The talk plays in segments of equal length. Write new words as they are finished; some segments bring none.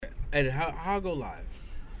And how I go live?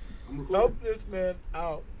 Help this man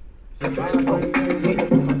out.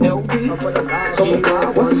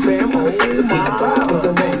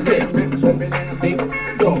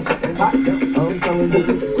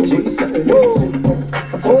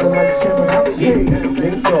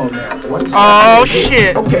 Oh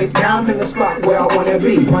shit! Okay, now I'm in the spot where I wanna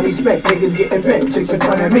be. Money spent, niggas getting bent, chicks in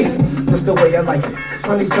front of me. Just the way I like it.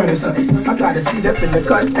 Money's turning something. I got a seat up in the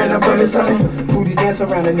cut and I'm burning something. Foodies dance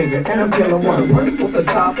around a nigga and I'm killing ones. With the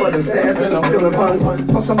top of the stairs and I'm feeling buns.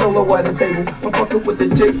 Plus I'm low at the table. I'm fucking with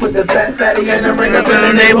this chick with the fat fatty and the ring up in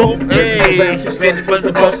the navel. Hey, Spanish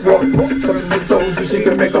motherfucker. Touches the toes so she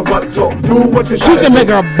can make a butt talk. Do what you She can make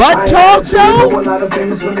her butt talk, though? A lot of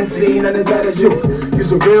famous women see none of that as you.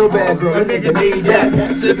 You's a real bad girl, nigga need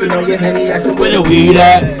that. Sipping on your Henny, asking where the weed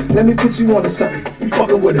at. Let me put you on to something. You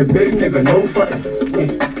fucking with a big nigga, no frontin'.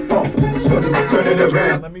 Turn it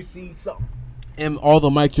around. Let me see something. M, all the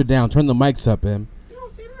mics are down. Turn the mics up, M. You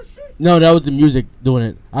don't see that shit? No, that was the music doing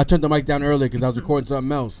it. I turned the mic down earlier because I was recording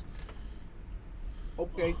something else.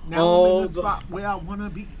 Okay, now I'm in the spot where I wanna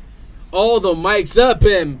be. All the mics up,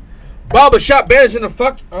 M. Barbershop Bandits in the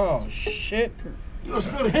fuck. Oh, shit. You gonna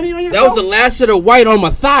spill the Henny on yourself? That was the last of the white on my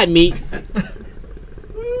thigh meat.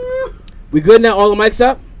 We good now? All the mics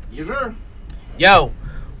up? Yes, sir. Yo,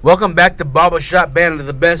 welcome back to Barbershop Bandit,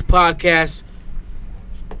 the best podcast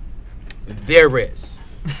there is.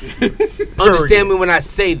 Understand me when I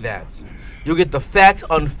say that. You'll get the facts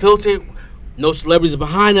unfiltered. No celebrities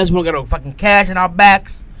behind us. We don't got no fucking cash in our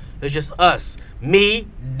backs. It's just us. Me,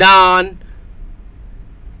 Don.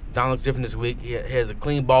 Don looks different this week. He has a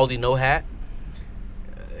clean baldy, no hat.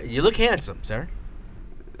 You look handsome, sir.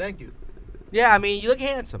 Thank you. Yeah, I mean, you look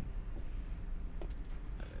handsome.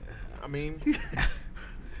 I mean,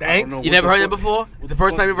 thanks. You never heard that before? It's the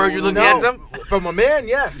first time you've heard you look handsome? From a man,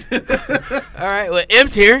 yes. All right, well,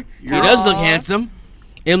 M's here. He does look handsome.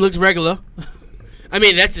 M looks regular. I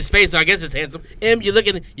mean, that's his face, so I guess it's handsome. M, you're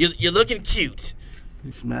looking cute.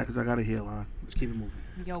 He's mad because I got a hairline. Let's keep it moving.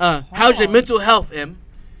 Yo, How's your mental health, M?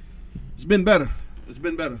 It's been better.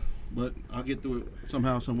 But I'll get through it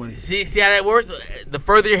somehow, some way. See how that works? The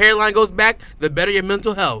further your hairline goes back, the better your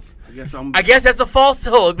mental health. I guess that's a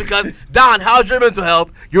falsehood because, Don, how's your mental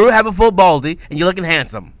health? You have a full baldy, and you're looking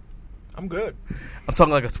handsome. I'm good. I'm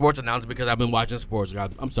talking like a sports announcer because I've been watching sports.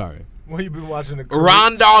 God, I'm sorry. What you been watching?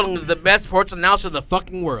 Ron Darling is the best sports announcer in the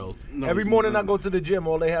fucking world. No, Every morning I go to the gym,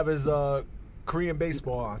 all they have is Korean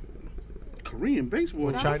baseball on. Korean baseball.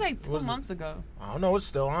 That was like 2 months ago. I don't know. It's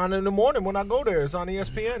still on in the morning when I go there. It's on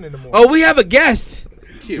ESPN in the morning. Oh, we have a guest.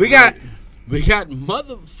 Yeah, We got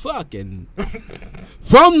motherfucking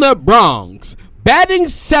from the Bronx, batting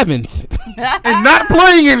 7th, and not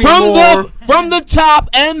playing anymore. from the top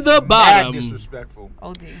and the Mad bottom. disrespectful.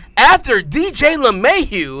 OD. After DJ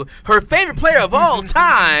LeMahieu, her favorite player of all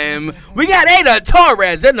time, we got Ada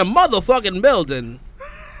Torres in the motherfucking building.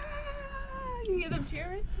 You hear them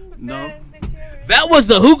cheering? The No. fans, they cheering. That was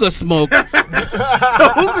the hookah smoke. Who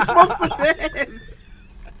can smoke the fans?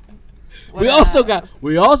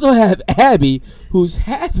 We also have Abby, who's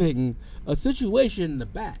having a situation in the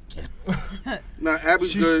back. Nah,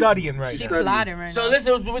 Abby's She's good. studying right She now. plotting right So now.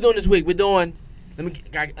 listen, what we're doing this week. We're doing. Let me.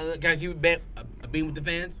 Can I keep it a beam with the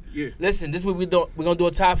fans? Yeah. Listen, this week we're gonna do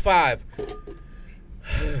a top 5.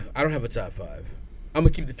 I don't have a top 5. I'm gonna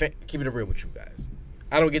keep it real with you guys.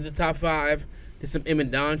 I don't get the top 5. There's some M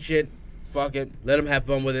and Don shit. Fuck it. Let them have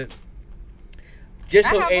fun with it. Just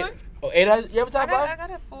I so have Ada. one. Oh, Ada, you have a top I 5?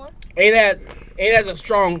 got a 4. Ada has a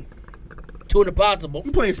strong 2 in the possible.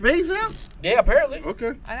 You playing spades now? Yeah, apparently.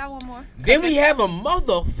 Okay. I got one more. Then we have a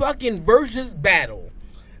motherfucking versus battle.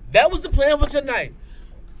 That was the plan for tonight.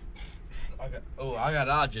 I got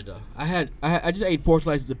agita. I just ate 4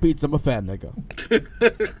 slices of pizza. I'm a fat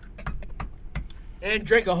nigga. And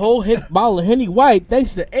drank a whole bottle of Henny White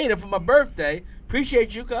thanks to Ada for my birthday.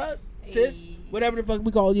 Appreciate you, cuz, sis, whatever the fuck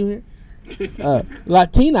we call you here.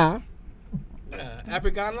 Latina.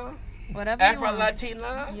 Africana, Whatever you want.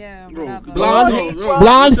 Afro-Latina, Yeah, Bro, whatever.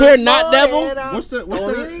 blonde hair, not devil. What's the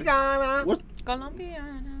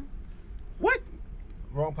Colombiana. what?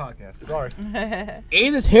 Wrong podcast. Sorry.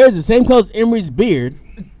 Ada's hair is the same color as Emery's beard.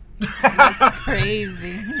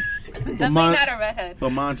 Crazy. Definitely mine- not a redhead. But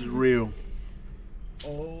mine's is real.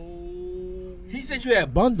 He said you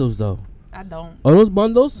had bundles though. I don't. Are those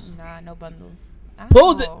bundles? Nah, no bundles.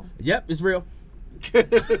 Pulled it. Oh, Yep, it's real.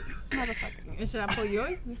 motherfucker. And should I pull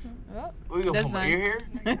yours? Oh, We gonna that's put my nice. ear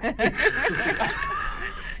here?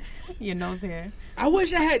 Your nose hair. I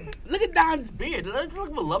wish I had. Look at Don's beard. Let's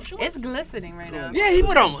look voluptuous. It's glistening right now. Yeah, he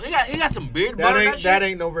put on. He got some beard butter. That and ain't that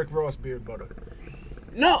shit. no Rick Ross beard butter.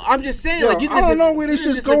 No, I'm just saying. Yo, like you I don't know where this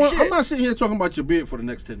shit's shit's going. I'm not sitting here talking about your beard for the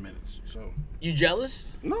next 10 minutes. So You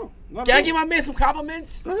jealous? no, not Can I at give all. my man some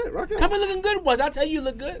compliments? Go ahead, rock out. Come and looking good once. I'll tell you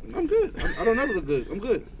look good. I'm good. I don't ever look good. I'm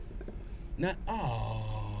good.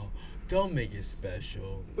 Don't make it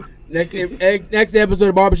special. Next episode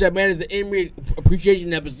of Barbershop Man is the Emery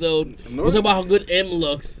appreciation episode. We'll talk about how good M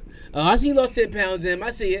looks. I see you lost 10 pounds, M. I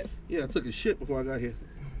see it. Yeah, I took a shit before I got here.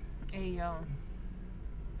 Hey, yo.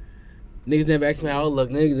 Niggas never ask me how I look.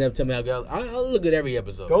 Niggas never tell me how good I look good every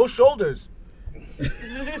episode. Those shoulders.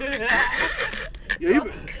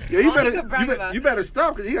 You better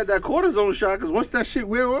stop because you got that cortisone shot. Because once that shit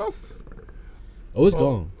wear off, it's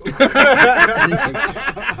gone.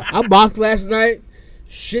 I boxed last night.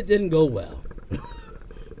 Shit didn't go well.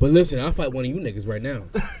 But listen, I'll fight one of you niggas right now.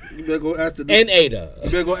 you better go ask the And Ada. You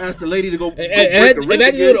better go ask the lady to go. And if I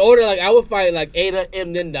can do the order, like I would fight like Ada,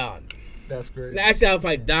 M, then Don. That's great. Now, actually, I'll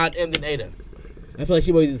fight Don, M, then Ada. I feel like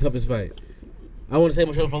she might be the toughest fight. I want to save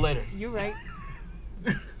my show for later. You're right.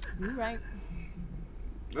 You're right.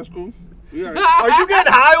 That's cool. We all right. Are you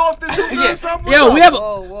getting high off this hookah or something? Yo, we have a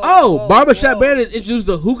Whoa, Barbershop whoa. Band has introduced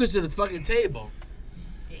the hookah to the fucking table.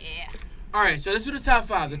 Yeah. All right, so let's do the top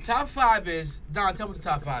 5. The top 5 is Don. Tell me what the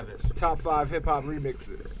top 5 is. Top 5 hip hop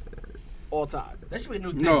remixes, all time. That should be a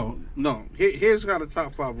new thing. No. Here's how the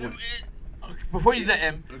top 5 went. Before you say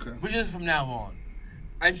M, Okay. which is from now on.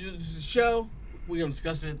 I introduce the show. We're gonna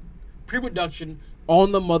discuss it. Pre-production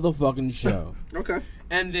on the motherfucking show. Okay.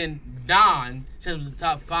 And then Don says what the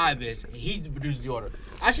top 5 is, and he produces the order.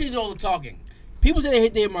 I should do all the talking. People say they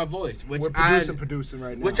hate to hear my voice, which We're producing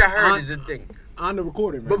right now. which I heard is a thing. on the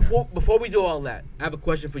recording But right now. before we do all that, I have a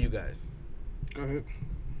question for you guys. Go ahead.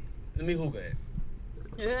 Let me hookah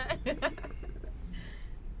it.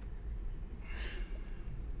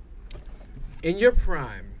 In your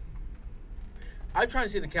prime, I'm trying to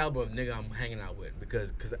see the caliber of nigga I'm hanging out with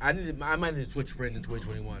because I might need to switch friends in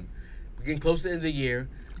 2021. We're getting close to the end of the year.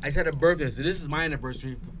 I just had a birthday, so this is my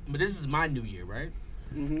anniversary, but this is my new year, right?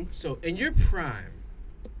 Mm-hmm. So in your prime,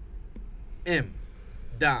 M,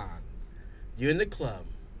 Don, you're in the club.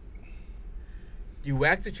 You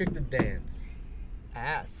ask a chick to dance.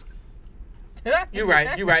 Ask. You're right.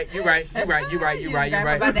 By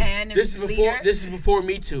the hand and This is lead before. her. This is before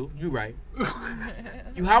Me Too. You right.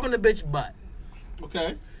 You hop on the bitch butt.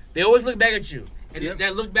 Okay. They always look back at you, and Yep.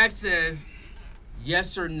 that look back says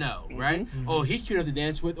yes or no, right? Oh, he's cute enough to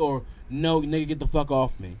dance with, or no, nigga, get the fuck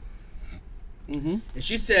off me. Mm-hmm. And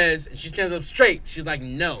she says, and she stands up straight. She's like,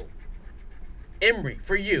 no. Emery,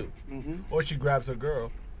 for you. Or she grabs her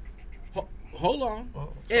girl. Hold on. Oh,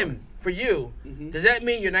 sorry. M, for you. Does that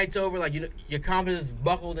mean your night's over? Like your confidence is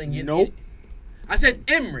buckled and you? Nope. I said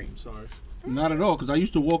Emery. Sorry. Not at all, because I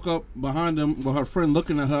used to walk up behind them with her friend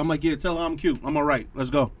looking at her. I'm like, yeah, tell her I'm cute. I'm all right. Let's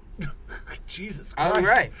go. Jesus Christ. All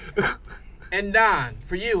right. And Don,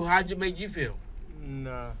 for you, how'd it make you feel?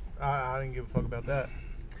 Nah, I didn't give a fuck about that.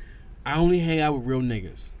 I only hang out with real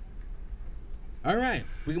niggas. All right,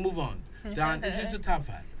 we can move on. Don, this is the top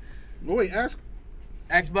 5. But wait, ask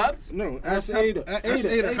Bubs? Ada.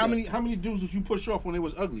 Ada. How many dudes did you push off when they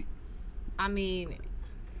was ugly? I mean,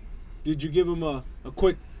 Did you give him a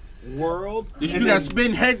quick world? Did you do that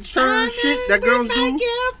spin head turn shit that girls do?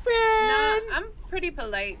 no, I'm pretty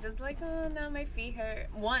polite. Just like, oh no, my feet hurt.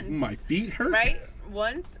 Once. My feet hurt. Right?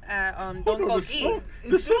 Once at Don't Go Key.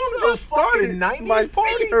 The song just started. 90s My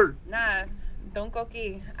party? feet hurt. Nah, Don't Go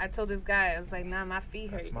Key. I told this guy, I was like, nah, my feet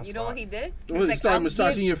hurt. That's my You know spot. what he did? He When was they like, started I'll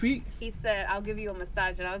massaging give- your feet, He said, I'll give you a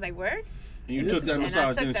massage. And I was like, word? and you took that And I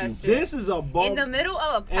massage, took didn't that you? shit. This is a bump. In the middle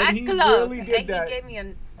of a And packed he club. really did and that. he gave me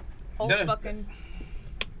a whole Done. fucking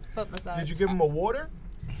foot massage. Did you give him a water?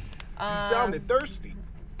 He sounded thirsty.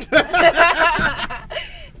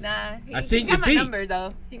 Nah. He, I seen he your got feet. my number,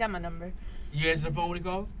 though. He got my number. You answer the phone when he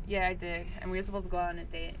called? Yeah, I did. And we were supposed to go on a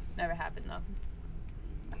date. Never happened,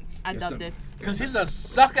 though. I Yes, dubbed that- it. Because he's a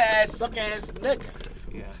sucker ass nigga.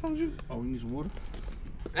 Oh, we need some water.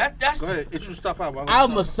 That's Go ahead. It's your stuff out. I'll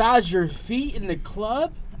massage your feet in the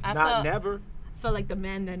club? I Not never. felt like the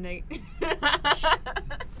man that night.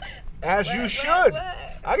 As you should.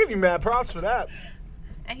 I give you mad props for that.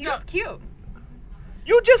 And he was cute.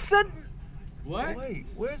 You just said. What? Wait,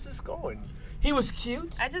 where's this going? He was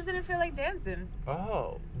cute? I just didn't feel like dancing.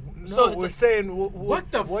 Oh. No, So we're the- saying. What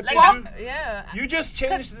the what Like, fuck? yeah. You just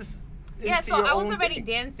changed this. Yeah, into so your I was own already thing.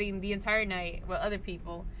 dancing the entire night with other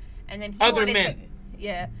people. And then he Other wanted men. to,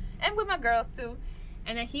 yeah. And with my girls too.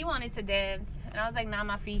 And then he wanted to dance. And I was like, nah,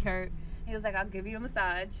 my feet hurt. He was like, I'll give you a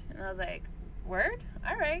massage. And I was like, word?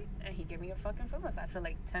 All right. And he gave me a fucking foot massage for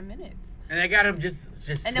like 10 minutes. And I got him just And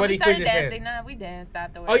then sweaty we started fingers dancing. in. Nah, we danced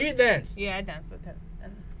afterwards. Oh, you danced? Yeah, I danced with him.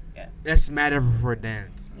 And Yeah. That's mad ever for a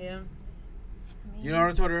dance. Yeah. You know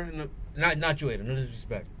what I told her? No, not you, Ada. No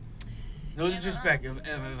disrespect. No disrespect.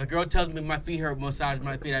 If a girl tells me my feet hurt, massage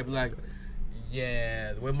my feet, I'd be like,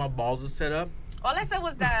 yeah, the way my balls are set up. All I said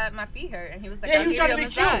was that my feet hurt, and he was like, Yeah, I'll he was give you trying a to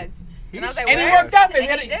be cute. massage. And I was like, And it where? worked out for him.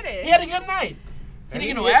 And he did it. He had a good night. He didn't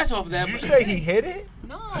get no ass off that. Did you but- say he hit it?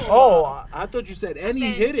 No. Oh, I thought you said and he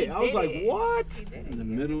said hit he it. I was did like, it. what? He did In the it.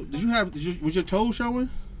 middle. Was your toe showing?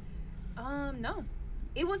 No.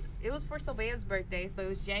 It was for Sobea's birthday, so it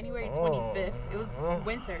was January 25th. It was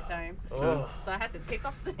winter time, Oh. so I had to take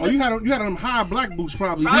off the. Oh, you had them high black boots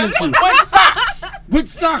probably, Probably. didn't you? With socks. With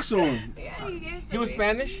socks on. Yeah, he did. He was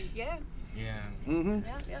Spanish? Yeah, Yeah. Mm-hmm.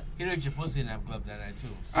 yeah. He did your pussy in that club that night, too.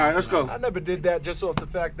 All right, let's go. I never did that just off the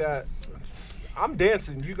fact that I'm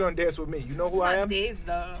dancing. You gonna dance with me. You know who I am? Days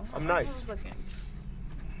though. I'm nice. Looking.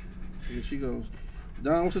 Here she goes.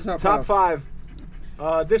 Don, what's the top Top five?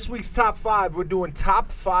 5. This week's top 5, we're doing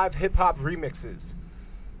top 5 hip hop remixes.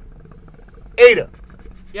 Ada,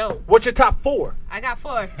 Yo, what's your top 4? I got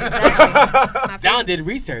 4. Exactly. My Don did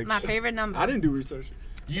research. My favorite number. I didn't do research.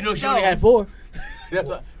 You know she So- only had 4. That's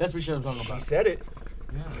what she was talking She about. said it.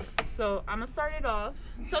 So I'm gonna start it off.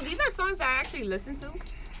 So these are songs that I actually listen to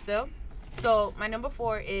still. So my number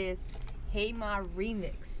 4 is "Hey Ma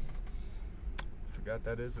Remix." Forgot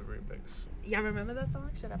that is a remix. Y'all remember that song?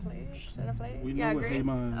 Should I play it? Should I play it? We know Yeah, what agree? Hey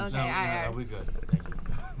Ma is. Okay, No, alright. we good. Thank you.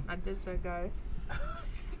 I dipped it, guys.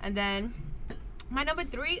 And then my number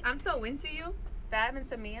 3, "I'm So Into You," Fab and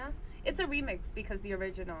Tamia. It's a remix because the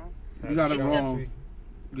original. You got it It's wrong. just-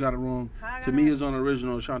 You got it wrong. How I got Tamia's it? on the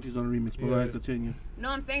original, Shanti's on the remix. But go Yeah. ahead, continue.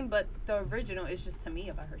 No, I'm saying, but the original is just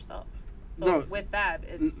Tamia by herself. So No. with Fab,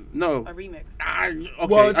 it's No. a remix. Okay,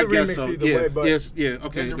 Well, it's a I guess remix so. either yeah. way, but- Yes, yeah,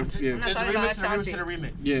 okay. There's a, yeah. I'm not there's a talking about remix and a remix Ashanti. and a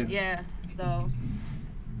remix. Yeah. Yeah, so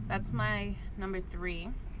that's my number 3.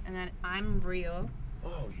 And then "I'm Real,"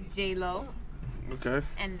 Oh, J-Lo, Okay.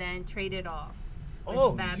 and then "Trade It All" with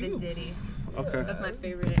Oh, Fab you- and Diddy. Okay. That's my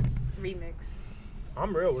favorite remix.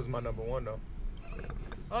 I'm Real was my number 1 though.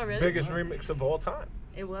 Oh, really? Biggest remix of all time.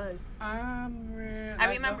 It was. I'm real.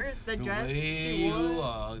 I remember the dress way she you wore.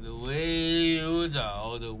 are, the way you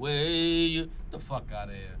are, the way you. The fuck out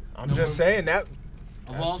of here. I'm just saying that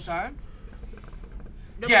Of all time?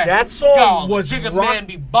 The- Yes. That song Y'all, was the chicken rock- man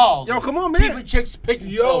be bald. Yo, come on, man. Keeping chicks picking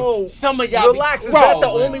Yo, toes. Some of y'all relax, Be is that the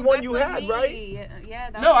crawling. only one you That's had, me. right?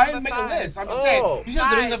 Yeah, that No, was I didn't number make a 5. list. I'm just Oh. saying. You should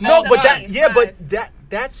have the list of Five. all No, but time. that but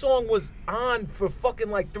that song was on for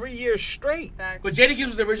fucking like 3 years straight. Facts. But Jadakiss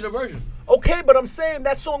was the original version. Okay, but I'm saying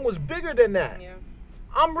that song was bigger than that. Yeah.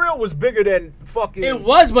 I'm Real was bigger than fucking. It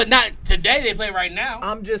was, but not today. They play right now.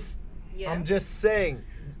 I'm just saying.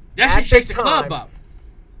 That at shit shakes the the club time, up.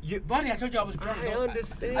 You, Buddy, I told you I was drunk. I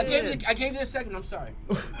understand. I gave you a second. I'm sorry.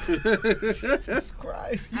 Jesus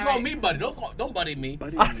Christ. You call me buddy. Don't buddy me.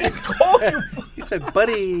 I didn't call you. He said,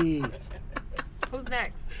 buddy. Who's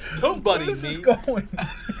next? Don't buddy Where's me. this going?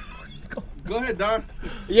 Go ahead, Don.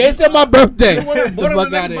 Yeah, it's at my birthday. What are the fuck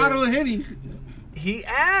next outta bottle of Henny? He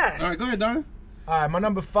asked. All right, go ahead, Don. All right, my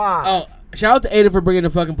number 5. Oh, shout out to Ada for bringing the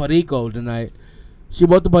fucking Perico tonight. She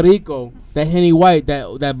bought the Perico, that Henny White,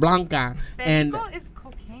 that Blanca, and Perico is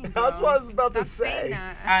cocaine. That's bro. what I was about to Stop saying say.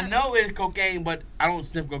 that. I know it's cocaine, but I don't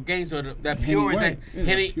sniff cocaine, so that Henny pure is that White. Yeah,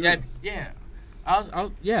 Henny. pure. That yeah.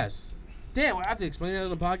 I'll yes. Damn, I have to explain that on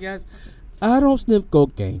the podcast. I don't sniff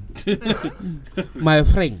cocaine, my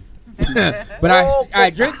friend. But I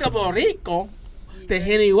drink the Perico, the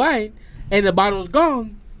Henny White, and the bottle's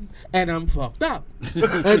gone, and I'm fucked up.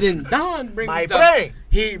 And then Don brings My the friend.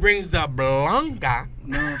 he brings the Blanca,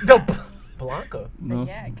 The Blanca. No.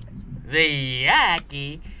 Yak. the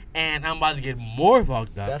Yaki, and I'm about to get more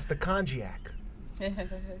fucked up. That's the cognac.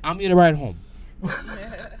 I'm gonna ride home. All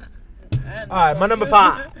right, my number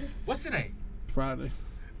 5. What's today? Friday.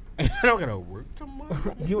 I don't gotta work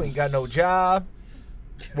tomorrow. You ain't got no job.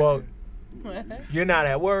 Well, you're not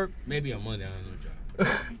at work. Maybe on Monday. I don't know.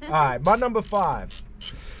 Job. All right, my number 5.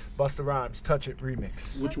 Busta Rhymes Touch It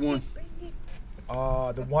remix. Which one?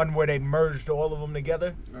 The one where they merged all of them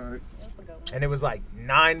together, All right. That's a good one. and it was like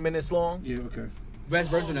 9 minutes long. Yeah, okay.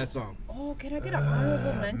 Best version of that song. Oh, can I get an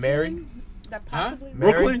honorable mention? Mary? That possibly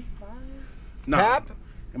Mary? Brooklyn? Nah, Pap?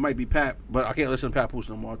 It might be Pap, but I can't listen to Pap Poose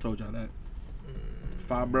no more. I told y'all that.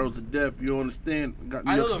 5 Barrels of Death, you don't understand. Got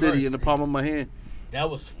New I know York the City verse. in the palm of my hand. That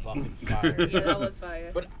was fucking fire. Yeah, that was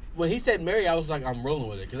fire. But when he said Mary, I was like, I'm rolling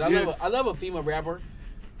with it because Yeah. I love a female rapper.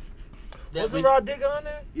 that Was we- it Rod Digger on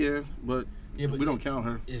there? Yeah, but Yeah, but we don't count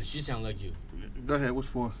her. Yeah, she sound like you. Go ahead, what's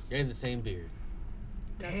for? They have the same beard.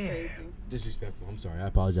 That's Damn. crazy. Disrespectful. I'm sorry. I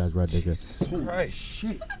apologize, Rod Digger. Right.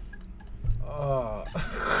 Shit.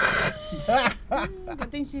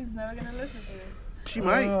 Good thing she's never gonna listen to this. She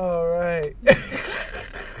might. All right.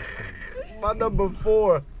 My number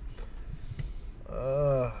 4.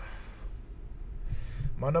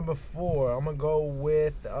 My number 4. I'm gonna go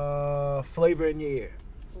with Flavor in Your Ear.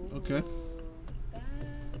 Okay.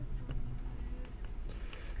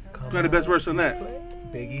 Who got the best verse on that?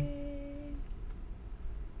 Biggie.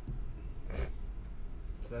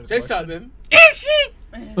 Say something.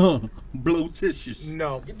 Blow tissues.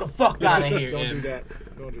 No. Get the fuck out of here. Don't Em. do that.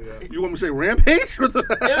 Don't do that. You want me to say Rampage? It was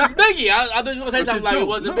Biggie. I thought you were gonna say something like it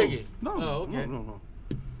wasn't no, Biggie. No, Oh, okay. no.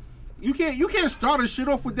 You can't start a shit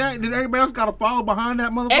off with that, and then everybody else got to follow behind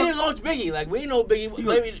that motherfucker. And it launched Biggie. Like, we know Biggie. You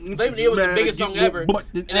Flavor in the Ear was the man, biggest get song your ever. butt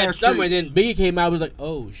And in that ass summer, straight. then Biggie came out. Was like,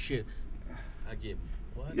 oh shit. I get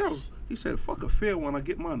what? Yo, he said, "Fuck a fair one. I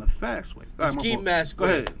get mine the fast way." All right, my Ski fault. mask. Go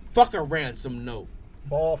ahead. Fuck a ransom note.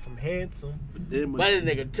 Ball from Handsome. Then, But that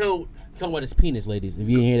nigga talking about his penis, ladies. If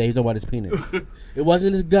you didn't hear that, he's talking about his penis. It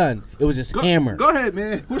wasn't his gun. It was his hammer. Go ahead,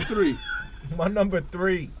 man. Who's 3? My number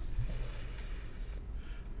 3.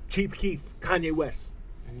 Chief Keef, Kanye West.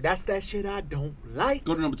 That's that shit I don't like.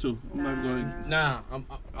 Go to number 2. I'm not even going. Nah,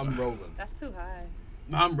 I'm rolling. That's too high.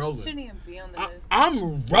 I'm rolling. Shouldn't even be on the list.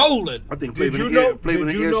 I'm rolling. I think Did Flavor you in the Ear, know? Flavor in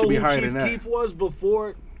Did the you Ear know should be who higher Chief than that. Keef was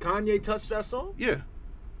before Kanye touched that song? Yeah.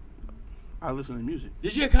 I listen to music.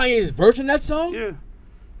 Did you hear Kanye's verse in that song? Yeah.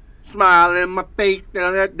 Smile in my face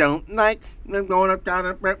that I don't like. I'm going up trying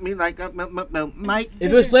to break me like a Mike.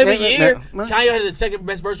 If it was Flavor in Your Ear, Nah. Kanye had the second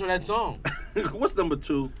best verse on that song. What's number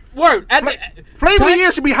 2? Word. Flavor in the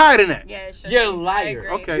Ear should be higher than that. Yeah, it should. You're a be. I liar. agree.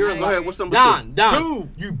 Okay, I go agree. ahead. What's number Don. 2.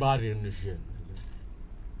 You body in this shit.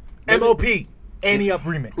 M.O.P. Annie Up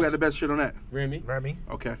remix. Who had the best shit on that? Remy. Remy.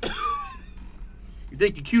 Okay. You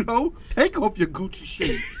think you cute, ho? Take off your Gucci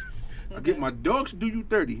shades. I get my dogs to do you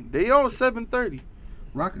 30. They all 7:30.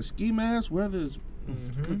 Rock a ski mask, weather is.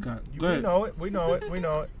 Good God. Go We ahead. know it. We know it. We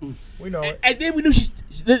know it. We know it. And then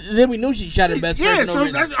we knew she shot her best Yeah,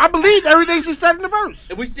 verse. so I believe everything she said in the verse.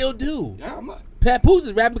 And we still do. Yeah, I'm not. Pat Poose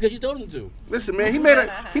is rapping because you told him to. Listen, man, he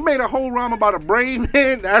made a whole rhyme about a brain,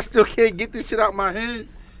 man. I still can't get this shit out my head.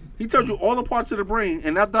 He tells you all the parts of the brain,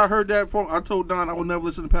 and after I heard that from, I told Don I will never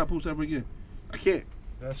listen to Pat Poose ever again. I can't.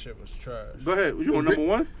 That shit was trash. Go ahead. You want number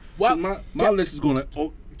 1? What? My list is gonna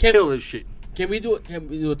kill this shit. Can we do it? Can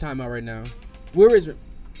we do a timeout right now? Where is it?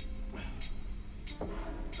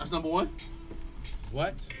 That's number 1.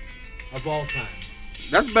 What? Of all time.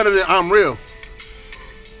 That's better than I'm Real.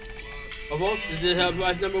 Of all, this is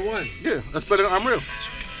that's number 1. Yeah, that's better than I'm Real.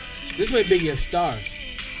 This made Biggie a star.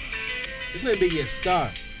 This made Biggie a star.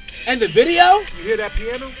 And the video? You hear that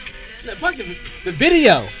piano? No, fuck the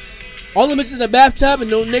video. All the bitches in the bathtub and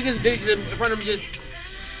no niggas in front of them just.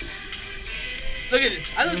 Look at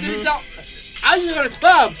it. I looked at this out. I was just at a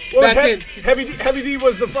club What, back in. Heavy D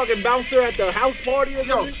was the fucking bouncer at the house party or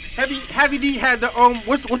Yo, something? Heavy D had the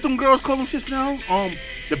what's them girls call them shits now?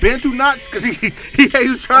 The Bantu knots, cause he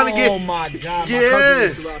was trying to get. Oh my god, my Yeah. cousin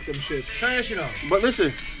used to rock them shits. Turn that shit off. But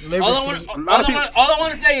listen, All I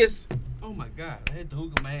want to say is, oh my god, I hit the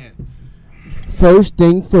hook in my hand. First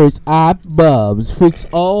thing first, I Bubs freaks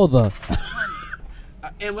all the.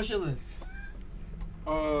 And what's your list?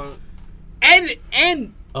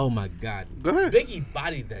 And oh my god, Go ahead. Biggie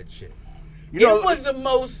bodied that shit. You know- it was the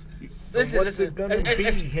most. Listen, What's it gonna be,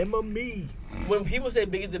 it's- him or me? when people say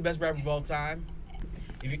Biggie's the best rapper of all time,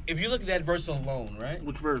 if you look at that verse alone, right?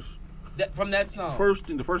 which verse? That from that song,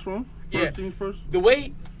 The first one. Yeah. First things first. the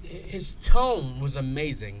way his tone was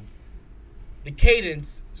amazing, the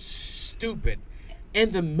cadence stupid,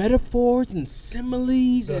 and the metaphors and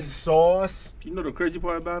similes The and sauce. You know the crazy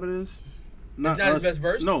part about it is. Not not his best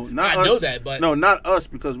verse? No, not I us. know that, but- no, not us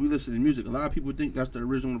because we listen to music. A lot of people think that's the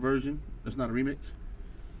original version. That's not a remix.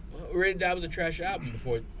 Ready to Die was a trash album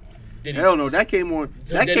before. Did Hell no, that came on.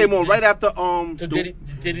 So That did came he- on right after So the-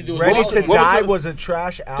 did he do his Ready balls to on what it? Die the- was a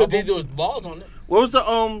trash So album. did he do his balls on it? What was the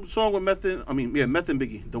song with Meth and Meth and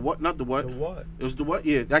Biggie? The what? Not the what? The what? It was the what?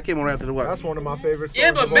 Yeah, that came on right after the what? That's one of my favorite songs.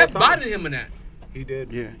 Yeah, but of all Meth time. bodied him in that. He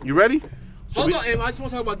did. Yeah, you ready? So Hold we- on, Em, I just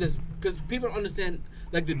want to talk about this because people don't understand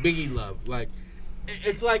like the Biggie love. Like,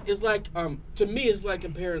 it's like to me, it's like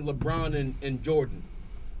comparing LeBron and Jordan,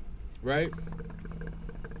 right?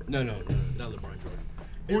 No, not LeBron Jordan.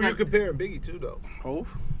 Who It's you like, comparing Biggie to though? Hov?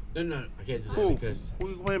 no, I can't do that Who? because Who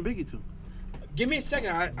you playing Biggie to? give me a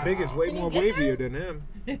second. Big is way Can you more get wavier than him.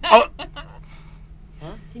 Oh,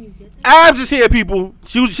 Can you get that? Abs is here, people.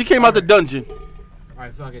 She came out the dungeon. All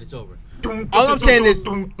right, fuck it, it's over. All I'm saying is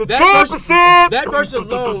that verse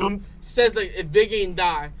alone says like if Biggie ain't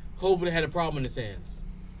die, Hov would have had a problem in his hands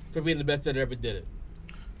for being the best that ever did it.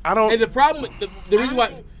 I don't. And the problem,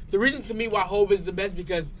 the reason to me why Hov is the best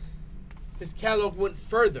because his catalog went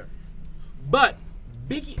further. But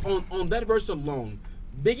Biggie on that verse alone,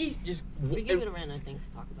 Biggie just We give it a random things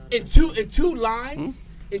to talk about. in two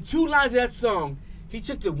lines of that song, he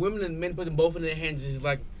took the women and men, put them both in their hands, and he's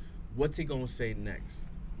like, what's he gonna say next?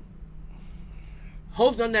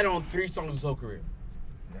 Hove's done that on 3 songs of his whole career.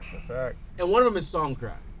 That's a fact. And one of them is Song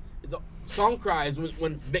Cry. The Song Cry is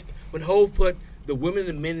when Hove put the women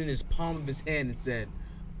and men in his palm of his hand and said,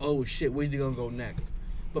 oh shit, where's he gonna go next?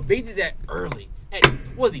 But Big did that early. At,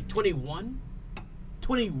 what was he, 21?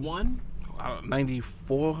 21?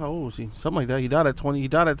 94. How old was he? Something like that. He died at 20. He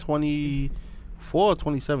died at 24 or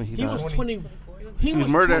 27. He He died. was 20. He was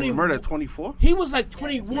murdered at 24. He was like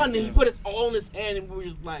 21 and he put his all in his hand and we were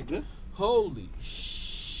just like, holy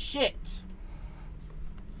shit.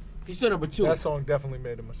 He's still number 2. That song definitely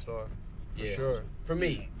made him a star. For sure. For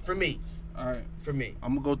me. All right. For me.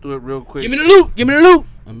 I'm gonna go through it real quick. Give me the loot.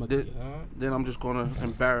 Then I'm just gonna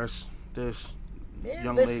embarrass this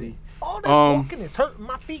young listen, lady. All this walking is hurting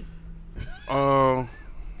my feet.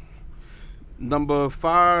 Number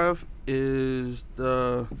 5 is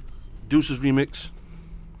the Deuces remix.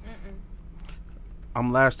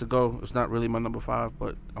 I'm last to go. It's not really my number 5,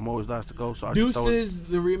 but I'm always last to go. So I just throw it. Deuces,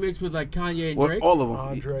 the remix with like Kanye and Well, Drake. all of them.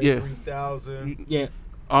 Andre Yeah. 3000. Yeah.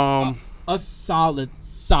 A solid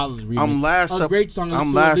remix. I'm last. A great song.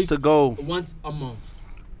 I'm last to go. Once a month.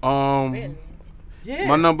 Really? Yeah.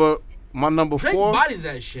 My number Drake 4. bodies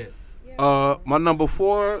that shit. My number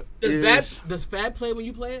 4 is Does Fab play when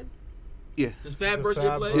you play it? yeah. Does Fab The version you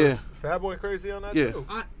play? Yeah. Fat Boy crazy on that Yeah. too.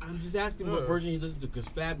 I'm just asking what version you listen to because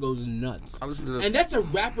Fab goes nuts. I listen to this. And that's a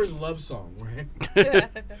rapper's love song, right?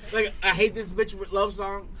 Like I hate this bitch love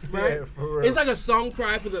song, right? Yeah, for real. It's like a song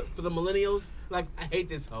cry for the millennials. Like I hate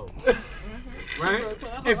this hoe, right?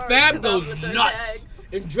 And Fab goes nuts,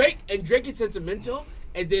 and Drake gets sentimental,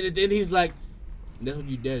 and then he's like, "That's when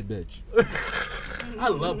you dead, bitch." I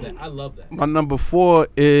love that. My number 4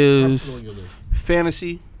 is On your list.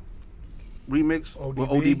 Fantasy remix with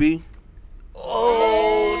ODB.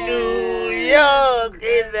 Oh, New York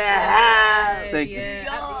in the house. Thank you.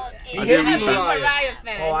 He I hit give me you with some. Mariah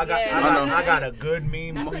fan. Oh, I got a good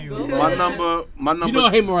meme That's for a you. good bro. one. My number. You know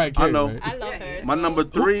I hate Mariah Carey. I know. Right? I love her. My number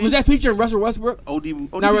 3. Was that featuring Russell Westbrook?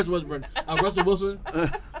 ODB. Not Russell Westbrook. Russell Wilson.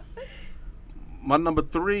 My number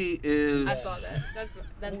 3 is I saw that.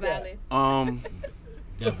 That's valid.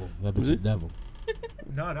 Devil. That bitch is devil.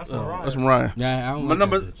 No, that's Mariah. That's Mariah. Yeah, I don't My like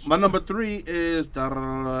number that bitch. my number 3 is all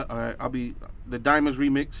right. I'll be the Diamonds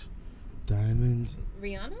remix. Diamonds.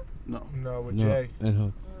 Rihanna? No, No, with No, Jay. and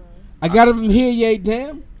her. I got it from here, yay,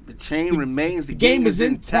 damn. the chain remains. The game game is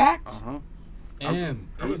intact. Uh-huh. Damn.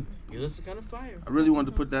 You listen kind of fire. I really wanted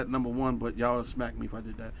to put that number 1, but y'all smack me if I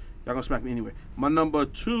did that. Y'all gonna smack me anyway. My number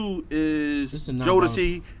 2 This is is not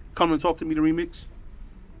Jodeci. Come and Talk to Me, the remix.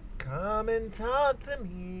 Come and talk to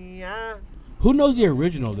me. Who knows the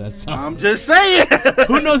original of that song? I'm just saying.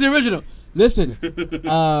 Who knows the original? Listen,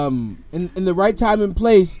 in the right time and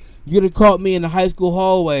place, you'd have caught me in the high school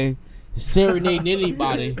hallway serenading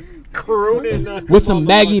anybody Crooning. with some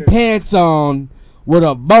baggy pants on with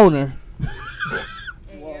a boner.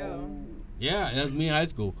 Yeah, that's me in high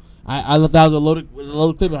school. I left out with a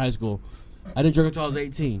loaded clip in high school. I didn't drink until I was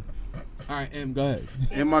 18. All right, Em, go ahead.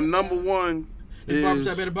 And my number 1 It's is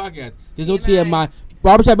Barbershop Banner Podcast. There's no TMI. TMI.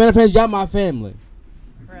 Barbershop Banner fans, y'all my family.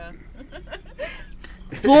 Bruh.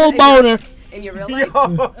 Full boner In your real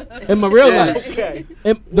life? in my real Yeah. life. Okay.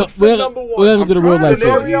 What's the number one? We're gonna do the real I'm life.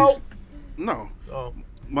 trying to shit. know. Scenario? no. Oh.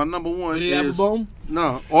 My number 1 Did he have a is bone?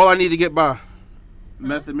 no. All I Need to Get By.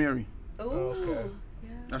 Meth and Mary. Okay.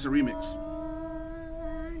 That's a remix.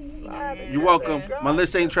 You're welcome. My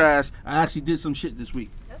list ain't trash. I actually did some shit this week.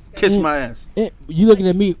 Kiss my ass. You looking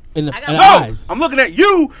at me in the, I got in the one. No, eyes. I'm looking at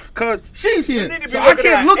you because she's here, need to be so I looking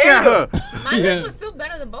can't at look at her. My Yeah. list was still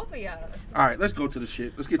better than both of y'all. All right, let's go to the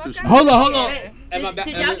shit. Let's get to the Fuck smoke. Hold on. Did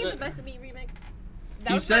y'all get the Best of Me remix? That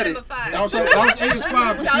He was said my it. number 5. That was 8 and 5. But That was my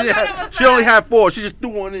number she only 5. had 4. She just threw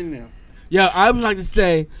one in there. Yeah, I would like to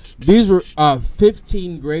say these were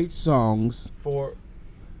 15 great songs.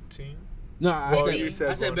 14. No, I Well, said you said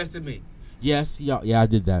I said one. best of me. Yes, yeah, I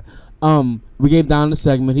did that. We gave Don the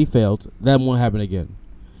segment. He failed. That won't happen again.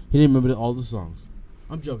 He didn't remember all the songs.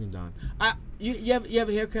 I'm joking, Don. You have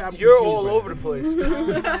a haircut. I'm You're confused all by over that. the place. Oh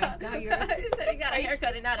my God, you got a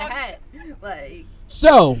haircut and not a hat. Like,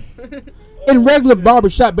 So, in regular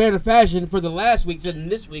barbershop banner fashion, for the last week and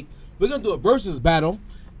this week, we're gonna do a versus battle,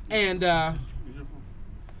 and oh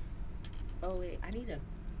wait, I need a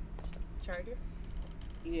charger.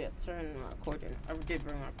 Yeah, turn my cord in. I did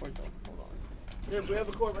bring my cord though. Hold on. yeah, we have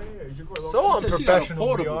a cord right here. Is your cord So She said she got a unprofessional we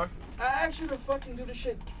portable. are. I asked you to fucking do the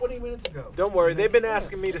shit 20 minutes ago. Don't worry, they've been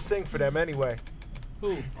asking me to sing for them anyway.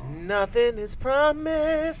 Who? Nothing is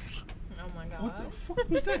promised. Oh my god. What the fuck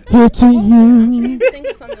was that? Here to you. Think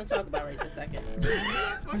of something to talk about right this second.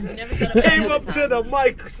 You never shut up Came any up other to time. the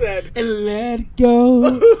mic, said, And let it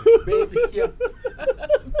go. Baby, yo.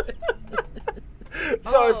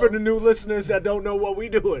 sorry for the new listeners that don't know what we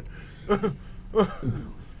doing.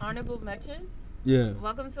 Honorable mention. Yeah.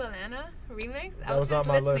 Welcome to Atlanta remix. I That was was just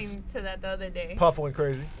on my listening to that the other day. Puff went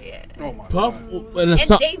crazy. Yeah. Oh my Puff. God. And And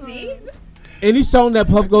so, Jay-Z. any song that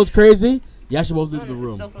Puff goes crazy, y'all should both leave the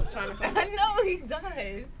room. Still trying to find I know he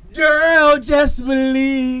does. Girl, just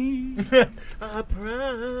believe. I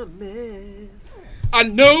promise. I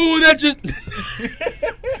know that just.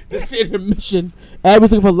 This intermission. Abby's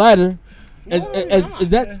looking for lighter. As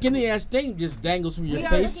that skinny ass thing just dangles from your We are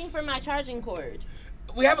face. looking for my charging cord.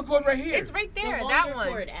 We have a cord right here. It's right there. The That longer one.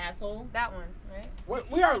 cord, asshole. That one, right?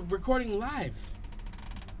 We are recording live.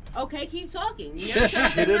 Okay, keep talking. You never shut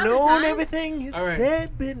up Should any have other known time? everything you All right.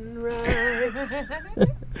 said been right.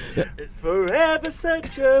 Forever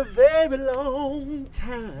such a very long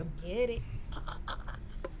time. Get it.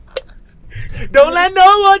 Don't let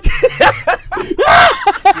no one.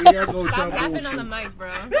 Yeah, go Stop chop rapping on the bullshit. mic,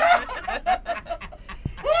 bro.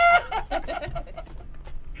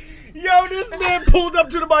 Yo, this man pulled up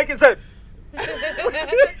to the mic and said, Let's do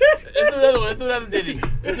another one. Let's do another ditty.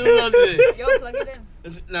 Let's do another ditty. Yo, plug it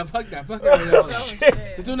in. Now fuck that. Fuck Oh, that. Oh, shit.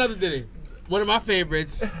 Let's do another ditty. One of my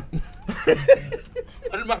favorites.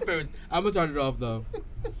 One of my favorites. I'm gonna start it off though.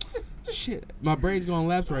 Shit, my brain's going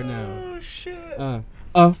lapse right now. Oh, shit. Oh.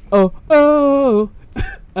 Oh,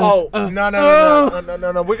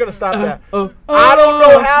 no. We're going to stop that. Oh. I don't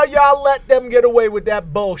know how y'all let them get away with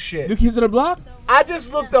that bullshit. New Kids on the Block? I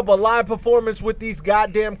just looked up a live performance with these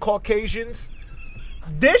goddamn Caucasians.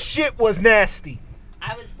 This shit was nasty.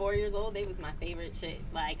 I was 4 years old. They was my favorite shit.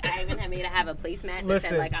 Like, I even had made have a placemat that Listen,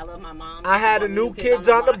 said, like, I love my mom. I had a She New bought me Kids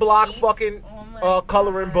on the Block sheets. fucking Oh my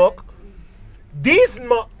coloring God. book. These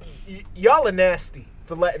y'all are nasty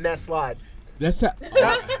for letting that slide. That's how.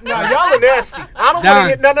 No, y'all are nasty. I don't Don,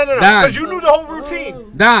 want to get no, Don. because you knew the whole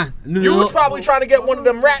routine. Don. You was probably trying to get one of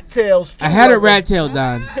them rat tails. Too, I had a brother. rat tail,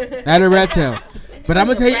 Don. I had a rat tail. But I'm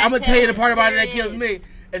gonna tell you the part about it that kills me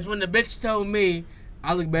is when the bitch told me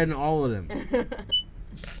I look better than all of them.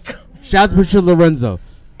 Shout out to Patricia Lorenzo.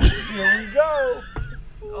 Here we go.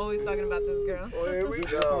 Always talking about this girl. Here we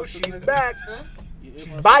go. She's back. She's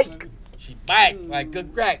bike. She back like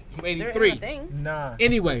good crack from They're in a '83. thing. Nah.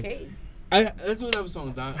 Anyway, Case. let's do another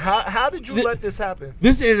song, Don. How did you let this happen?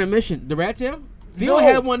 This intermission, the rat tail. Theo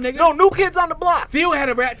had one, nigga. No, New Kids on the Block. Theo had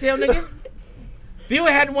a rat tail, nigga. Theo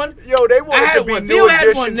had one. Yo, they wanted had to be one. New Theo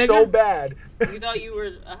had one, Edition nigga. so bad. You thought you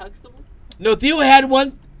were a Huxtable? No, Theo had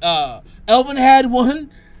one. Elvin had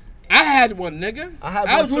one. I had one, nigga. I had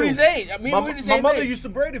I one was too. Rudy's age. I mean, My Rudy's my age. mother used to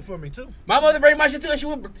braid it for me too. My mother braided my shit too, and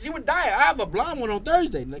she would die. I have a blonde one on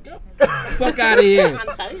Thursday, nigga. Fuck out of here.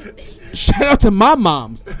 On Thursday. Shout out to my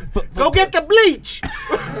moms. Go get the bleach.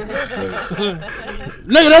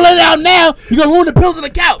 Nigga, don't lay down now. You gonna ruin the pills on the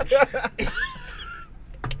couch.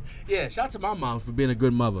 Yeah, shout out to my mom for being a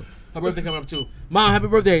good mother. Her birthday coming up too. Mom, happy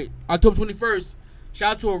birthday, October 21st.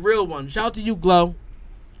 Shout out to a real one. Shout out to you, Glow.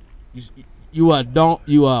 You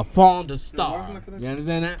are fond of star. You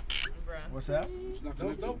understand that? What's that?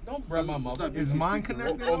 Don't brag my mother. Is mine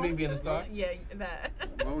connected? Or me being a star. Yeah, that.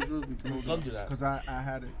 Why would yours be connected? Don't do that. Because I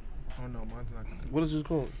had it. Oh no, mine's not connected. What is this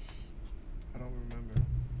called? I don't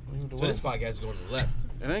remember. So this podcast is going to the left.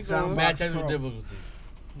 It ain't Sound going bad. Mad technical Pro. difficulties.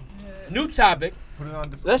 New topic. Put it on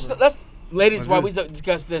Discord. Let's ladies, while we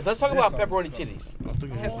discuss this, let's talk about This pepperoni on Discovery. titties. I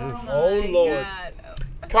think it's this. Oh, Lord.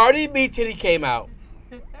 God. Cardi B titty came out.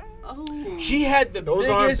 Oh. She had the Those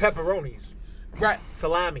aren't biggest. pepperonis. Right.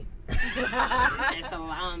 Salami. That's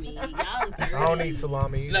salami. Y'all is dirty. I don't eat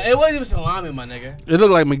salami. No, Either. it wasn't even salami, my nigga. It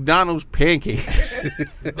looked like McDonald's pancakes.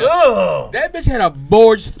 Ugh. That bitch had a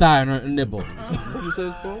board style on her nipple. What you say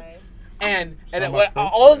it's called? And what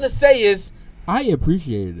all of the say is, I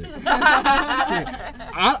appreciated it.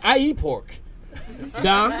 I eat pork.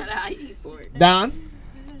 Don, I eat pork. Don,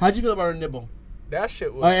 how'd you feel about her nipple? That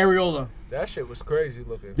shit was. Areola. That shit was crazy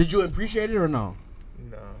looking. Did you appreciate it or no?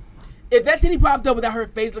 No. If that titty popped up without her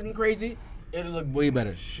face looking crazy, it'd look way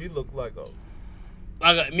better. She looked like a.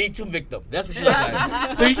 like a Me Too victim. That's what she looked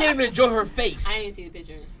like. So you can't even enjoy her face. I didn't see the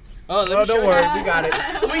picture. Oh, let me Oh, show don't you. worry, we got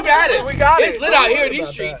it. We got it. We got It's it. lit Don't out here worry in these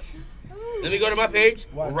about streets. Let me go to my page.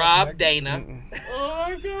 Why is that Rob connected? Dana. Oh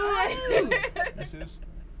my god. This is.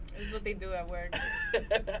 This is what they do at work.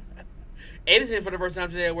 Aiden sent it for the first time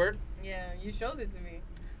today at work. Yeah, you showed it to me.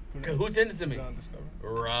 Who sent it to me? It's on Discovery.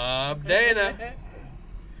 Rob Dana.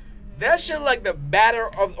 That shit like the batter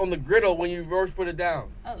on the griddle when you first put it down.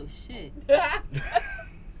 Oh shit.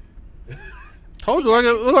 Told you, it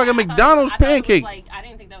looked like a I McDonald's thought it was pancake. like, I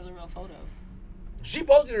didn't think that was a real photo. She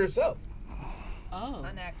posted it herself. Oh.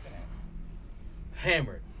 On accident.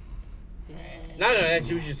 Hammered. Yeah. No,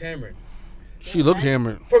 she was just hammered. She looked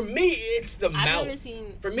hammered. For me, it's the I've mouth. never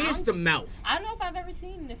seen. For me, it's the mouth. I don't know if I've ever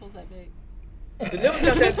seen nipples that big. The nipple's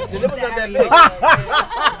not that. The nipple's not that big.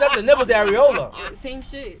 It's not the nipple's the areola. Same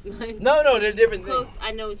shit. Like, No, they're different close. things.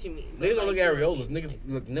 I know what you mean. but Niggas don't look like, at areolas. Niggas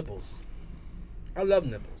look nipples. I love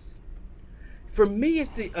nipples. For me,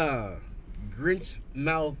 it's the Grinch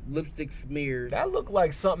mouth lipstick smeared. That looked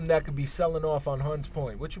like something that could be selling off on Huns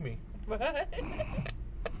Point. What you mean? That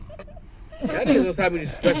nigga knows how to be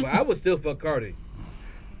disrespectful. I would still fuck Cardi.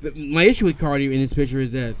 My issue with Cardi in this picture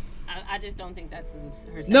is that I just don't think that's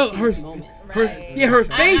her No, sexiest her- moment. her Right. yeah her I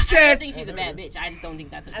face don't says think she's a bad bitch. I just don't think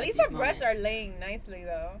that's her At least sexiest her breasts moment. are laying nicely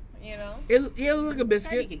though. You know. it look like a Cardi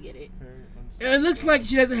biscuit. could get it. It looks like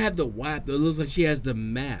she doesn't have the WAP though. It looks like she has the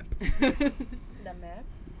map. The map.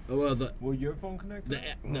 Well, the Will your phone connect? the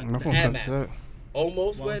My the phone's ad not map. that.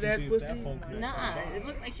 Almost Why wet don't you ass see if pussy. that phone connects? Nah, it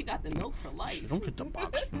looked like she got the milk for life. Don't get the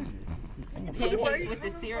box. Pancakes with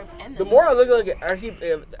the syrup and The more I look at it, I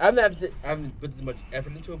haven't put this much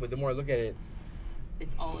effort into it, but the more I look at it,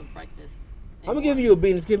 it's all of breakfast. I'm gonna give you a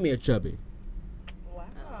bean. Just give me a chubby. Wow.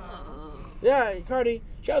 Oh. yeah, Cardi.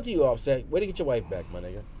 Shout out to you, Offset. Way to get your wife back, my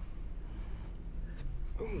nigga.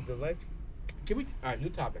 Ooh, the lights. Can we? All right, new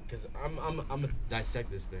topic, cause I'm gonna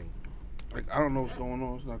dissect this thing. Like, I don't know what's going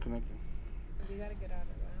on. It's not connecting. You gotta get out of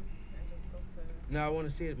that and just go to. Now I want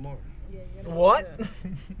to see it more. Yeah, you gotta What? Go to,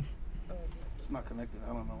 oh, It's not connected. I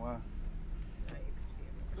don't know why. now you can see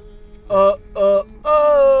it more.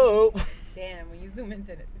 Oh. Damn, when you zoom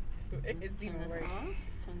into it, it's even Turn this worse. off.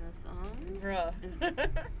 Turn this on. Bruh.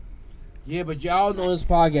 Yeah, but y'all know this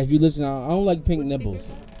podcast. If you listen, I don't like pink nipples.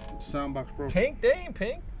 Soundbox Pro. Pink? They ain't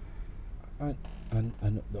pink. I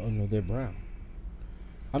know they're brown.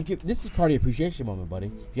 This is Cardi appreciation moment, buddy.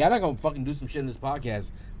 If y'all not gonna fucking do some shit in this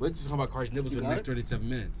podcast, we're just talking about Cardi's nipples for the got next it? 37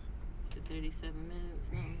 minutes. To 37 minutes.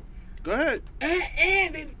 No. Go ahead.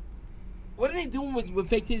 And they, what are they doing with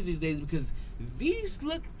fake titties these days? Because these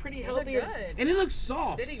look pretty look healthy good. and they look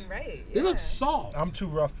soft. Sitting right. They look yeah. soft. I'm too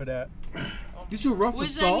rough for that. You too rough for Which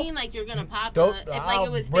I soft. mean, like you're gonna pop Don't- if like I'll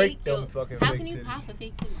it was break fake. them fucking How fake can you titties. pop a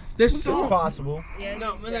fake titty? They're It's soft. possible. Yeah,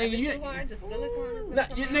 No, just but grab like, it you- too hard, the silicone. Nah,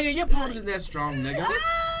 nigga, your palms isn't that strong, nigga.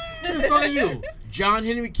 Who the fuck are you? John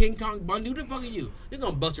Henry King Kong Bundy? Who the fuck are you? You're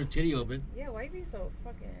gonna bust her titty open. Yeah, why you be so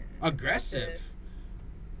fucking Aggressive.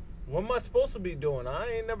 What am I supposed to be doing? I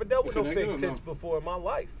ain't never dealt with no Connected fake or tits no? before in my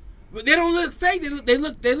life. But they don't look fake. They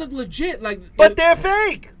look legit. Like, But they're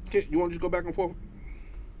fake. Okay, you want to just go back and forth?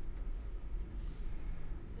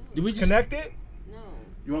 did we just Connected? No.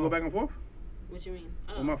 You want to go back and forth? What you mean?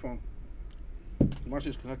 On my phone. My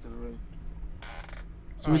shit's connected already.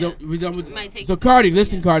 So we done with. Might take So a Cardi, second,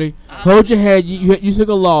 listen, yeah. Cardi, hold your head. You took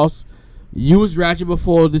a loss. You was ratchet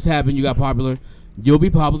before this happened. You got popular. You'll be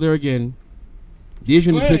popular again. The issue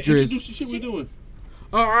in Go this ahead, picture is. introduce the shit we're doing.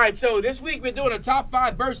 All right, so this week we're doing a top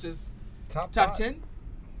 5 versus Top top five. 10.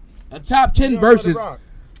 A top 10 You don't know the versus. Rock.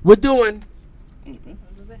 We're doing.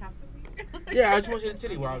 Does it have to be? Yeah, I just want to see the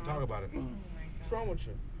titty while I talk about it. What's wrong with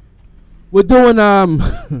you? We're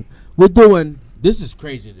doing. We're doing. This is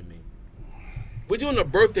crazy to me. We're doing a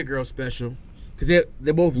birthday girl special because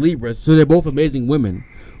they're both Libras, so they're both amazing women.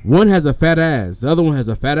 One has a fat ass. The other one has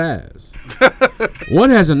a fat ass. One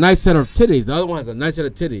has a nice set of titties. The other one has a nice set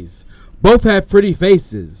of titties. Both have pretty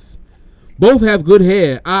faces. Both have good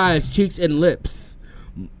hair, eyes, cheeks, and lips.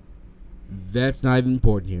 That's not even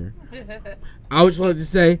important here. I just wanted to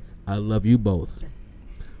say, I love you both.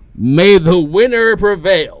 May the winner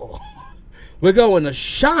prevail. We're going to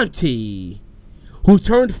Shanti, who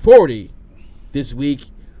turned 40 this week.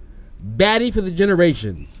 Baddie for the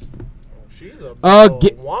generations. She's a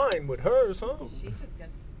big old wine with hers, huh? She just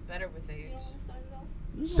gets better with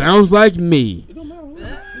age. Sounds like me.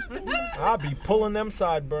 I'll be pulling them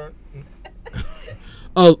sideburn.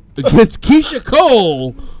 Against Keisha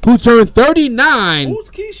Cole, who turned 39, Who's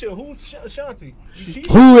Keisha? Who's Shanti?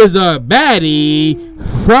 who is a baddie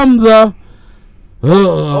from the.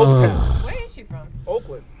 Oaktown. Where is she from?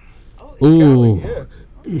 Oakland. Oh, Ooh,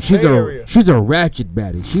 Yeah. she's Bay Area. she's a ratchet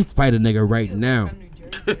baddie. She'd fight a nigga right now. from New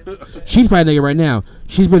Jersey or some shit. She'd fight a nigga right now.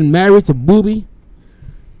 She's been married to Booby,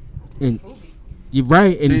 and you're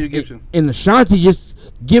right, Daniel and Gibson. and Ashanti just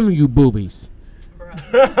giving you boobies.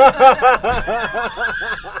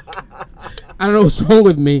 I don't know what's wrong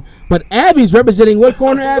with me, but Abby's representing what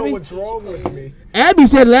corner, I don't know Abby? what's wrong with me. Abby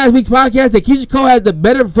said last week's podcast that Keisha Cole had the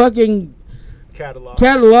better fucking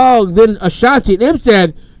catalog. Then Ashanti and them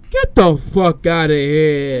said, "Get the fuck out of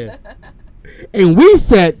here." And we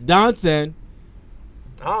said, Don said,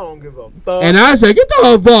 I don't give a fuck. and I said, "Get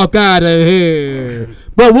the fuck out of here."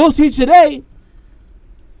 But we'll see today.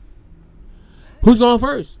 Who's going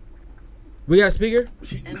first? We got a speaker.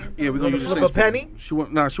 Yeah, we're gonna use the Flip same a speaker. penny? She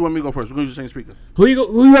want me to go first. We're gonna use the same speaker. Who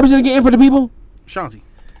you representing again for the people? Ashanti.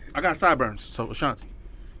 I got sideburns, so Ashanti.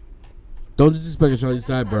 Don't disrespect Ashanti's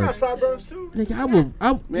I got sideburns. sideburns too. Nigga,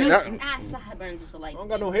 Man, Sideburns is a light I don't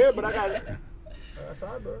got no hair, but I got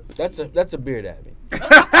sideburns. That's a beard at me.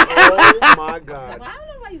 Oh my god. Well, I don't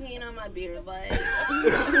know why you hating on my beard. Like,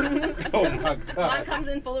 oh my mine god. comes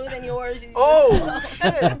in fuller than yours. You Oh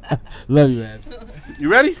shit. love you, Abs. You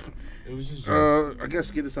ready? It was just I guess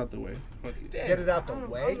get this out the way. Fuck it. Get it out the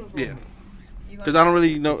way. Yeah. Because I don't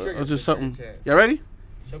really know. It's just something. Y'all ready?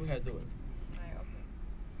 Show me how to do it.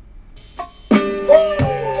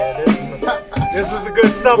 This was a good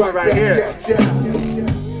summer right here.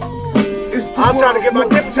 I'm trying to get my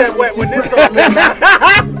dip set wet with this on.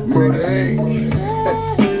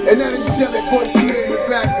 And that angelic voice in the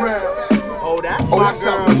background. Oh, that's Oh, my that's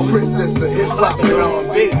how girl. the princess of hip hop It on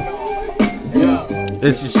beat.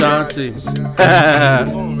 It's Ashanti.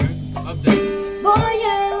 Boy,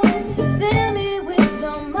 you fill me with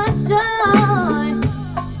so much joy.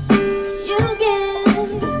 You get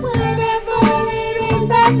whatever it is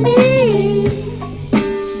I need.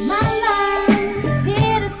 My life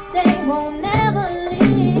here to stay, won't never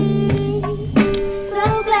leave. So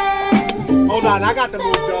glad. Hold on, I got the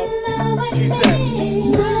move though. She said.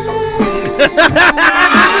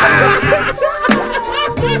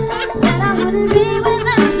 That I wouldn't be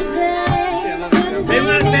without you, babe. They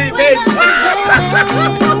not saying baby.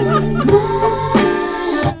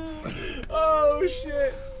 Oh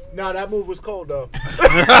shit. Nah, that move was cold though.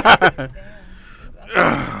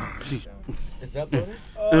 It's up, brother.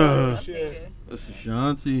 Oh shit. It's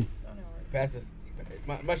Ashanti. Pass this.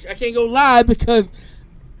 I can't go live because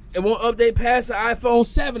it won't update past the iPhone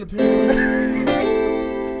 7 apparently.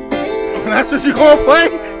 That's what you gonna play?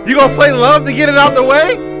 You gonna play Love to get it out the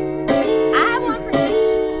way? I have one for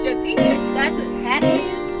strategic. That's happy.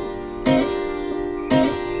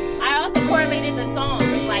 I also correlated the songs,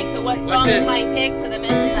 like to what song this? you might pick to the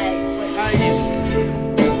message.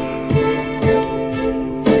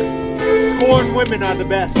 Scorned women are the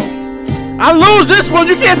best. I lose this one.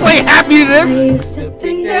 You can't play Happy to this. Used to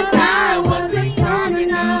think that I wasn't strong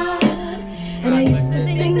enough, and I used to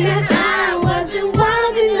think that I wasn't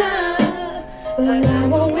wild enough. But I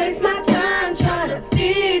won't waste my time trying to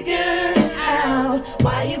figure out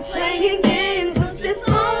why you playing games. What's this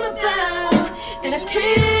all about? And I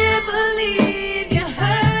can't believe you're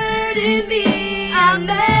hurting me. I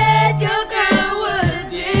met your girl, what a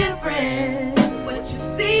difference. What you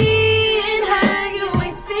see in her, you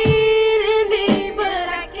ain't seen in me. But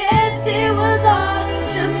I guess it was all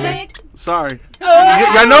just make. Sorry.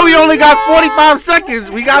 Y'all know we only got 45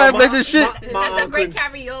 seconds. We gotta let this shit. That's a great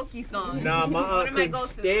karaoke song. Nah, my One aunt of my couldn't go-to.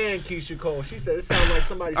 stand Keisha Cole. She said it sounded like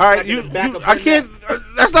somebody All right, smacking you. the back of her I can't. neck.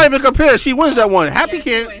 That's not even compared. She wins that one. Happy Yeah, she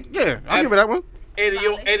can't. wins. Yeah, I'll give her that one. Ada,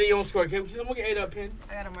 you don't score. Can we get Ada a pin?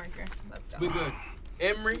 I got a marker. Let's go. We good.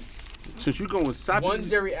 Emery, Since you going with Sappy. 1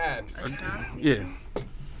 Jerry Abs. Yeah. Ooh,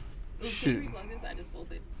 Shit. can we plug this? I just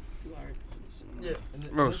pulled it too hard. Yeah.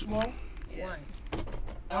 Oh, small? Yeah. One.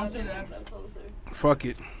 I don't see that. Up closer. Fuck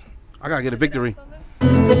it. I gotta get a victory.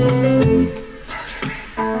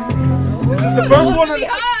 This is the first one. Be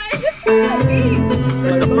hard.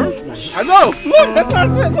 It's the first one. I know. Look, that's what I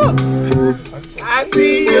said. Look. I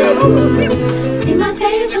see you. See, my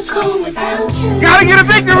days are cold without you. Gotta get a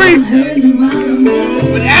victory.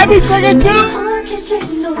 With Abby singing too? I'm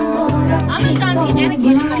I'm Ashanti and a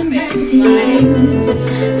Keisha Cole fan.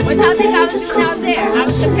 What y'all think I was doing out there? I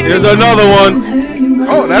was comparing. Here's another one.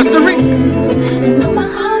 Oh, that's the my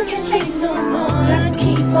heart can take no more. I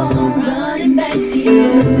keep on running back to you.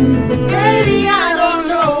 Baby, I don't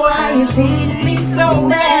know why you treated me so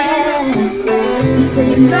bad. You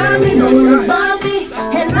said you love me, no one above me,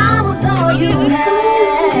 and I was all you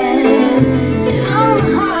had. And all my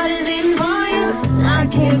heart is in for you. I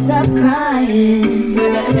can't stop crying. I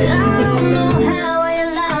don't know how I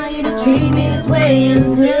allow you to treat me this way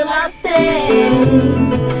until I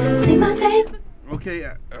stay. See my tape. Okay,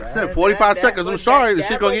 I said 45 seconds. I'm sorry. The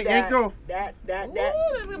shit gonna get yanked off. That Ooh,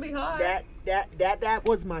 this is gonna be hard. that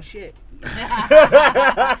was my shit.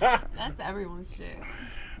 That's everyone's shit.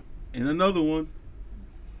 And another one.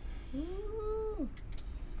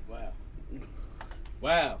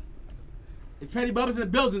 Wow. It's Petty Bubba's in the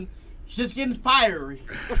building. She's just getting fiery.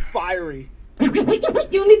 Fiery. You need to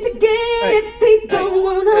get it if you don't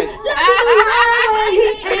wanna let me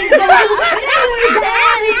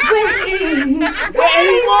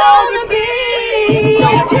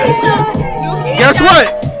Guess what?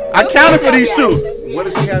 I counted for these two. What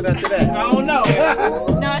does she have after that? I don't know.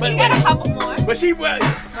 No, she got a couple more. But she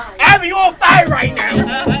Abby, you on fire right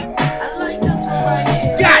now.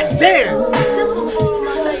 God damn.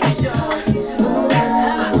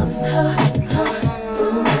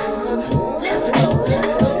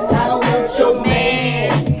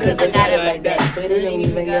 Cause I got it like that, but it ain't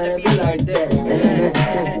even gotta be like that.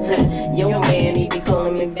 Your man, he be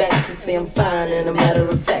calling me back to say I'm fine, and a matter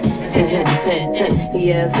of fact,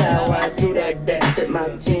 he asks how I do that. Fit my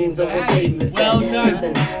jeans over baby fat.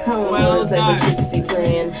 Listen, I don't know the type of tricks he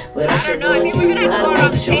playing, but I should know you.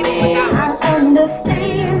 I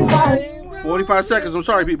understand why. 45 seconds. I'm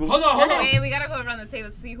sorry, people. Hold on. Hey, we gotta go around the table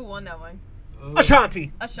to see who won that one.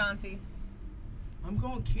 Ashanti. Ashanti. I'm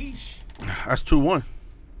going quiche. That's 2-1.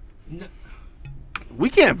 No. We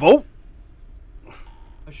can't vote.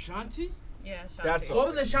 Ashanti? Yeah, Ashanti. That's What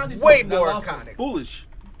was Ashanti's way song? more I lost it. iconic. Foolish.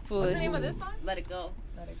 What's the name of this song? Let it go.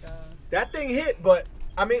 Let it go. That thing hit, but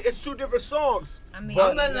I mean, it's two different songs. I mean,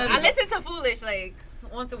 But- I listen to Foolish like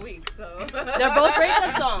once a week, so. They're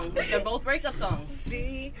both breakup songs.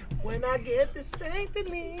 See, when I get the strength to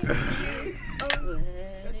leave.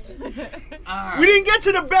 We didn't get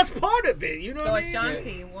to the best part of it, you know So what I mean?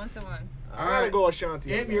 Ashanti, 1-1. I gotta go Ashanti.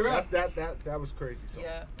 Damn, you're up. That was crazy. So.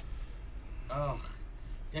 Yeah. Oh,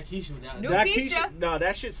 that Keisha was that. New That Keisha? No,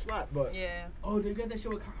 that shit slapped, but. Yeah. Oh, they got that shit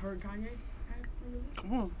with her and Kanye?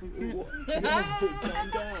 Come on. Calm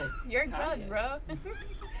down. You're a judge, bro.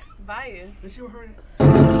 Bias. That shit with her.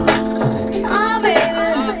 Oh, baby.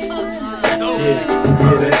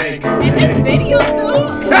 In this video too?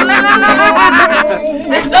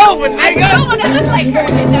 It's over, I nigga. don't want to look like her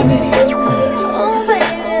in that video. Oh,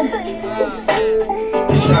 baby.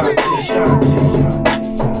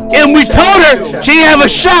 And we told her she didn't have a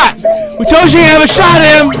shot. We told her she didn't have a shot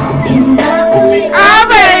at him. Ah,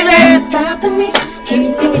 baby. Stop me. Can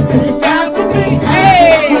you take it to the top of me? I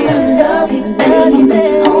just wanna love you, baby.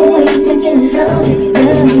 Always thinking love you,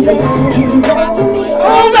 baby. Can you roll with me?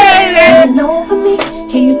 Oh, baby. Over me.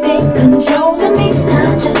 Can you take control of me? I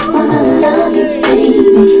just wanna love you,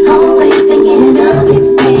 baby. Always thinking of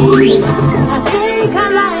you, baby. I think I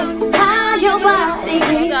like how your body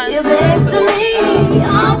feels next to me.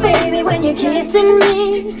 Oh, baby, when you're kissing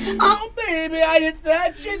me. Oh, Baby, are you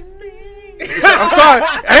touching me? I'm sorry.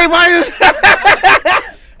 Everybody.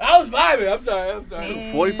 I was vibing. I'm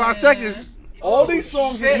sorry. 45 seconds. All these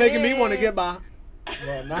songs is making me want to get by.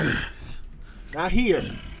 Well, not here.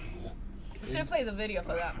 You should play the video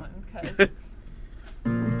for that one, cause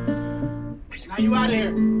Now you out of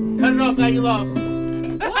here. Cut it off. Now you lost.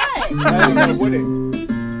 What? They're not gonna win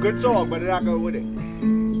it. Good song, but they're not gonna win it.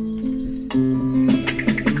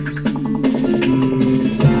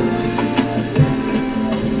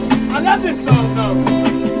 I love this song though.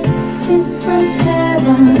 sent from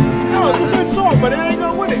heaven. No, it's a good song, but it ain't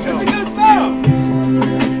gonna win it, It's a though. good song.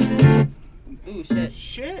 Ooh, shit.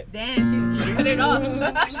 Shit. damn, she cut it off.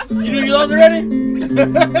 You knew you lost already?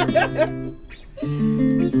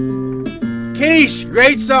 Keish,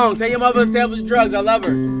 great song. Tell your mother to stay off the drugs. I love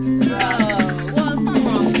her. Well, something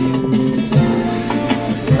wrong with you.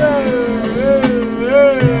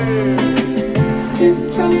 Sent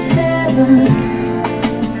from heaven.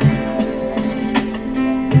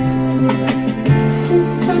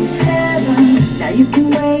 Sent from heaven. Now you can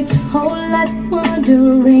wait your whole life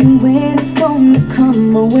wondering when it's gonna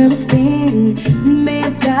come or where it's been. You may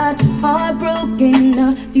have got your heart broken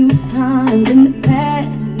a few times in the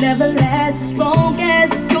past. It never lasts as strong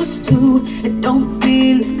as it used to. It don't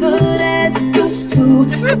feel as good as it used to.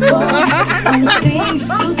 But all the things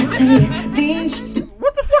you used to say, things you do.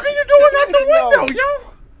 What the fuck are you doing out the window, yo?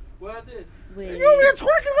 What I did? Wait. You over there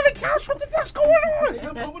twerking on the couch? What the fuck's going on?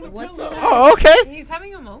 I'm holding the What's pillow. it? Oh, okay. He's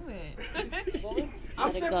having a moment. I'm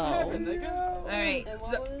Let it set go. for heaven, nigga. Alright, And so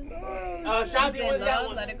what was Shanti in was that love,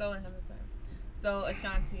 one. let it go and have a time. So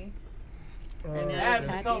Ashanti. And Yeah, now it's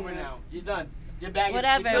happy over now. now. You're done. Your bag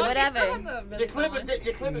Whatever, is no, whatever. she still has a really Your clip good is one. it.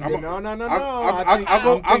 Your clip is I'm it. No.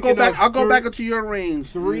 I'll go back into your range.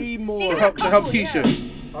 Three She more. got To help couple, Keisha.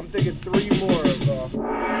 yeah. I'm thinking three more of.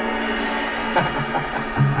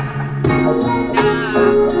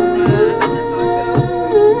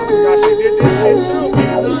 Nah, she did this shit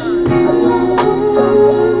too.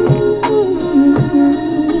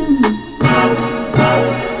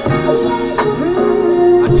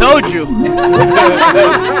 I told you.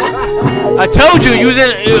 I told you.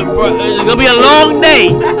 It's gonna be a long day.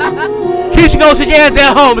 Keisha, go sit your ass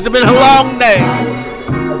at home. It's been a long day.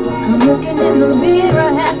 I'm looking in the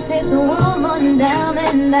mirror at this woman down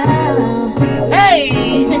and out. Hey.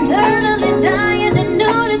 She's internally dying to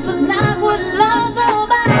know this was not what love's all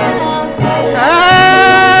about.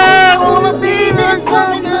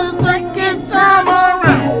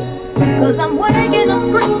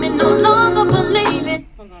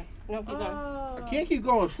 No, keep going. I can't keep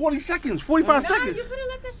going. 40 seconds, 45 Nah, seconds. you could have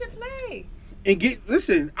let that shit play. And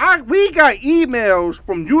we got emails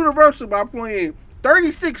from Universal by playing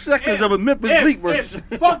 36 seconds of a Memphis Bleak verse.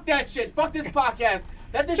 Fuck that shit. Fuck this podcast.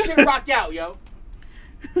 Let this shit rock out, yo.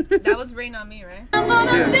 That was Rain on Me, right? I'm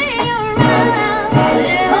gonna stay around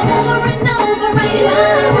over and over and try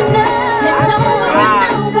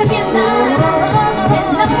and over again,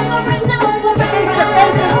 over and over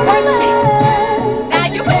Nah,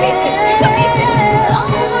 you can beat this. You can beat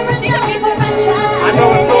this. She can beat this. I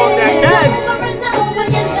know a song that can.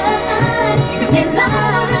 You can beat this.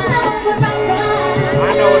 I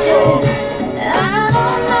know a song.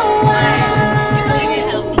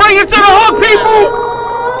 Bring it to the hook, people!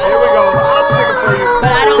 Here we go. I'll sing it for you.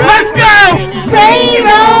 But I don't. Let's go! Rain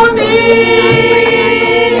on me!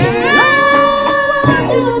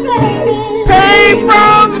 Pay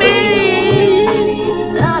from me!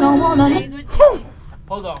 I don't wanna He's with you.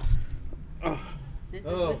 Hold on. This is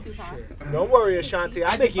Oh, with Tupac. Don't worry, Ashanti.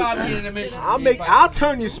 I'll make you. I'll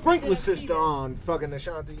turn your sprinkler sister on, fucking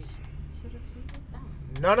Ashanti.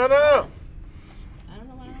 No. I don't know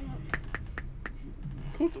what I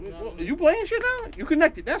don't know. You playing shit now? You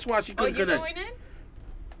connected. That's why she Oh, couldn't you connect. going in?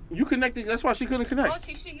 You connected. That's why she couldn't Oh, connect.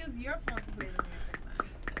 she should use your phone to play the music.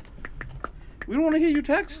 We don't want to hear you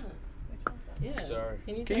text. Yeah. Sorry.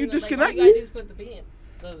 Can you, Can turn you the, disconnect like, all you me? gotta do is put the thing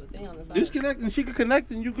on the side. Disconnect and she could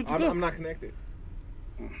connect and you could go. I'm not connected.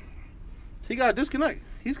 He got to disconnect.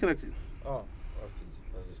 He's connected. Oh.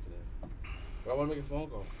 I want to make a phone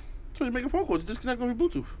call. So you make a phone call. Just disconnect on your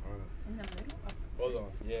Bluetooth. In the middle of Hold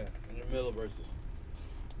on. Yeah. In the middle of verses.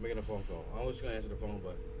 Making a phone call. I don't know if she's going to answer the phone,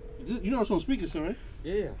 but. You know it's on speaker, sir, right?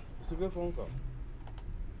 Yeah. It's a good phone call.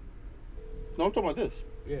 No, I'm talking about this.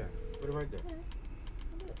 Yeah. Put it right there.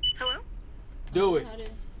 Hello? Do it.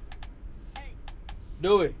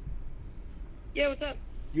 Do it. Yeah, what's up?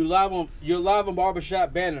 You're live on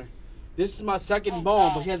Barbershop Banner. This is my second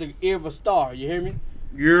bone, but she has an ear of a star. You hear me?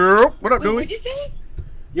 Yep. What up, Wait, Dewey? what'd you say?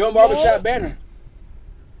 You're on Barbershop Banner.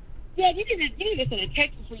 Yeah, you can just send a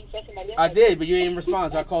text before you send somebody else. I did, but you didn't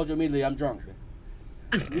respond, so I called you immediately. I'm drunk.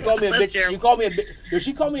 You called me a That's bitch. terrible. You called me a bitch. Did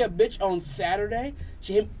she call me a bitch on Saturday?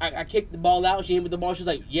 She hit, I kicked the ball out. She hit me with the ball. She's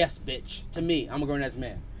like, "Yes, bitch." To me, I'm a grown ass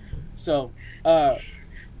man. So,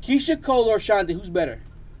 Keisha Cole or Shanti, who's better?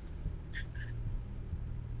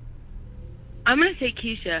 I'm going to say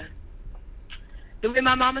Keisha. The way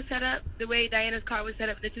my mama set up, the way Diana's car was set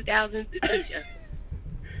up in the 2000s, it's Keisha.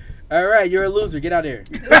 All right, you're a loser. Get out of here.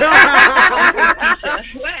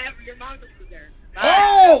 Whatever, your mom's a loser. Bye.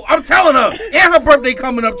 Oh, I'm telling her. And her birthday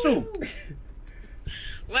coming up, too.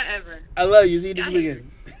 Whatever. I love you. See you this weekend.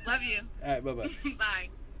 Love you. All right, bye bye. Bye.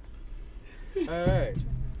 All right.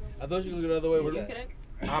 I thought you were gonna go the other way with You that. connect?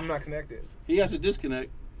 I'm not connected. He has to disconnect.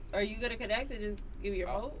 Are you gonna connect or just give me your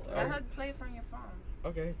phone? Let her play it from your phone.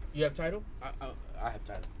 Okay. You have title? I have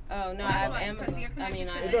title. Oh no, I Why? have 'Cause Amazon. you're I mean,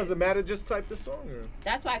 connected It doesn't matter. Just type the song in.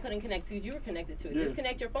 that's why I couldn't connect to you. You were connected to it. Yeah.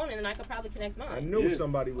 Disconnect your phone and then I could probably connect mine. I knew Yeah.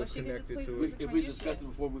 somebody was Well, she could just connected play to music. it. If we discussed it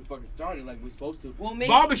before we fucking started, like we're supposed to. Well, maybe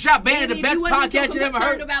Barbershop Banner, maybe the if best you wasn't podcast so you ever concerned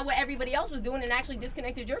heard. about what everybody else was doing and actually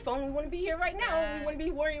disconnected your phone, we wouldn't be here right now. We wouldn't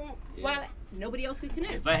be worrying why nobody else could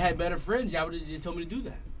connect. If I had better friends, y'all would have just told me to do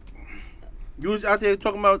that. You was out there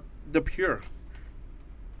talking about the pure.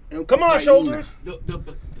 And Come on, Taina. shoulders.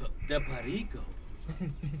 The Perico.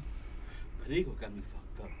 Perico got me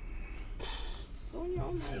fucked up. Go on your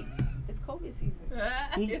own mic. It's COVID season.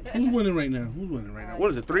 Who's winning right now? Who's winning right now?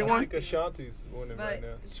 What is it, 3-1? I think Ashanti's winning But right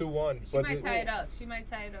now. 2-1. She might tie it up. She might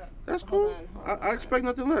tie it up. That's Hold cool. on. I expect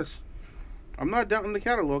nothing less. I'm not doubting the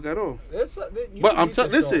catalog at all. It's, you But can I'm beat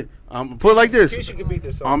this listen. song. I'm put it like this. Keisha can beat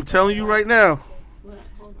this song. I'm telling you right now. Hold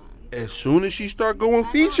on. As soon as she start going I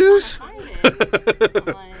know, features, I'm trying to find it.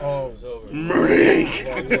 I'm like, Oh, It's over. Murder.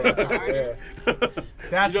 it's an artist.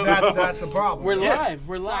 that's the problem. We're Yeah. live.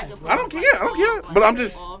 We're So live. could put I don't up, care, like, I don't care, all, but I'm like,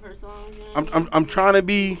 just- all of her songs, you know what I mean? I'm trying to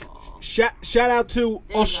be. Shout out to There you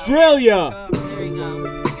go. Australia. There you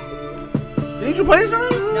go. Did you play this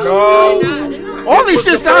already? No. I did not. All these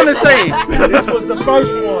shit sound the same. This was the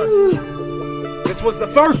first one. This was the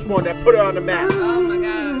first one that put her on the map. Oh my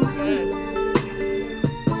God. Yes.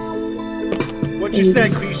 What you say,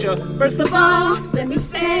 Keisha? First of all, Let me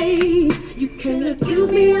say, you can accuse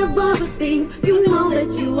me of all the things you know that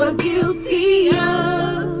you are guilty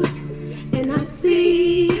of. And I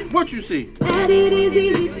see What you see? that it is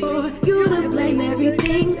easy for you to blame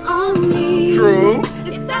everything on me. True.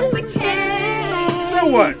 If that's the case, So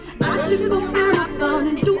what? I should go out my phone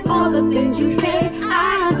and do all the things you say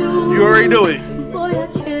I do. You already do it. Boy, I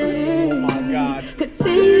can't. oh my God.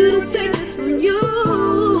 Continue to take this from you.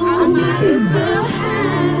 I might as well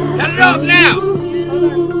have Cut it off now.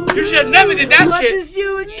 you. You Keisha never did that Much shit. as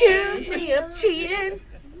you accuse me of cheating,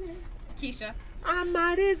 Keisha. I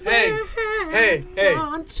might as well have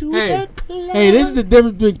gone to Hey, the club. hey, this is the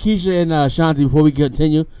difference between Keisha and Shanti. Before we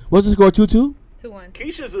continue, what's the score? 2-2. 2-1.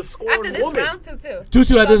 Keisha's a scoring After this woman. round, 2-2.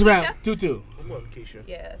 2-2 at go, this Keisha? round. 2-2. I'm on Keisha.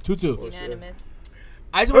 Yeah. 2-2. Unanimous.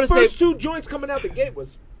 I just Her want to first say two joints coming out the gate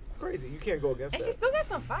was crazy. You can't go against And she that. still got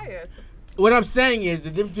some fire. What I'm saying is the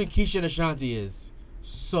difference between Keisha and Ashanti is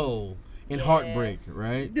soul and Yeah. heartbreak,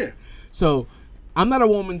 right? Yeah. So I'm not a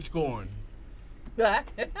woman scorned,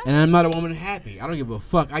 and I'm not a woman happy. I don't give a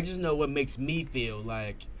fuck. I just know what makes me feel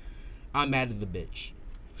like I'm mad at the bitch.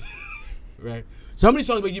 Right? Somebody's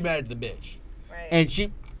songs make you mad at the bitch. Right.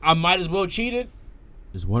 And I might as well cheated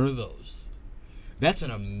is one of those. That's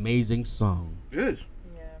an amazing song. It is.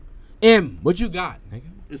 Yeah. M, what you got, nigga?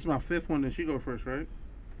 It's my fifth one, then she go first, right?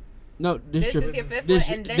 No, This is your fifth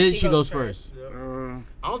one, and then she goes first. Uh,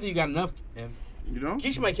 I don't think you got enough, M. you know?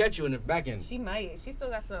 Keisha might catch you in the back end. She might. She still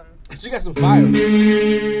got some. She got some fire. No.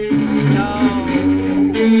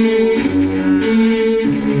 I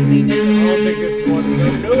don't think this one's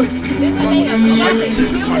gonna do it. This is a layup. You got this. You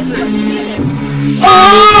feel this. You feel this.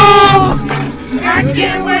 Oh, I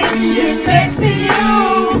can't wait to get back to you.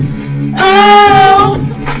 Oh,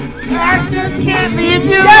 I just can't leave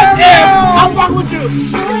you alone. I'll fuck with you.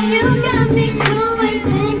 You got me doing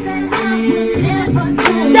things that I would never do.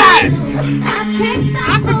 Yes. I can't stop.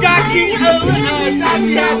 I forgot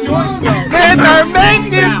Shanti had joints though. And I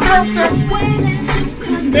make it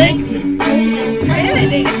something. Make me say it's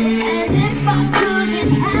really. And if I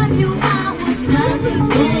couldn't have you, I would love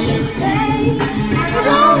what you say.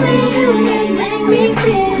 Only you can make me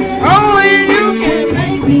feel. Only you can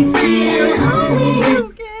Make me feel. Only you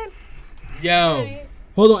can. Yo.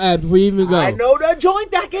 Hold on, Abs, before you even go. I know the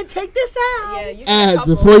joint that can take this out. Yeah, you got a Abs,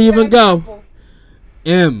 couple. before you even got a go. couple.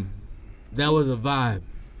 M, that was a vibe.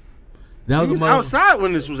 That He was a was mother- outside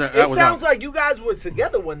when this was that It was sounds out. like you guys were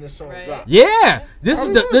together when this song Right. dropped. Yeah, this is I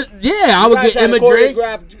You would guys get had Emma a Drake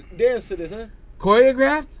choreographed dance to this, huh?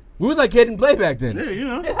 choreographed. We was like kid and play back then. Yeah, you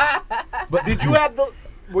know. But did you have the?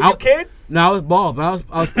 Were I- you a kid? No, I was bald, but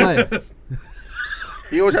I was playing.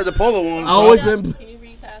 He always had the polo on. I always been. Can you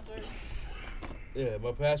read password? Yeah,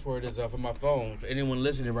 my password is for my phone. For anyone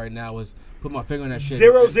listening right now, is put my finger on that shit.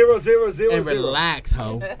 00000. and relax,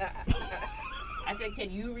 ho. I said,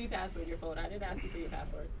 can you read password your phone? I didn't ask you for your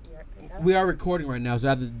password. We are recording right now, so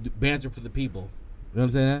I have to banter for the people. You know what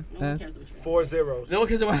I'm saying? No one cares what you got. 4 zeros. No one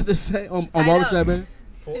cares what I have to say on Tied barbershop, up. man.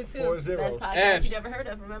 4 2-2. zeros. Best podcast Abs. you never heard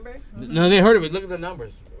of, remember? No, they heard of it. Look at the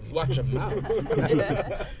numbers. Watch your mouth.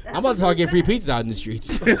 I'm about to start getting free pizza out in the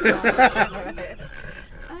streets.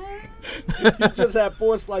 You just had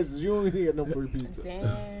 4 slices. You don't get no free pizza.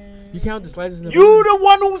 You count the slices in the You the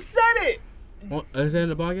one who said it. Is that in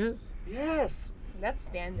the podcast? Yes. That's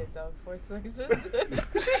standard though. 4 slices.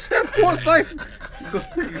 She said 4 slices.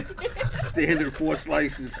 Standard 4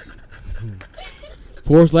 slices.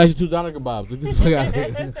 4 slices, 2 doner kebabs. Look at the fuck out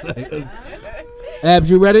of here. Abs,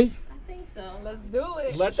 you ready? I think so. Let's do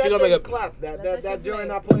it. Let She that gonna make thing a- clap. That that that shit joint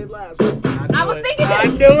play. I played last. I was thinking I that.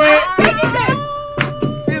 knew it. I was thinking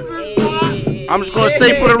that. This is why. I'm just gonna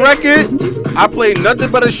state for the record, I played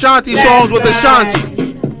nothing but Ashanti songs with Ashanti.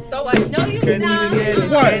 So what? No, you did not.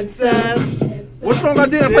 What? What song I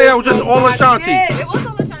didn't play that was just all Ashanti? It was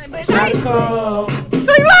all Ashanti, but it's nice.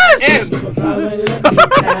 Say less!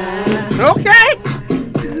 Okay.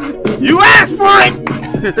 You asked for it!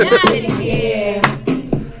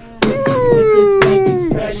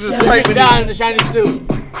 Just typing Down in the shiny suit.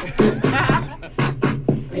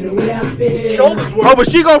 Shoulders were. Oh, but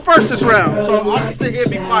she go first this round, so I'll just sit here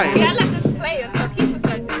and be quiet. Yeah, I let this play until Keisha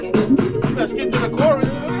starts singing. Let's get to the chorus.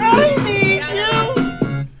 I need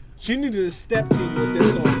you. She needed a step team with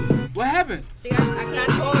this song. What happened? I got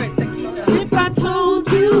chords to Keisha. If I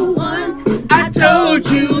told you once, I told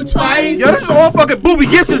you twice. Yo, this is all fucking Boobie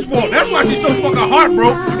Gibson's fault. That's why she's so fucking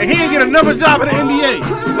heartbroken and he didn't get another job in the NBA.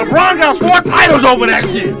 LeBron got 4 titles over that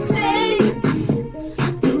shit.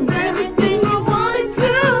 everything I wanted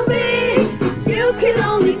to be, you can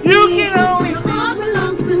only see. Your heart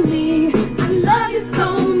belongs to me. I love you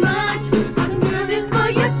so much. I'm yearning for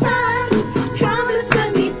your touch. Come and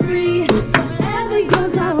set me free. Whatever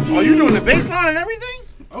yours, I'll be. Oh, you doing the bass line and everything?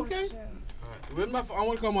 Okay. I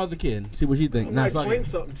want to call my other kid. See what she think. I Nah, might fuck swing it.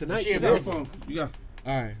 something tonight. She a too. bitch. You got.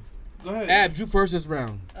 All right. Go ahead. Abs, you first this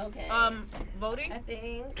round. Okay. Voting? I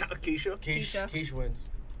think Keisha. Keisha. wins.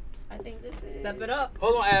 I think this is. Step it up.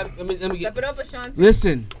 Hold on, Abs. Let me get. Step it up, Ashanti.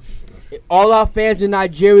 Listen, all our fans in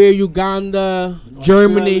Nigeria, Uganda,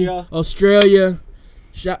 Germany, Australia.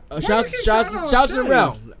 Shouts to the Australia.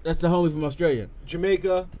 round. That's the homie from Australia.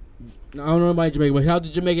 Jamaica. I don't know about Jamaica, but shout out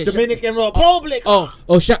to Jamaica. Dominican Republic. Yeah.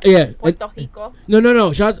 Puerto Rico.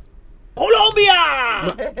 No. Shout out.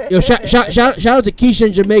 Colombia. Yo, shout out to Keisha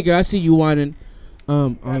in Jamaica. I see you whining.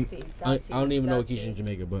 I don't even know what Keisha in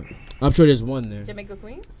Jamaica, but I'm sure there's one there. Jamaica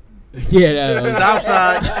Queens. Yeah,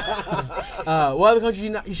 Southside. what other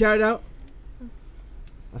country you shouted out?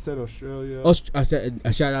 I said Australia. I said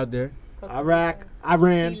a shout out there. Iraq.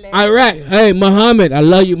 Iran. Chile. Iraq. Hey, Muhammad, I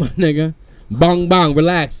love you, my nigga. Bang bang,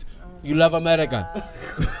 relax. You love America.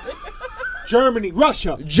 Germany.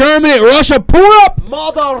 Russia. Germany, Russia, pull up.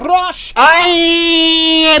 Mother Russia.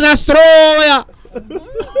 Ay, Nastroya.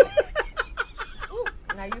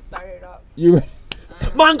 Now you started off. You ready?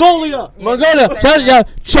 Mongolia. Mongolia. Shout out,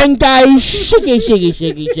 Chenkai, shiki.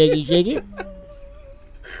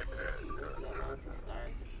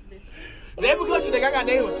 Name a country, nigga. I got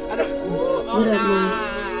name. What up, Lou?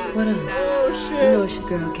 What up? Oh, You know it's your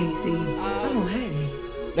girl, Casey. Oh, hey.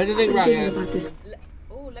 Let the thing I've rock, been thinking man. about this.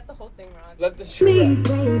 Let the whole thing run. Let the shit Me, rock.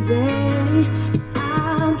 baby.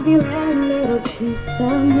 I'll give you every little piece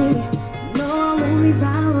of me. No, I won't leave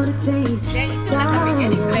out a thing. Yeah, you should let the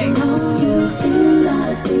beginning I play. know you've seen a lot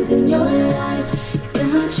of things in your life.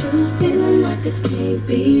 Got you feeling like this can't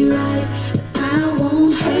be right. But I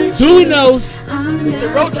won't hurt you. Dewey knows. It's a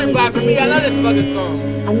road trip vibe for me. I love this fucking song. I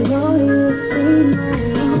know you've seen a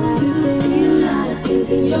lot of things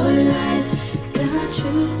in your life. Got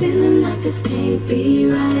you feeling like this can't be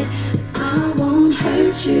right. But I won't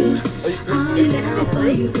hurt you. I'm down for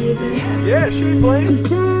you, baby. Yeah, she playing. I'm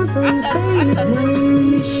down for you,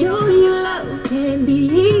 baby. Show you love can be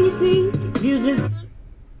easy. You just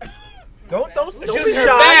Don't She be was her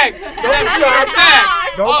shy. bag. Don't be shy.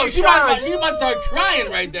 Don't Oh, be she shy. must start crying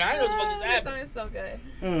right there. I know what the fuck is This happening. song is so good.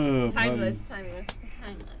 Oh, Timeless.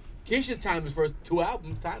 Keisha's timeless first 2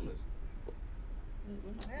 albums, timeless. I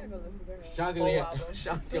gotta go listen to her. Shanti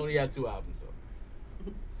only has 2 albums, so.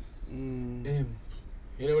 Damn.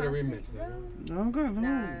 You know what a remix, nigga. No, I'm good. Nah,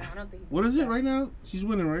 I don't think. What is it right now? She's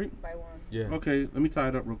winning, right? By one. Yeah. Okay, let me tie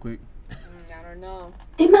it up real quick. I don't know.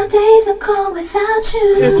 think my days are cold without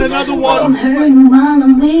you. It's another I'm one. hurting while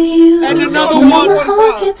I'm with you. And another And one. my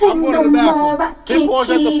heart can't take I'm going no to the bathroom. more. I Hit can't pause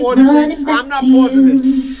at the keep 40 running minutes. back I'm not to pausing you. this.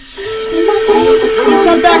 See, my days are cold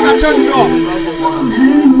Come back, I'll without turn it you. off. I'm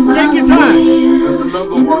hurting while Take your I'm time. with you. And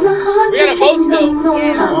though my heart We can't gotta take vote no still. more,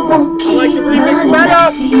 I won't keep like the remix running better.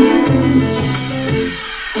 back to you.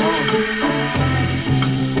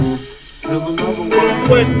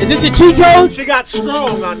 Is it the cheat code? She got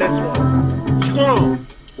strong on this one. Strong.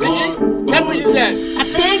 That's what you said. I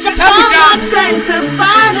think I found my strength to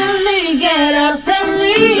finally get up and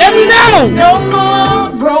leave. Let me know. No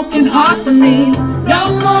more broken hearts for me.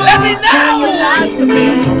 No more Let me know. telling lies to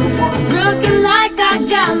me. Looking like I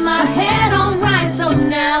got my head on right, so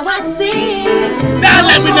now I see. Now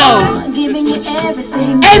let me know. Giving you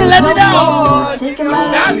everything. Hey, let me No know. more taking my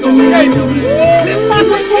That's life gonna from be me. crazy. See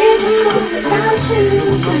my days are cold without you.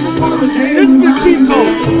 This is the cheat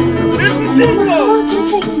code. This is the cheat code.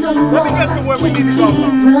 Let me get to where we need to go.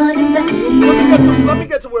 Let me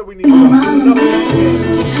get to where we need to go. Get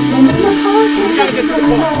to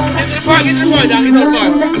the part, get to the part, Doc. Get to the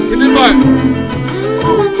part. Get to the part. So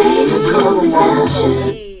my days are cold without you.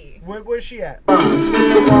 Where's she at?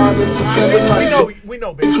 We We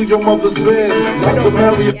know, baby. to your mother's bed, like the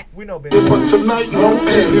Marriott, We know, baby. but tonight won't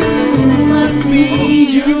end. Must be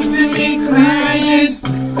used to me crying,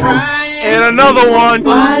 And another one.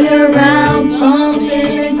 while you're around bumping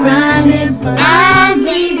and grinding. I'm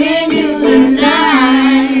leaving you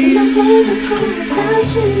tonight. See my days are cold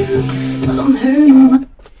without you, but I'm hurting.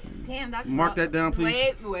 Damn, that's Mark that down,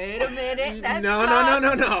 please. Wait a minute. That's No.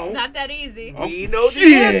 It's not that easy. We know the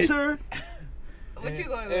shit. answer. What you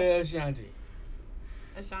going with? Shanti.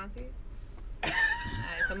 Ashanti? Alright,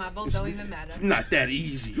 so my vote don't even matter. It's not that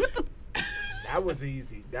easy. What the? That was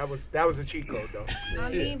easy. That was a cheat code though. I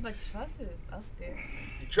mean, but Trust is up there.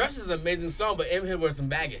 Trust is an amazing song, but in here was some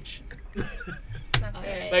baggage. It's not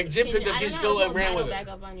fair. Like Jim picked up his go and ran with back it.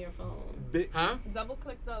 up on your phone. Huh? Double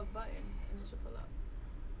click the button and it should pull up.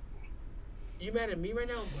 You mad at me right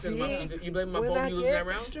now? Because you blame my phone you losing that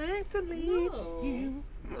round? Strength to leave you.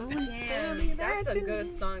 Damn, that's a good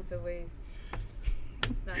song to waste.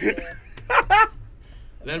 It's not fair.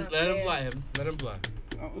 Let him fly him. Let him fly.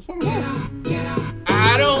 What's wrong with you?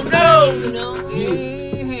 I don't know.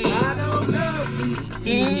 I don't know.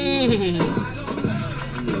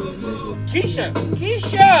 Keisha.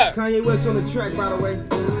 Keisha. Kanye West on the track, by the way.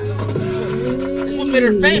 This what made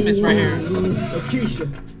her famous right here. Keisha.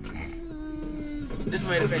 This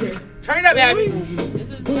made her famous. Turn it up, Abby.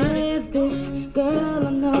 There's this girl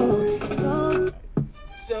I know.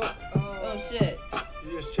 So, Oh shit.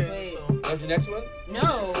 Yeah. just changed the song. That's your next one?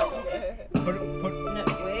 No. Put it. No,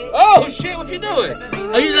 wait. Oh shit! What you doing?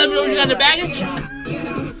 Are you letting me know you got the baggage?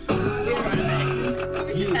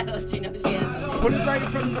 Put it right in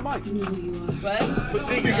front of the mic. What? Put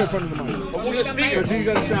the speaker in front of the mic. Oh, we're gonna speak. So you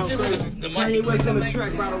gotta sound crazy. The Kanye mic. West on the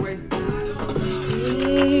track, by the way.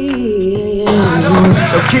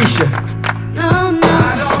 Keisha. No, no.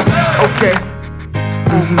 Okay.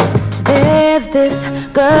 There's this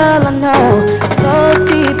girl I know, so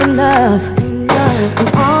deep in love. Do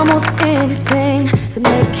almost anything to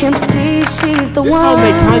make him see she's the This one. song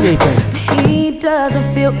made Kanye famous. He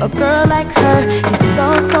doesn't feel a girl like her. He's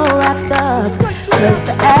so wrapped up. Cause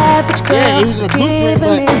the average girl Yeah, he was in a Blueprint,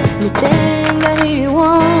 giving me but- anything that he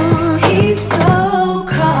wants. He's so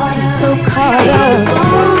caught up.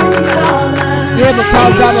 Yeah, but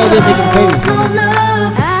Paul Jabo didn't make him famous. No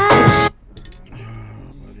love.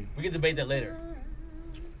 We can debate that later.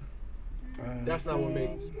 That's not what made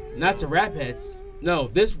it. Not to rap heads. No,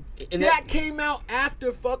 this and That came out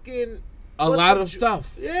after fucking. a lot of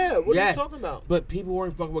stuff. Yeah, what are Yes. you talking about? But people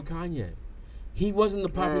weren't fucking with Kanye. He wasn't the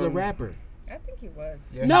popular rapper. I think he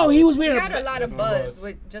was. No, he was He wearing got a lot of Yes, he buzz was.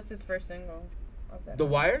 with just his first single. Of that The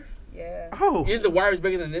Wire? Yeah. Oh, Is The Wire is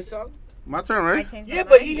bigger than this song? my turn, I right? changed my Yeah,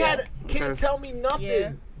 but mind. he had Can't Okay. Tell Me Nothing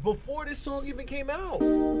Yeah. before this song even came out.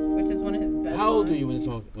 Which is one of his best. How old were songs. you when the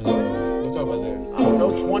song? We'll talk about that. I don't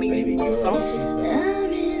know, 20 something.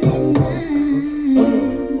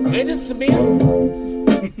 Ain't this Samir?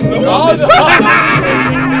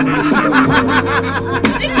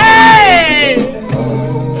 Hey!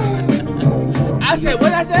 I said,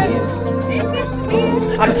 what I say?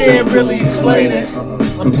 I can't really explain it.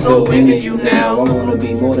 I'm so into you now. I wanna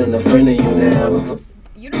be more than a friend of you now.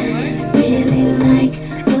 You know what? Really like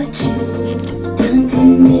what you've done to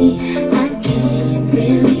me. I can't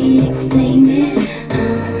really explain it.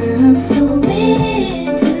 I'm so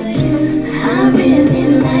into you. I really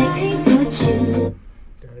like what you.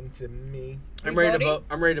 Done to me. I'm ready to voting? vote.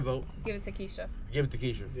 I'm ready to vote. Give it to Keisha. Give it to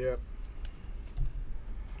Keisha. Yeah.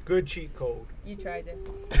 Good cheat code. You tried it.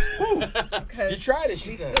 You tried it, she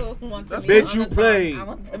we said. still want to That's be Bet on you the song. played. I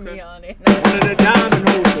want to be on it. One of the diamond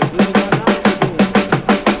holders. Look at my diamond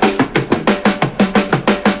holders.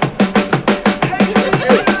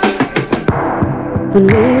 When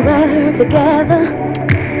we were together,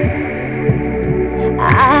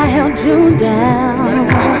 I held you down.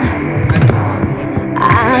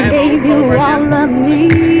 I gave you all of me.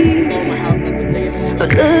 But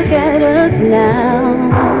look at us now.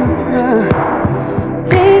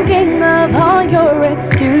 Thinking of all your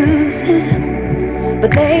excuses,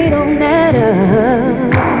 but they don't matter.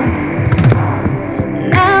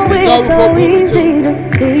 Now it's so easy to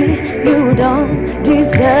see you don't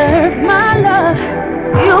deserve my love.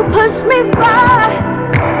 You pushed me by.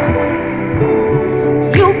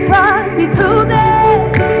 You brought me to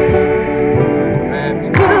this.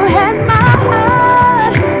 You had my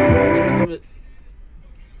heart.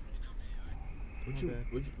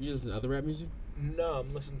 You listen to other rap music? No,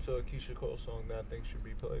 I'm listening to a Keisha Cole song that I think should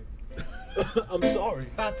be played. I'm sorry.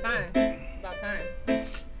 About time. About time.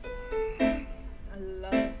 I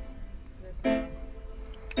love this song.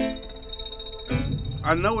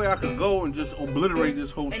 I know where I could go and just obliterate this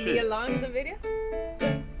whole And shit. you along in the video?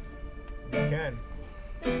 You can.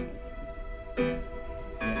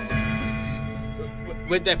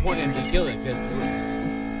 With that point and to kill it, because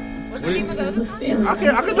What's the name of the other song? I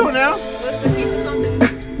can do it now. What's the Keisha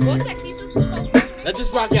song? What's that Keisha song? let's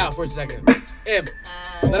just rock out for a second. Let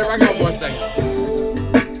it rock out for a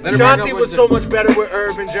second. Let it rock out Shanti for a was so second. much better with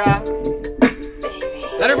Irv and Ja.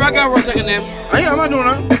 Let it rock out for a second, Em. I'm not doing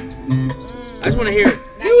that. I just want to hear it.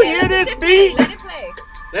 You hear this beat? Let it play.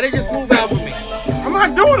 Let it just move out for me. I'm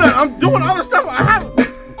not doing that. I'm doing other stuff. I have. Oh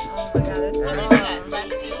my god, that's so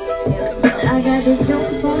I got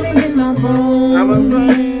this phone in my bones. I'm a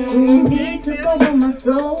Need to follow my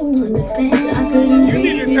soul. Understand I couldn't You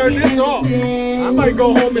need to turn this off. I might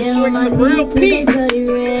go home and swing some real Pete.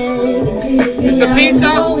 Mr.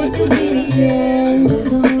 Pizza?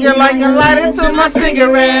 You're like a lighter to my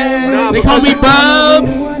cigarette. Nah, They call me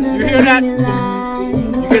Bubs. You hear that?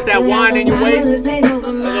 You get that wine in your waist?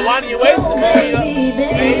 The wine in your waist?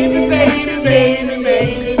 Baby, baby, baby,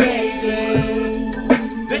 baby, baby.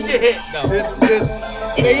 This shit hit, though. This.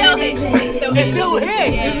 It's still hit. It's still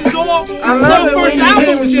hit. This is all. This I is love the it first when you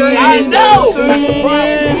album hit shit. me. I know.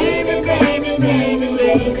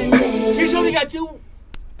 Yeah. She's only got two.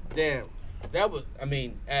 Damn. That was,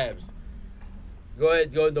 abs. Go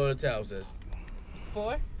ahead, throw the towel, sis.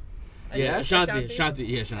 4? Yeah, Ashanti. Ashanti.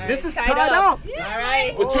 Yeah, Ashanti. This is Tied tied up. up. All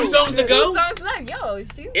right. With 2 songs to go. 2 songs left. Yo,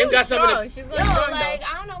 she's Em going got some of strong. the- She's Yo, going strong, like, though.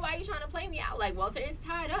 I don't know why you trying to play me out. Like, Walter, it's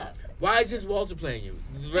tied up. Why is just Walter playing you?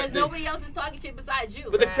 Because nobody else is talking shit besides you.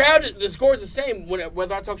 But the crowd, the score is the same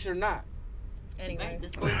whether I talk shit or not. Anyway. Right, the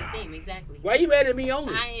score's the same, exactly. Why are you mad at me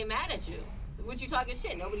only? I ain't mad at you. What you talking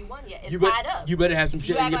shit? Nobody won yet. It's You, tied up. you better have some shit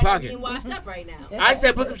You in act your like pocket. I'm being washed up right now. I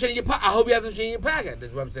said put some shit in your pocket. I hope you have some shit in your pocket.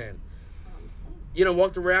 That's what I'm saying. You done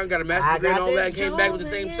walked around, got a master degree and all that, and came back with the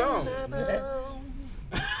same song.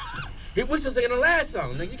 He was still singing the last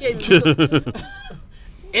song. Nigga, you can't even.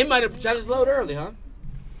 It might have tried his load early, huh?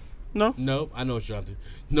 No. Nope. I know Shanti.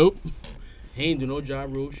 Nope. He ain't do no Ja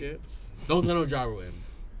Rule shit. Don't do no Ja Rule in.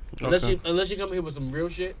 Unless you come here with some real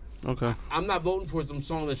shit. Okay. I'm not voting for some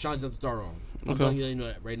song that Shanti doesn't start on. I'm telling you know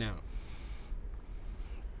that right now.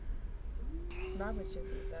 Robert should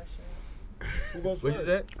beat that shit. Who goes What you first?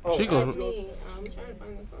 said? Oh, She goes. That's me. I'm trying to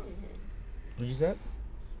find the song here. What you said?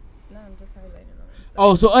 No, I'm just highlighting them.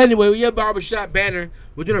 Oh, so anyway, we have barbershop banner.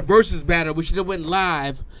 We're doing a versus battle. We should have went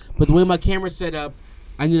live, but the way my camera's set up,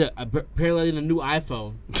 I need apparently a new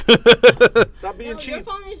iPhone. Stop being Your cheap.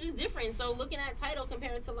 phone is just different. So looking at title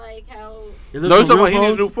compared to like how Is it No, he's for talking about real he need a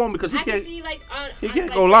phones? new phone because he I can can't. see like on he on, can't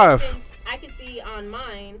like, go for live. instance, I can see on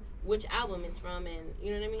mine which album it's from, and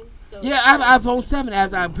you know what I mean. So Yeah, I have iPhone 7.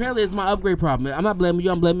 Apparently, it's my upgrade problem. I'm not blaming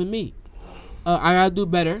you. I'm blaming me. I gotta do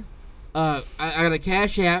better. I got a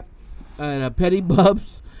Cash App and a Petty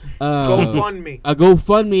Bubs. GoFundMe. A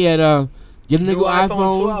GoFundMe at get a New nigga iPhone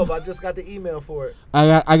iPhone. 12. I just got the email for it. I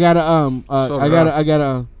got So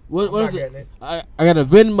a what I'm is not it? getting it. I got a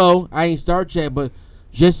Venmo. I ain't start yet, but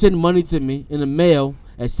just send money to me in the mail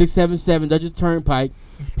at 677 Dutchess Turnpike,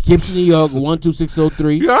 Poughkeepsie, New York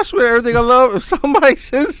 12603. Yeah, I swear everything I love. If somebody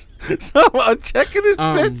says a check in this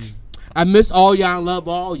bitch. I miss all y'all and love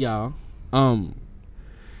all y'all.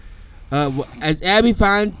 As Abby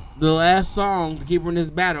finds the last song to keep her in this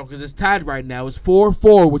battle, because it's tied right now. It's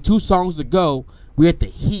 4-4 with 2 songs to go. We're at the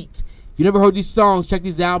heat. If you never heard these songs, check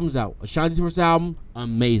these albums out. Ashanti's first album,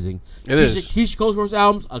 amazing. It is. Keisha Cole's first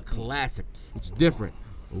album's a classic. It's different.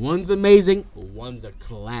 One's amazing, one's a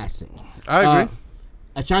classic. I agree.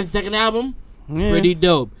 Ashanti's second album, Yeah. pretty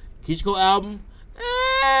dope. Keisha Cole album,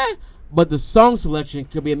 but the song selection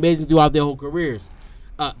could be amazing throughout their whole careers.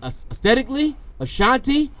 Aesthetically,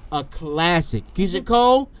 Ashanti, a classic. Keisha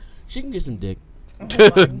Cole, she can get some dick.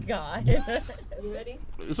 Oh my god. you ready?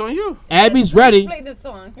 It's on you. Abby's ready Play this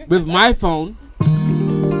song. with my phone.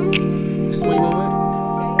 This one you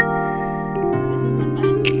want This is a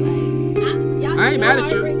classic. Like, y'all I ain't know mad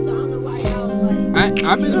at you. Heartbreak, so I don't know why y'all like.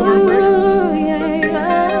 I've been to Heartbreak.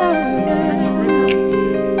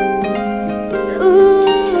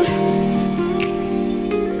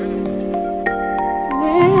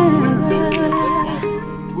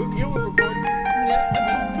 You know we're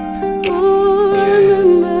recording.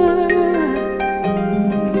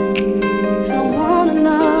 Don't wanna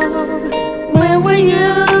know where were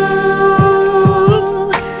you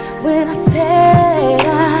when I said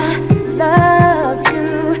I loved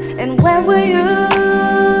you, and where were you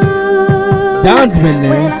Don's been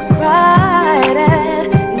there. when I cried at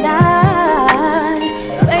night,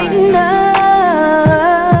 waiting up,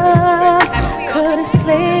 couldn't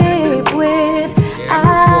sleep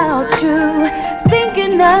without you,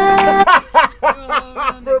 thinking of.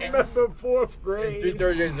 I remember 4th And grade. 3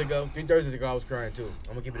 Thursdays ago, I was crying too.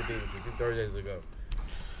 I'm gonna keep it a beat with you. 3 Thursdays ago.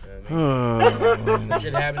 You know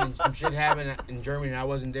what I mean? Some shit happened in Germany and I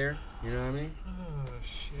wasn't there. You know what I mean? Oh,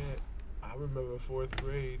 shit. I remember 4th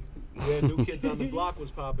grade. Yeah, New Kids on the Block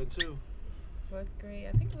was popping too. 4th grade.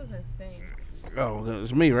 I think it was NSYNC. Oh,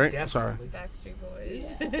 it's me, right? Sorry. Backstreet Boys.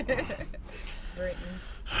 Britney.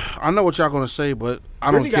 I know what y'all gonna say, but I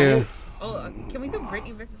Britney don't got care. hits. Oh, can we do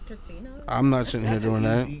Britney versus Christina? I'm not sitting here That's doing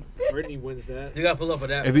that. easy. Britney wins that. You gotta pull up for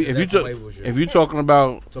that. If you That's talk, white people shit. if you talking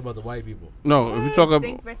about Talk about the white people. no, if you talking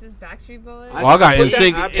NSYNC versus Backstreet Boys. well, I got put that-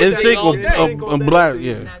 NSYNC, I put that NSYNC all day. and Black, Nah,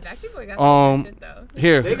 yeah. Nah, Backstreet Boys got some good shit though.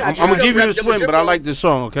 Here, They got I'm gonna you. give you the Double swing, but I triple. like this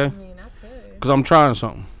song, okay? I mean, I could. Because I'm trying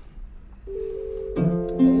something.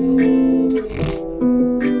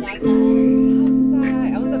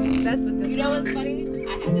 Outside. I was obsessed with this. You know what's funny?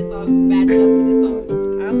 I had this song, bad struck to this song.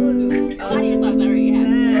 I was. A lot of your songs I already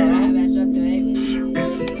have. I have bad struck to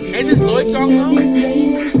it. Ain't this Lloyd song though?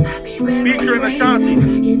 Featuring Ashanti.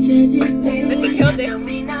 But she killed it.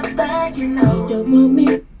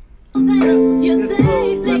 This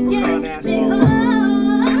little leprechaun ass motherfucker.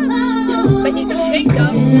 But he can sing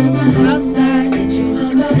though. Outside, that you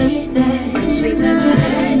are believe that. Sleep that your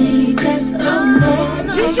head, just don't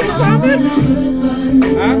know. You should promise.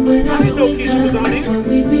 Huh? I didn't know Keisha was on it. It's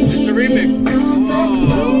a remix.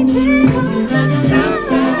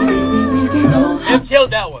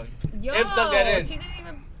 Yo, Em stuck that in. she didn't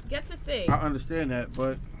even get to sing. I understand that,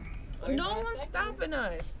 but No one's stopping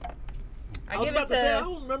us. I was about to say, I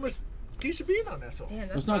don't remember Keisha being on that song. Damn,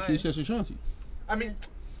 that's It's not fine. Keisha, it's Ashanti. I mean,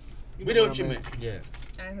 We know what you meant. Yeah.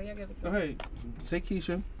 Alright, who y'all give it to? go ahead. Say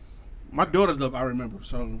Keisha. My daughters love I Remember,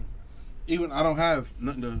 so even I don't have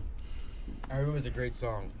nothing to. I remember it's a great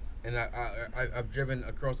song, and I've driven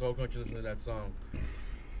across the whole country listening to that song,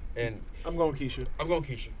 and I'm going Keisha. I'm going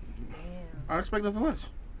Keisha. I expect nothing less.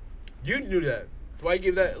 You knew that. Why you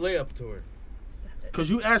give that layup to her? Because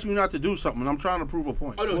you asked me not to do something, and I'm trying to prove a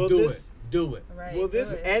point. Oh no, Will do this- it. Do it. Right, Will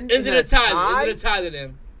this do it. end Ended in the a tie. tie? Ended the tie to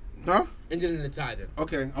them. Huh? Ended in the tie then.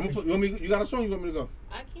 Okay, I'm gonna put. You want me? You got a song? You want me to go?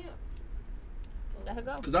 I can't. Let her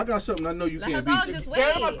go. Because I got something I know you Let can't her go. beat. Just Get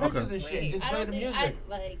out of my wait. pictures Okay. and shit. Just I play don't the think music.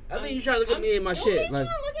 I think you trying to look at me and my shit. Bitch, Like,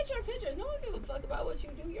 you don't look at your pictures. No one gives a fuck about what you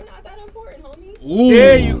do. You're not that important, homie. Ooh.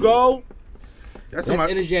 There you go. That's in my.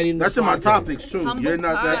 energy in this That's in my podcast. topics too. Humble You're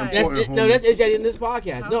not that pie. important. No, that's energy in this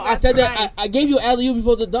podcast. No, I said that. I gave you alley oop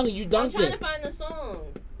before the dunk. And you I'm dunked trying to it. find the song.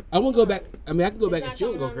 I won't go back. I mean, I can go It's back not at you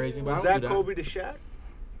and go coming on crazy, me. but I Was don't that do Kobe to Shaq?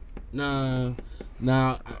 Nah.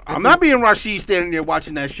 I'm not being Rashid standing there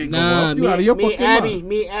watching that shit go Nah, up. You out of your me fucking and Abby, mind.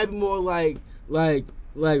 me and Abby more like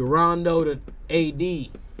Rondo to AD.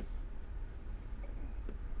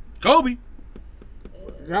 Kobe.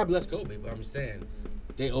 God bless Kobe, but I'm just saying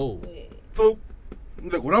they old. Foop.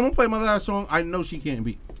 Look, when I'm gonna play my last song, I know she can't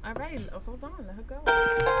beat. All right, hold on. Let her go.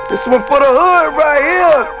 This one for the hood right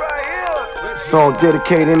here. Song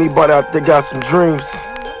dedicated to anybody out there got some dreams.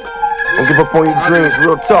 Don't give up on your dreams,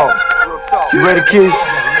 real talk. You ready, kids?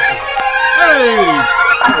 Hey!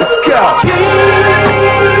 Let's go.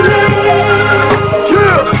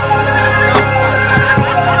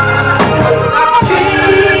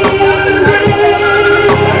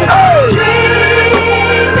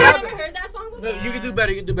 Never heard that song before? No, you can do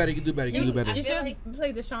better. You can do better. You can do better. You can do better. You should have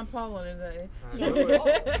played the Sean Paul one today.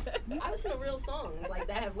 I listen to real songs like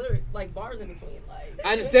that have lyric like bars in between. Like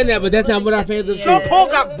I understand that, but that's not what our fans are Sean saying. Paul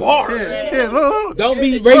got bars. Yeah, look. Don't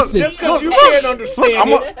be Just racist. because you can't understand I'm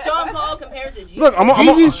it. Sean Paul compared to Jesus. Look, I'm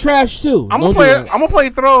Jeezy's trash too. gonna Don't play. do I'm that. gonna play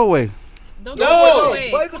throwaway. Don't No.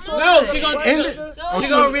 wait. Play the song. No, she gonna End it. she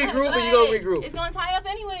gonna regroup and you gonna regroup. It's gonna tie up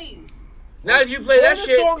anyways. Now if you play Play that the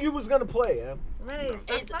shit, song you was gonna play, Em. Right.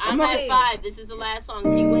 it's, I'm I'm at 5. This is the last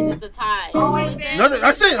song. He wins. It's a tie. Always Nothing.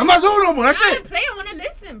 That's it. I'm not doing no more. That's I it. didn't play. I want to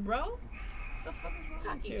listen, bro. The fuck is wrong with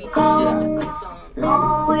Cocky you? piece of shit. I just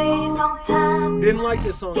played the song. Didn't like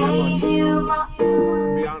this song that much.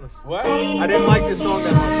 To be honest. what? I didn't like this song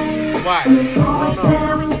that much. Why? I don't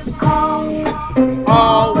know.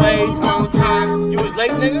 Always on time. You was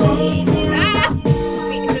late, nigga.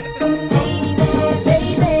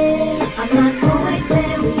 I'm not always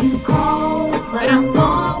there when you call, but I'm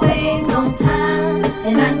always on time,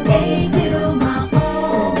 and I gave you my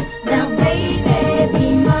all. Now, baby, be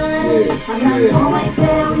mine. I'm not always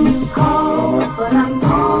there when you call, but I'm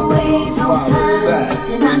always on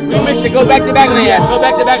time, and I gave Remix it. Go back to back of the ass. Go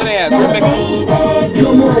back to back of the ass. Remix it.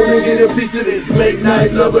 Come on and get a piece of this late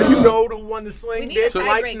night lover. You know the one to We swing need a this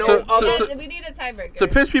like tiebreaker. no other. Yes, we need a tiebreaker. To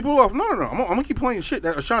piss people off. No. I'm gonna keep playing shit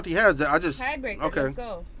that Ashanti has. That I just. Tiebreaker. Okay. Let's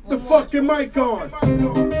go. The One more. fucking mic on.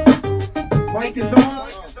 Mic is on.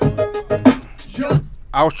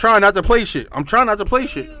 I was trying not to play shit. I'm trying not to play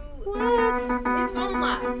shit. His phone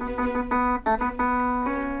live.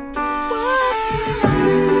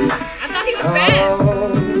 I thought he was bad.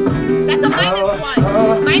 That's a -1.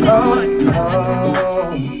 -1.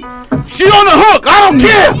 She on the hook. I don't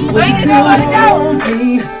care.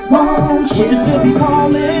 Won't you still be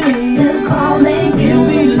calling? Still calling you.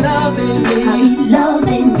 I'll be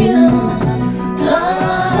loving you.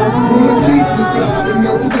 Gonna keep the vibing,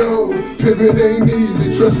 no. Pivot ain't easy,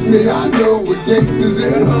 trust me, I know. With gangsters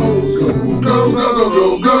and hoes. Go.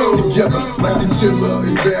 Together, like chinchilla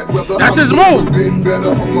in bad weather. That's his move. Been better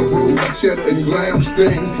on my road, cheddar and glam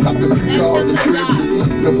stains. Stop the few cars and cribs and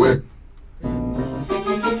east and west.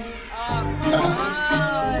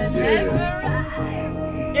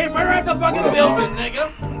 Hey, right around the fucking building, nigga.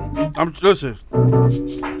 Listen.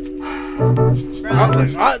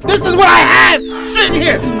 This is what I had sitting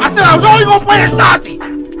here. I said I was only gonna play Ashanti.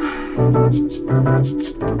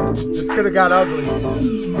 This could have got ugly.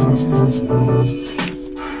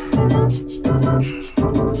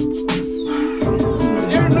 Is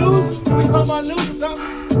there news? We talk about news or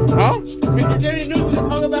something? Huh? Is there any news we can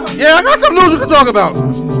talk about? Yeah, I got some news we can talk about.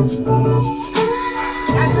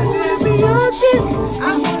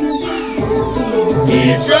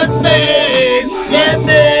 Interesting. Yeah,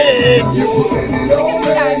 man. You putting it on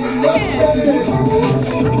me, you must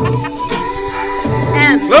say.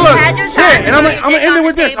 Em, Look. had your Yeah, time. and I'm to throw gonna your end it dick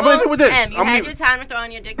with on the this. I'm gonna end it with this. table. You I'm had leaving. your time to throw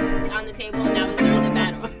on your dick on the table, and that was during the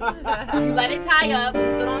battle. You let it tie up,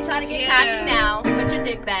 so don't try to get cocky now. Put your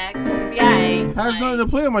dick back. You'll be alright. Has nothing to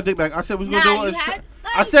play with my dick back. I said we was gonna Nah, do you had,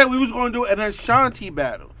 I said we was gonna do an Ashanti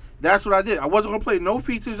battle. That's what I did. I wasn't gonna play no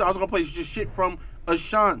features. I was gonna play just shit from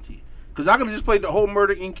Ashanti. Cause I could have just played the whole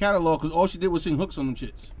Murder Inc. catalog. Cause all she did was sing hooks on them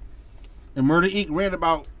shits. And Murder Inc. ran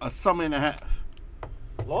about a summer and a half.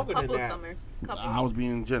 Longer than couple that. summers. Couple. I was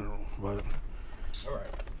being general, but All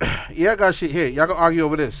right. yeah, I got shit here. Y'all can argue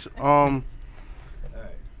over this. I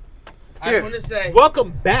just want to say,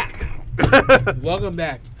 Welcome back. welcome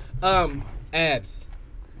back. Abs.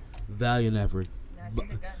 Valiant effort.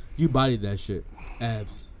 You bodied that shit.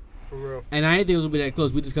 Abs. For real. And I didn't think it was gonna be that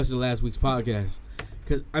close. We discussed it in last week's podcast.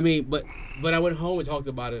 Cause I mean, but I went home and talked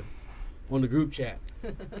about it on the group chat.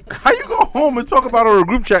 How you go home and talk about it on a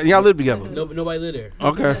group chat and y'all live together? Nobody lived there.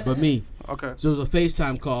 Okay. But me. Okay. So it was a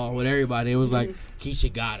FaceTime call with everybody. It was like,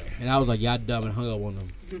 Keisha got her. And I was like, y'all dumb, and hung up on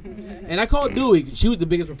them. And I called Dewey. She was the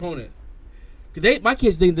biggest proponent. Cause my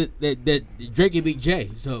kids think that Drake and Big J.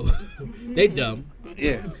 So they dumb.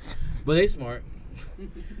 Yeah. But they smart.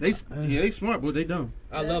 They smart, but they dumb.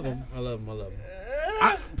 I love them. I love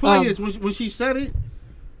them. Put like this, when she said it,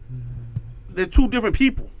 they're two different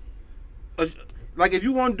people. Like if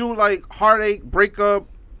you want to do like heartache, breakup,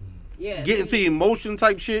 get into emotion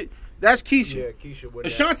type shit, that's Keisha. Yeah, Keisha would.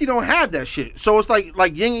 Ashanti don't have that shit. So it's like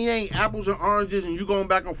yin and yang, apples and oranges, and you going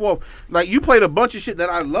back and forth. Like you played a bunch of shit that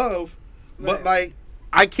I love, but like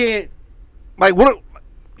I can't. Like what?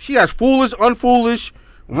 She has foolish, unfoolish,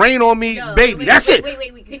 rain on me, baby. That's it.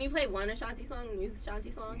 Wait. Can you play one Ashanti song? Use Ashanti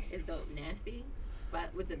song. It's dope. Nasty,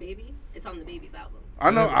 but with the baby, it's on the baby's album. I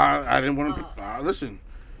know. I didn't want to listen.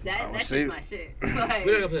 That's just my shit. Like,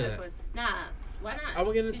 We're not gonna play that's that. what- Nah, why not? I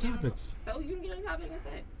want to get into topics. So you can get on the topic and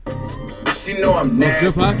say. She know I'm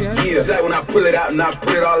nasty. Good podcast? Yeah, it's like when I pull it out and I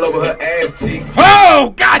put it all over her ass cheeks.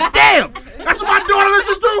 Oh, goddamn! That's what my daughter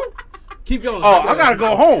listens to. Keep going. Oh, I gotta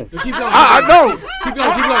go home. Keep going. I know. Keep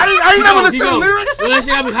going. Keep going. I ain't never listened to the lyrics. Well, that shit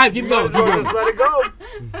got me hyped. Keep going. Keep going. Just let it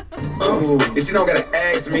go. If she don't gotta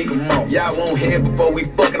ask me, y'all won't hear before we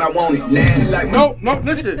fucking. I want it nasty like No,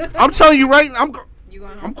 listen. I'm telling you right now. You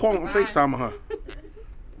going home? I'm calling. I'm FaceTiming her.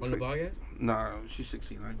 On the podcast? Nah, she's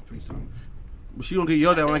 16. I ain't gonna FaceTime. But she gonna get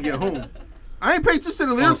yelled at when I get home. I ain't paid attention to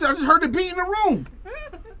the lyrics. I just heard the beat in the room.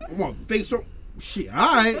 I'm on face on. Shit,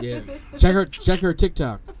 all right. Yeah. Check her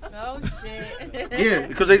TikTok. Oh shit. Yeah,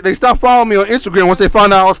 because they stopped following me on Instagram once they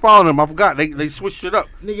found out I was following them. I forgot. They switched it up.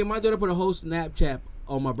 Nigga, my daughter put a whole Snapchat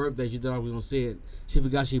on my birthday. She thought I was gonna see it. She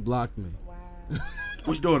forgot she blocked me. Wow.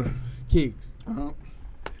 Which daughter? Kicks. Uh-huh.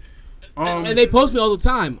 And they post me all the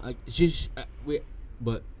time. Like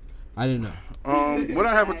but I didn't know. What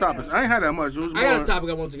I have for topics? I ain't had that much. It was I got more. a topic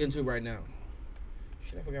I want to get into right now.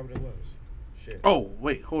 Shit, I forgot what it was. Shit. Oh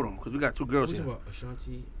wait, hold on, because we got two girls What here. you talking about?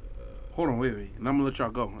 Ashanti. Hold on, wait, and I'm gonna let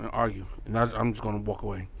y'all go and argue, and I'm just gonna walk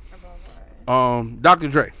away. Dr.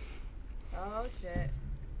 Dre. Oh shit.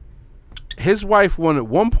 His wife wanted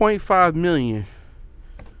 $1.5 million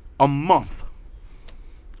a month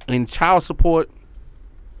in child support,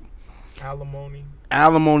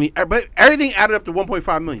 alimony, but everything added up to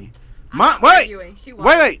 $1.5 million.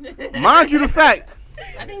 Wait. Mind you the fact.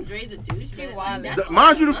 I think Dre's a douche. She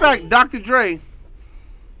Mind you the fact, Dr. Dre,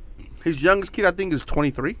 his youngest kid I think is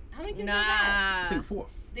 23. How many kids Nah. I think 4.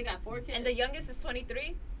 They got 4 kids. And the youngest is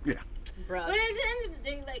 23? Yeah. Bruh. But at the end of the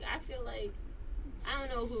day, like, I feel like I don't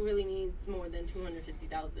know who really needs more than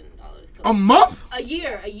 $250,000 a month. A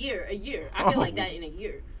year. I feel like that in a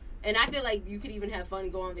year. And I feel like you could even have fun,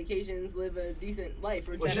 go on vacations, live a decent life.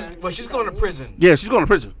 Well, she's going to prison. Yeah, she's going to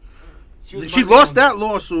prison. She lost that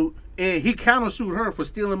lawsuit, and he countersued her for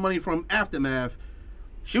stealing money from Aftermath.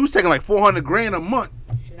 She was taking like $400,000 a month.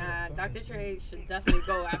 Nah, Dr. Dre should definitely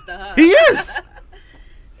go after her. He is.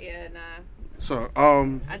 Yeah, nah. So,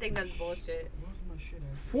 I think that's bullshit.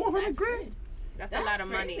 $400,000. That's a lot of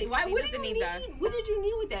money. Crazy. Why? She What doesn't did you need that. What did you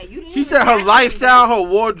need with that? You didn't. She even said her have lifestyle, her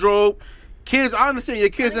wardrobe. Kids, I understand your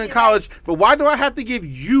kids are in college, but why do I have to give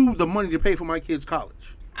you the money to pay for my kids'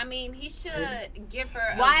 college? I mean, he should give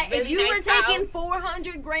her Why? a really If you nice were taking house.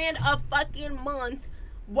 $400,000 a fucking month,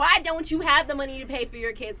 why don't you have the money to pay for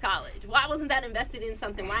your kids' college? Why wasn't that invested in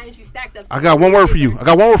something? Why didn't you stack up? I got one word for you.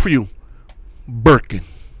 Birkin.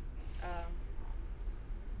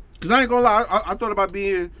 Because I ain't gonna lie, I thought about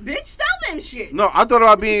being... Bitch, sell them shit. No, I thought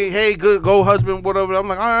about being, hey, good, go husband, whatever. I'm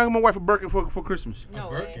like, all right, I'm my wife a Birkin for Christmas. No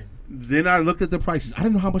way. Then I looked at the prices. I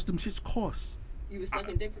didn't know how much them shits cost. You was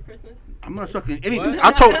sucking dick for Christmas? I'm not sucking anything.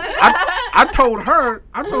 I told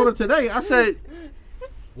her today, I said,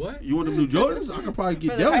 what? You want them new Jordans? I could probably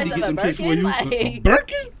get For the Deli to price get of them a shits for you. Birkin? A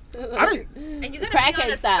Birkin? I didn't. And you gotta be on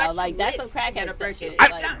Crackhead a style. special Like, that's some list to get a crackhead Birkin. shit.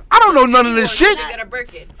 I don't know none of this shit. To get a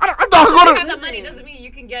Birkin. I thought I You go have to. the money doesn't mean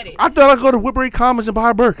you can get it. I thought I go to Woodbury Commons and buy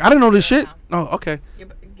a Burke. I didn't know this shit. No, okay.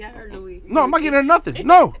 Get her Louis. No, I'm not getting her nothing.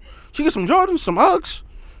 No, she get some Jordans, some Uggs.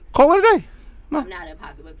 Call it a day. I'm not a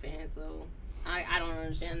pocketbook fan, so I don't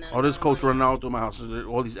understand that. Oh, this coach running out through my house.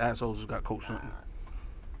 All these assholes just got coach something.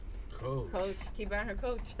 Coach, keep buying her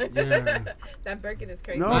Coach. Yeah. That Birkin is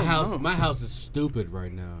crazy. My house is stupid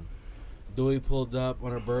right now. Dewey pulled up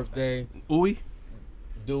on her birthday. Ooey?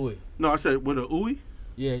 Dewey. No, I said with a ooey?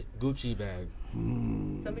 Yeah, Gucci bag.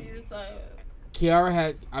 Somebody just Kiara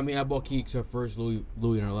had, I bought Keeks her first Louis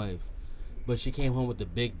in her life. But she came home with the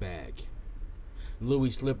big bag. Louis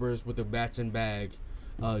slippers with the matching bag.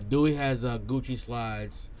 Dewey has Gucci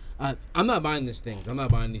slides. I'm not buying these things. I'm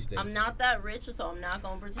not buying these things. I'm not that rich, so I'm not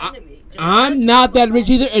gonna pretend to be. I'm not that rich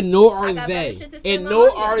either, and nor are got they. better shit to spend And my nor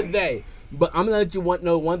money are on. they. But I'm gonna let you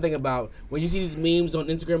know one thing about when you see these memes on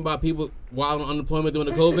Instagram about people wild on unemployment during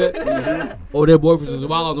the COVID, or their boyfriends is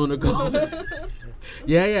wild during the COVID.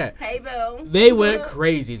 Yeah. Hey, Bill. They went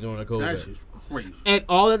crazy during the COVID. That shit's crazy. And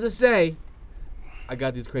all that to say, I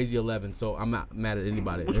got these crazy 11, so I'm not mad at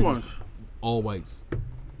anybody. Which ones? All whites.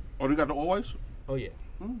 Oh, you got the all whites? Oh yeah.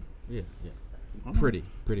 Yeah. Pretty.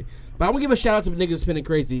 But I'm gonna give a shout out to the niggas spinning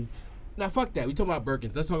crazy. Now fuck that. We talking about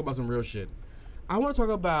Birkins. Let's talk about some real shit. I want to talk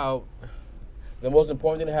about the most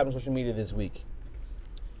important thing that happened on social media this week.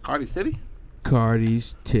 Cardi City?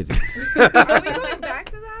 Cardi's titties. Are we going back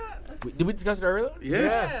to that? Did we discuss it earlier?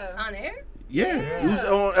 Yes. On air? Yeah. You was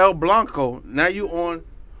on El Blanco. Now you on.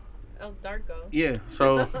 El Darko. Yeah.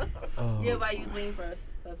 So. Yeah, why you was waiting for us?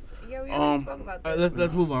 Yeah, we already spoke about that.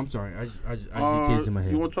 Let's move on. I'm sorry. I just titties in my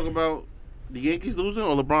head. You want to talk about the Yankees losing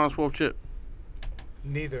or LeBron's fourth chip?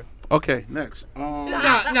 Neither. Okay, next.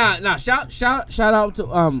 Nah. Shout out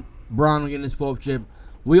to Bron getting his fourth chip.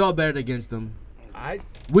 We all betted against him.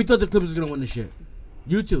 We thought the Clippers was gonna win the shit.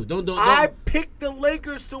 You too. Don't. I picked the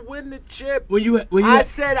Lakers to win the chip. When you I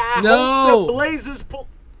said I hope the Blazers pull.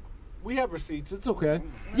 We have receipts. It's okay.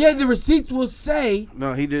 Yeah, the receipts will say.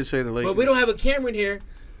 No, he did say the Lakers. But we don't have a camera in here.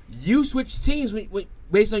 You switch teams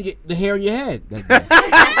based on the hair on your head.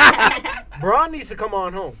 Braun needs to come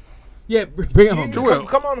on home. Yeah, bring it home.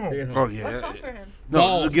 Come on home. Oh yeah. What's home for him?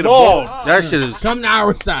 No, get a ball. That shit is. Come to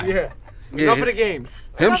our side. Yeah. Enough of the games.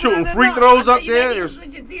 Him shooting free throws up there.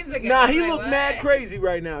 Nah, he look mad crazy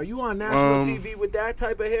right now. You on national TV with that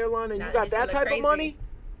type of hairline and you got that type of money?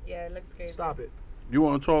 Yeah, it looks crazy. Stop it. You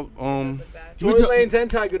want to talk? Tory Lanez and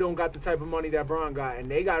Tiger don't got the type of money that Braun got, and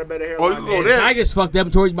they got a better hairline. Oh, you can go there. Tiger's fucked up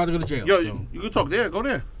and Tory's about to go to jail. Yo, so. you can talk there. Go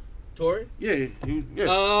there. Tory? Yeah.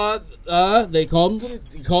 They called him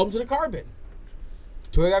to the carpet.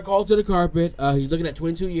 Tory got called to the carpet. He's looking at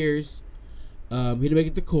 22 years. He didn't make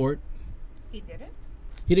it to court. He did it?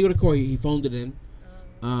 He didn't go to court. He phoned it in.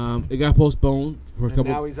 It got postponed for a And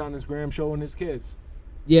couple. now he's on his gram showing his kids.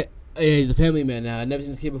 Yeah, he's a family man now. I never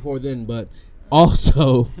seen this kid before then, but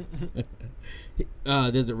also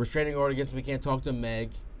there's a restraining order against him. We can't talk to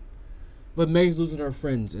Meg. But Meg's losing her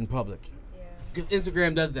friends in public. Yeah. Because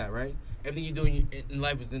Instagram does that, right? Everything you do in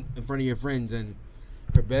life is in front of your friends, and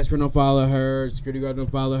her best friend don't follow her. Security guard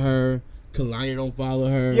don't follow her. Kalani don't follow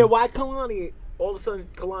her. Yeah, why Kalani? All of a sudden,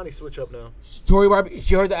 Kalani switch up now. Tory Barbie,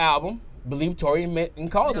 she heard the album. Believe Tory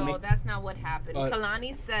and called me. No, that's not what happened.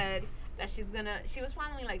 Kalani said that she was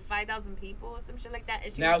following like 5,000 people or some shit like that,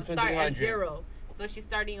 and she Now wants to start at 2,200. 0. So she's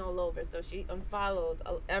starting all over. So she unfollowed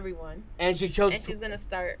everyone. And she chose. And she's gonna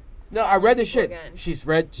start. No, I read the shit. Again. She's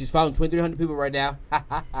following 2,300 people right now.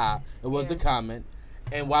 It was the comment.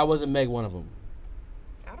 And why wasn't Meg one of them?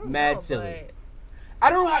 I don't Mad know, silly. I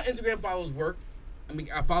don't know how Instagram follows work. I mean,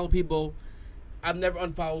 I follow people. I've never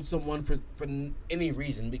unfollowed someone for any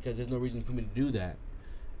reason because there's no reason for me to do that.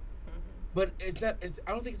 But I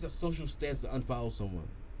don't think it's a social stance to unfollow someone.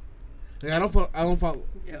 Like, I don't follow.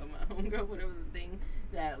 Yo, my homegirl put over the thing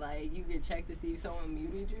that like you could check to see if someone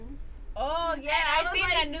muted you. Oh yeah, I seen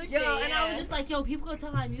that new shit. Yo, and I was just like, yo, people gonna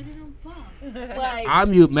tell I muted them. Fuck. Like I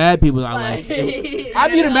mute mad people I like. I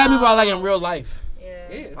muted mad people I like in real life.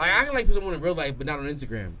 Yeah. Like I can like someone in real life, but not on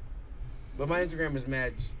Instagram. But my Instagram is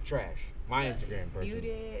mad trash. My Instagram person.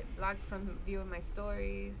 Muted, blocked from viewing my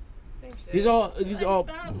stories. Same shit. These all.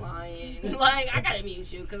 Stop lying. Like I gotta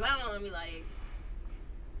mute you because I don't want to be like.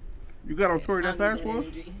 You got on Tory that fast for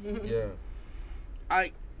us? Yeah.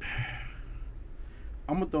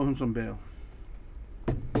 I'm gonna throw him some bail.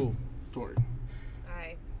 Who? Tory.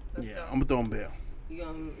 Alright. Let's go. I'm gonna throw him bail. You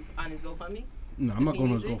gonna find his GoFundMe? No, I'm not going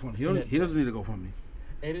to his Does he GoFundMe. He doesn't need to go for me.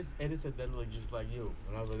 Edis said that looked just like you,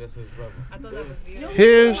 and I was like, "That's his brother." I thought that was you.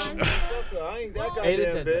 His. I ain't that Hey,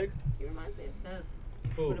 this goddamn said big. He reminds me of Steph.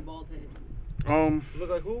 With a bald head. Look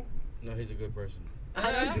like who? No, he's a good person.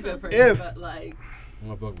 I know he's a good person, If- but like.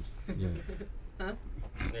 Motherfuckers. Yeah. Huh?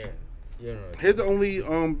 Yeah. You know. Here's the only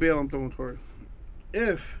bail I'm throwing toward.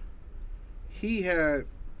 If he had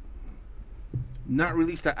not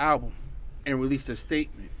released the album and released a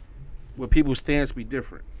statement, would people's stance be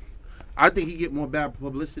different? I think he get more bad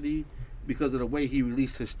publicity because of the way he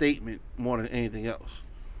released his statement more than anything else.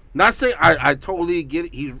 Not saying I totally get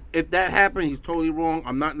it. If that happened, he's totally wrong.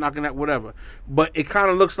 I'm not knocking that, whatever. But it kind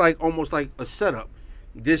of looks like almost like a setup.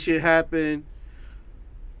 This shit happened.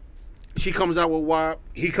 She comes out with WAP.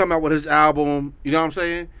 He come out with his album. You know what I'm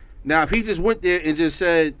saying? Now, if he just went there and just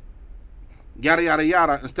said yada yada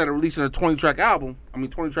yada instead of releasing a 20-track album,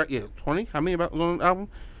 20? How many about was on the album?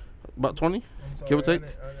 About 20, give or take. I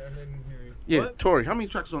didn't hear you. Yeah, What? Tori, how many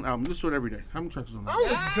tracks is on the album? You listen to it every day. How many tracks is on the I album?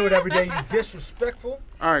 don't listen to it every day. You disrespectful.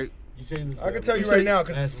 All right. You say I can tell you right now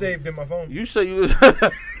because it's saved in my phone. You say you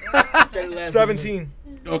 17.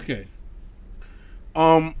 Okay.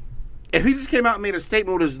 If he just came out and made a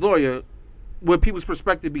statement with his lawyer, would people's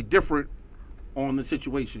perspective be different on the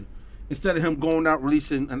situation instead of him going out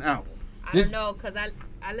releasing an album? I don't know, because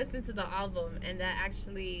I listened to the album, and that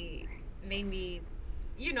actually made me,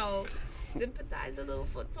 sympathize a little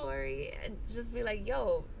for Tory and just be like,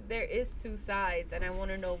 yo, there is two sides, and I want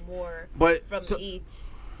to know more from each.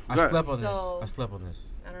 I slept on So, this. I slept on this.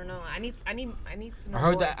 I don't know. I need to know I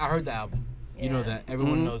heard more. that. I heard the album. You know Yeah. that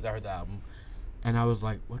everyone Mhm. knows I heard the album, and I was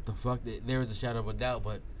like, "What the fuck?" There is a shadow of a doubt,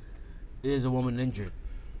 but it is a woman injured.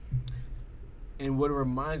 And what it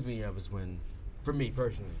reminds me of is when, for me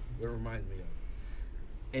personally, what it reminds me of,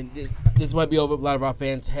 and this might be over a lot of our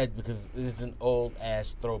fans' heads because it is an old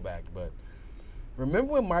ass throwback, but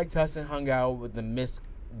remember when Mike Tyson hung out with the Miss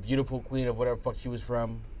Beautiful Queen of whatever fuck she was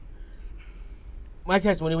from? Mike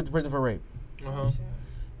Tyson, when he went to prison for rape. Uh-huh.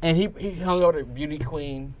 And he hung out with a beauty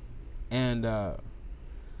queen, and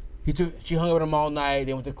she hung out with him all night.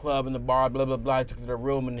 They went to the club and the bar, blah blah blah. He took her to the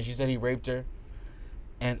room, and then she said he raped her.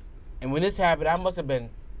 And when this happened, I must have been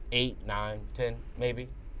 8, 9, 10, maybe,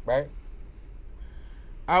 right?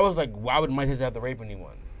 I was like, why would Mike Tyson have to rape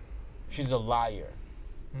anyone? She's a liar.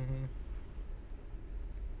 Mm-hmm.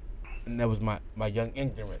 And that was my young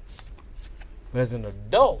ignorance. But as an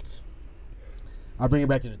adult, I bring it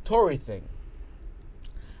back to the Tory thing.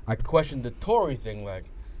 I questioned the Tory thing, like,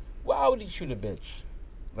 why would he shoot a bitch?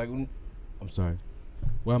 Like, I'm sorry.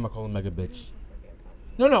 Why am I calling Meg a bitch?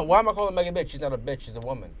 No. Why am I calling Meg a bitch? She's not a bitch. She's a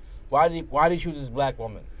woman. Why did he shoot this black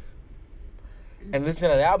woman? And listening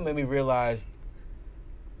to that album made me realize,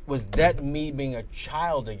 was that me being a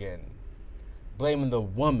child again, blaming the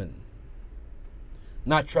woman,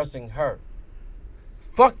 not trusting her?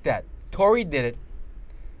 Fuck that. Tory did it.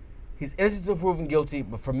 He's innocent until proven guilty,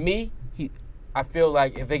 but for me, I feel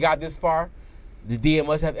like if they got this far, the DA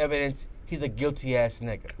must have evidence he's a guilty ass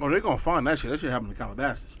nigga. Oh, they're gonna find that shit. That shit happened in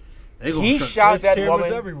Calabasas. He shot that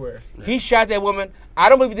woman. Everywhere. He shot that woman. I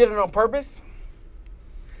don't believe he did it on purpose.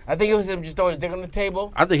 I think it was him just throwing his dick on the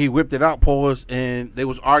table. I think he whipped it out, pause, and they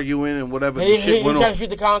was arguing and whatever. And the shit he went tried on. to shoot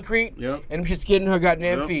the concrete, Yep. and him just skidding her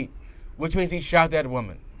goddamn Yep. feet, which means he shot that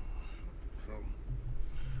woman.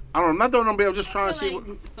 I don't know. I'm not throwing nobody. I'm just trying I to see. feel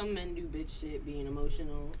like some men do bitch shit being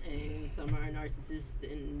emotional, and some are narcissists,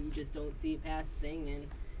 and you just don't see past the thing, and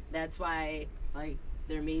that's why like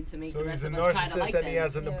they're made to make So the he's rest a of us kind of narcissist like and them. he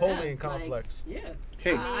has a Napoleon Like, complex. yeah.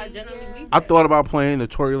 Hey. I generally believe I that. thought about playing the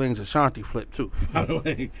Tory Lanez Ashanti flip too. By the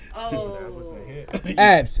way. Oh.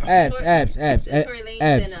 Abs. Tory Lanez Abs.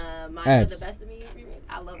 and Mine the Best of Me remix.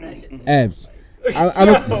 I love that shit too. Abs.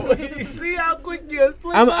 You see how quick you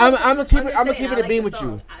flip I'm up? gonna keep it. I'm gonna saying, keep I it a like beam the with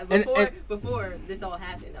song. you. Before this all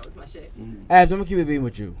happened, that was my shit. Abs, I'm gonna keep it a beam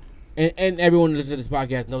with you. And everyone who listens to this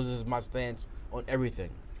podcast knows this is my stance on everything.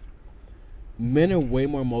 Men are way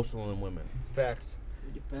more emotional than women. Facts.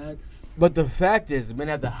 But the fact is, men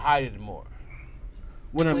have to hide it more.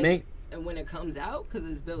 And when it comes out, because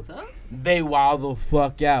it's built up. They wild the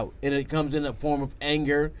fuck out, and it comes in a form of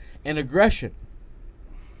anger and aggression.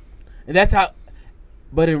 And that's how.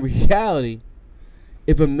 But in reality,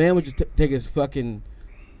 if a man would just take his fucking,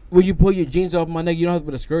 when you pull your jeans off my neck, you don't have to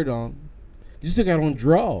put a skirt on. You still got on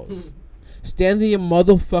drawers. Stand in your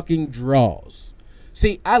motherfucking drawers.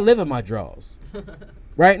 See, I live in my drawers.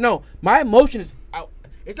 Right? No, my emotion is out.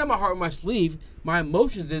 It's not my heart on my sleeve. My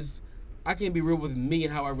emotions is, I can't be real with me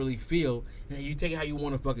and how I really feel, and you take it how you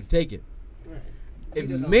want to fucking take it. Right. If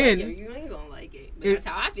You just men, don't like it, you ain't gonna like it. But that's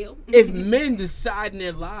how I feel. if men decide in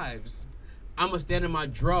their lives, I'm gonna stand in my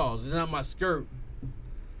drawers, it's not my skirt,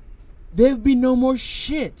 there'd be no more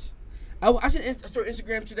shit. I saw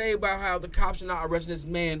Instagram today about how the cops are not arresting this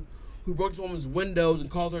man who broke this woman's windows and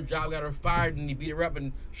called her a job, got her fired, and he beat her up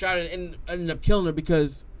and shot her and ended up killing her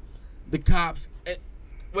because the cops,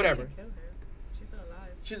 whatever. Kill her.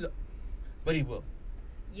 She's still alive. But he will.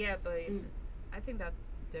 Yeah, but I think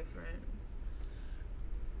that's different.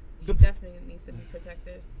 She definitely needs to be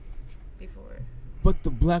protected before. But the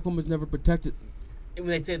black woman's never protected. And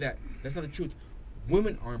when they say that, that's not the truth.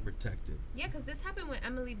 Women aren't protected. Yeah, because this happened with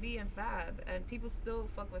Emily B and Fab, and people still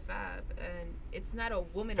fuck with Fab, and it's not a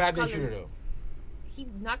woman Fab of didn't color. shoot her though. He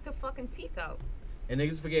knocked her fucking teeth out. And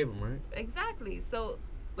niggas forgave him, right? Exactly. So,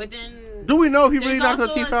 but then Do we know if he there's really knocked her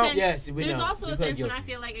also teeth a out? sense- Yes, we There's know. also He a pled sense when I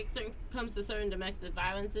guilty. feel like it comes to certain domestic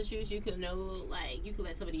violence issues, you can know, like, you can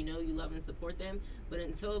let somebody know you love and support them, but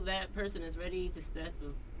until that person is ready to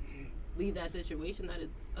leave that situation, that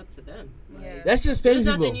it's up to them. Like, That's just there's famous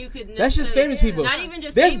nothing people. you could That's just necessarily- famous people. Not even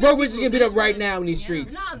just There's famous broke bitches people, getting beat up there's right like- now in these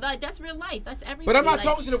streets. No, like, that's real life. That's everything. But I'm not Like,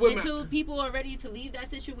 talking to the women. Until people are ready to leave that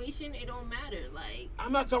situation, it don't matter. Like,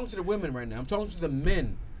 I'm not talking to the women right now. I'm talking to the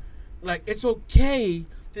men. Like, it's okay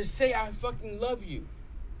to say I fucking love you.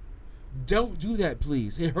 Don't do that,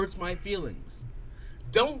 please. It hurts my feelings.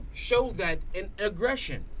 Don't show that in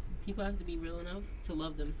aggression. people have to be real enough to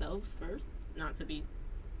love themselves first, not to be.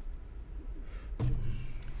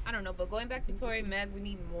 I don't know, but going back to Tory Meg, we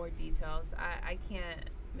need more details. I can't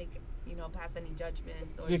pass any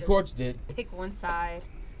judgments or The just courts did. pick one side.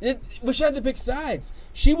 But she had to pick sides.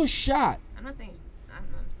 She was shot. I'm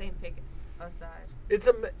saying pick a side. It's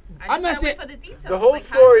a. I'm not saying for the details. The whole like,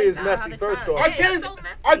 how story it is played out, how messy. the First trial- off,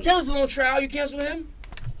 R. Kelly's on trial. You cancel him?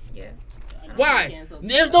 Yeah. Why?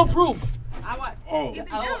 There's no proof. Oh, He's in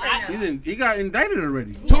jail right now. he got indicted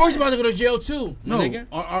already. Tory's about to go to jail too. No,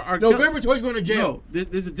 nigga. November, Tory's going to jail. No,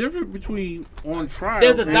 there's a difference between on trial.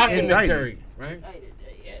 There's a and documentary, indicted. right?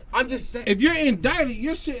 I'm just saying. If you're indicted,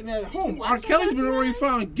 you're sitting at home. R. Kelly's been already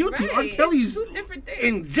found guilty. Right, R. Kelly's it's two different things.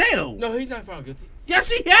 in jail. No, he's not found guilty. Yes,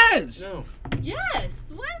 he has. No. Yes.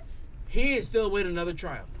 What? He is still awaiting another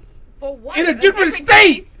trial. For what? In a different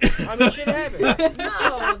state. I mean, shit happens.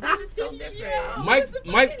 No, this is so different.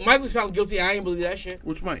 Mike was found guilty. I ain't believe that shit.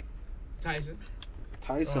 Which Mike? Tyson.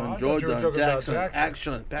 Tyson, I thought you were Jordan, talking about Jackson,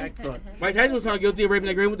 Jackson. Paxson. Mike Tyson was found guilty of raping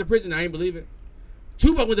that girl and went to prison. I ain't believe it.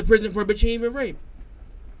 Tupac went to prison for a bitch he ain't even raped.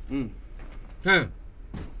 Huh?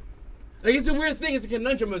 Like, it's a weird thing. It's a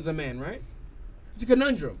conundrum as a man, right? It's a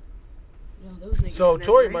conundrum. So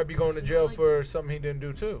Tory might be going to jail for something he didn't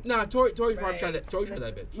do too. Nah, Tory probably tried that. Tory tried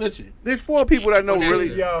that bitch. Listen, there's 4 people that know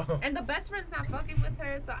really. Yo. And the best friend's not fucking with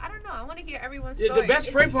her, so I don't know. I want to hear everyone's Yeah, story. the best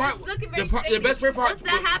friend part. It's looking The very shady. best friend part. Once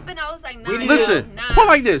that happened, I was like, nah. Listen, nah. put it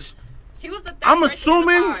like this. She was the third I'm person in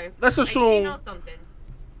the assuming. car. Let's Like, she assume knows something.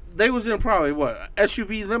 they was in probably what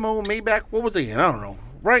SUV, limo, Maybach. What was they in? I don't know.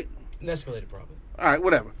 Right? An Escalator, probably. All right,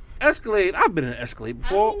 whatever. Escalade. I've been in an Escalade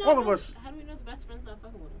before. All of us. How do we know the best friend's not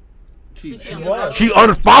fucking with her? She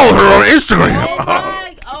unfollowed her on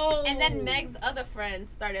Instagram. And then Meg's other friends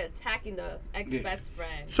started attacking the ex-best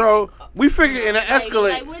friend. So we figured in an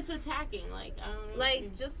Escalade. Like, what's attacking? Like, I don't know.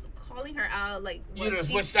 Like, just calling her out, like, You what done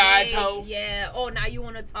she switch sides, said. hoe? Yeah. Oh, now you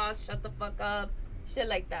want to talk? Shut the fuck up. Shit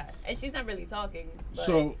like that. And she's not really talking. But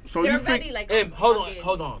So they're you already think? like.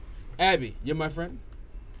 Hold on. Abby, you're my friend.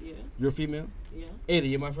 Yeah. You're female. Yeah. Ada,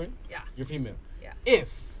 you're my friend. Yeah. You're female. Yeah.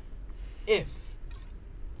 If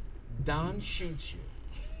Don shoots you,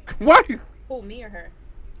 Why? Who, me or her?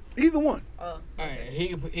 Either one. Oh. all right, he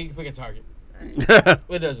can pick a target. Right.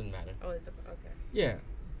 It doesn't matter. Oh, it's okay. Yeah.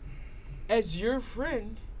 As your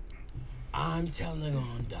friend, I'm telling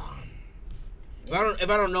on Don. If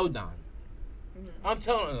I don't know Don, I'm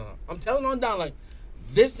telling on Don, like,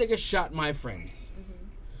 this nigga shot my friends.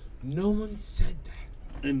 No one said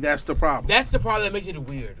that. And that's the problem. That's the part that makes it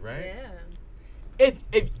weird, right? Yeah.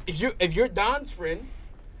 If you're Don's friend,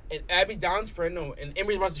 and Abby's Don's friend, and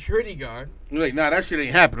Emery's my security guard, You're like, nah, that shit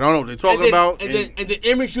ain't happening. I don't know what they're talking about. And then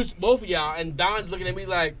Emery shoots both of y'all, and Don's looking at me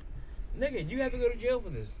like, nigga, you have to go to jail for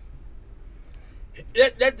this.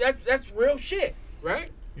 That's real shit, right?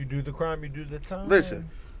 You do the crime, you do the time. Listen.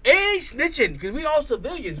 It ain't snitching, because we all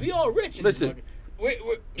civilians. We all rich. in this Listen. mother-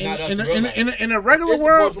 we're not us In real life. a regular It's the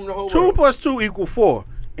world, voice from the whole 2 world. plus 2 equal 4.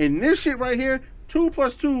 In this shit right here, 2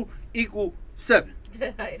 plus 2 equal 7.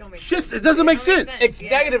 It don't make Shit, it doesn't make sense. It's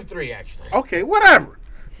 -3, actually. Okay, whatever.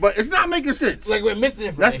 But it's not making sense. Like, we're missing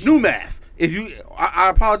information. That's new math. If you, I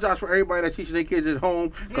apologize for everybody that's teaching their kids at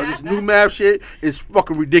home because this new math shit is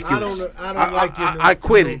fucking ridiculous. I don't like your I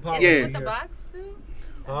quit it. Is it Yeah. with the box, too?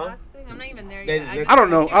 Huh? Box thing? I'm not even there They- yet. I don't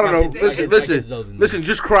know. Listen. Listen.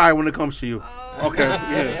 Just cry when it comes to you. Okay.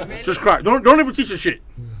 Yeah. really? Just cry. Don't even teach her shit.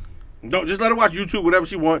 Don't just let her watch YouTube, whatever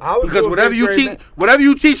she wants. I was Because doing whatever fifth you grade teach, math. whatever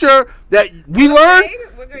you teach her that we learn.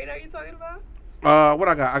 What grade are you talking about? What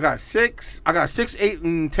I got? I got 6, 8,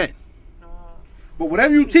 and 10. But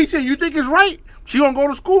whatever you teach her, you think is right, she gonna go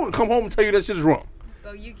to school and come home and tell you that shit is wrong.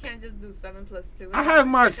 So you can't just do 7 + 2. I have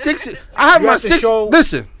my 6. I have You my have to 6. show-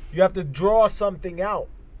 Listen, You have to draw something out.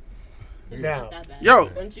 It's Now. not that bad. Yo.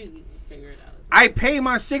 Once you figure it out. I pay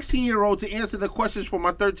my 16-year-old to answer the questions for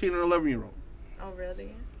my 13 and 11-year-old. Oh,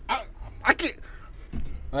 really? I can't.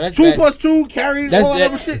 Oh, that's 2 bad. + 2 carry That's all that bad.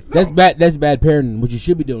 other shit. No. That's bad. That's bad parenting. What you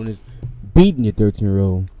should be doing is beating your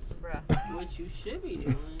 13-year-old. What you should be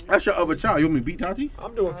doing. That's your other child. You want me to beat Tati?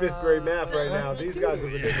 I'm doing 5th grade math right now. These guys are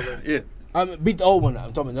ridiculous. Yeah. Beat the old one.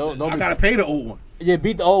 I'm talking. Don't I gotta pay the old one. Yeah,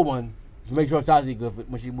 beat the old one. Make sure Tati good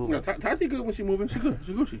when she moves. No, Tati good when she moving. She good.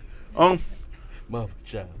 She Gucci. Motherfucker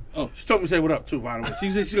child. Oh, she told me to say what up too. By the way, she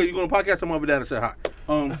said you gonna podcast. Some other dad and said hi.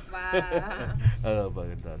 Wow. I love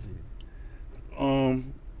fucking Tati.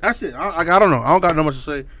 That's it. I don't know. I don't got no much to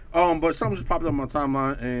say. But something just popped up on my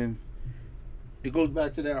timeline, and it goes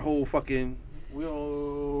back to that whole fucking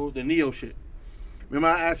the Neo shit. Remember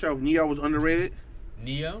I asked y'all if Neo was underrated?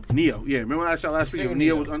 Neo? Neo, yeah. Remember I asked y'all last week if Singer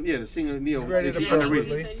Neo Neo. was the singer Neo Ready to was pop.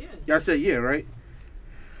 underrated. Y'all said yeah, right?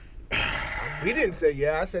 He didn't say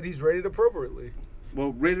yeah. I said he's rated appropriately.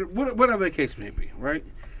 Well, rated whatever the case may be, right?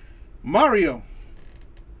 Mario.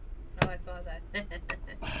 Oh, I saw that.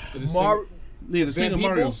 Yeah, the singer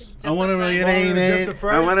Mario. Peoples? I want to know your Mario name, Just man. a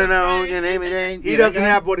Friend? I want to know your name and He doesn't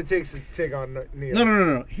have what it takes to take on Neo.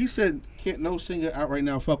 No. He said can't no singer out right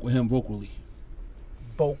now fuck with him vocally.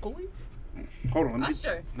 Vocally? Hold on.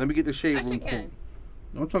 Let me get the shade room cool.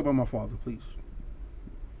 Don't talk about my father, please.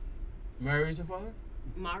 Mary's your father?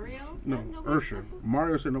 Mario? No, Usher.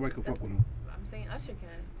 Mario said nobody can fuck with him. I'm saying Usher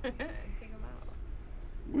can. Take him out.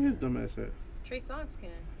 Where his dumb ass at? Trey Songz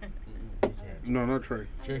can. No, not Trey.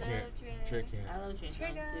 Trey can't. Trey can't. I love Trey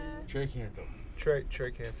Songz too. Trey can't though.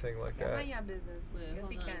 Trey can't sing like that. Mind your business. Yes,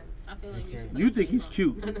 he can. I feel like You think he's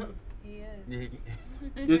cute? He is.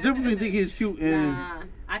 There's a difference between think he's cute and Nah,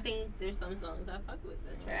 I think there's some songs I fuck with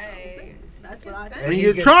that Trey Songz sings. That's what I think. when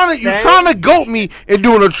you're trying to goat me and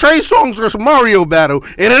doing a Trey Songz versus Mario battle,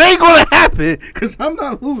 and it ain't gonna happen because I'm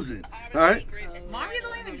not losing. All right. Mario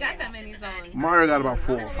don't even got that many songs. Mario got about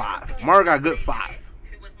 4 or 5. Mario got a good 5.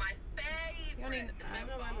 I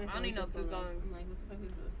don't even know 2 songs. Like, what the fuck is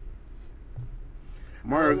this?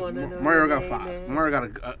 Mario got 5. Mario got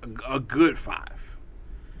a good 5.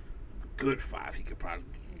 Good 5. He could probably.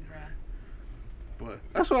 But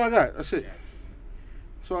that's all I got. That's it.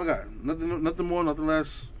 That's all I got. Nothing more. Nothing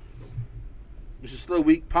less. It's a slow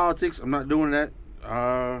week. Politics. I'm not doing that.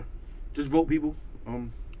 Just vote, people.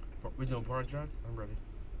 We doing porn shots? I'm ready.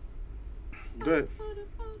 Good.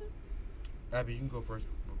 Abby, you can go first.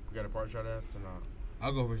 We got a party shot, Abs, or not?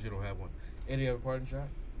 I'll go first. You don't have one. Any other party shot?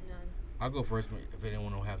 None. I'll go first if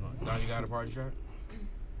anyone don't have none. Don, you got a party shot?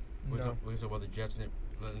 We can talk about the Jets and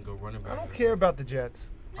letting them go running back. I don't care about the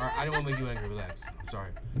Jets. All right, I didn't want to make you angry. Relax. I'm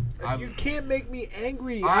sorry. You can't make me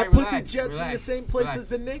angry. All I right, put relax, the Jets in the relax, same place relax. as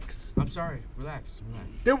the Knicks. I'm sorry. Relax.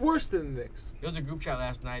 They're worse than the Knicks. There was a group chat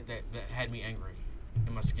last night that had me angry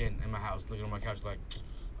in my skin, in my house, looking on my couch like,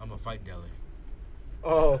 I'm a fight deli.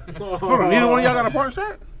 Oh. Hold on. Neither one of y'all got a party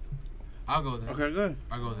shot? I'll go then. Okay, good.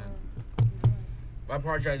 I'll go then. My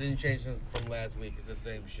party shot didn't change from last week. It's the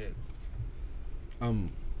same shit.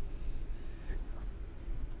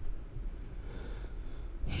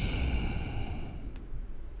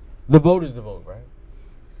 The vote is the vote, right?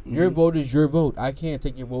 Your vote is your vote. I can't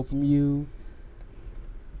take your vote from you.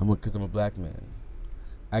 Because I'm a black man.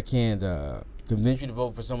 I can't convince you to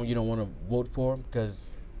vote for someone you don't want to vote for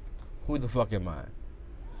because who the fuck am I?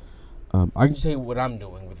 I can just tell you what I'm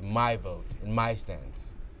doing with my vote and my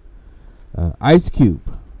stance. Ice Cube.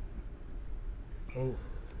 Oh,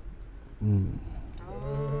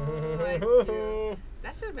 Ice Cube.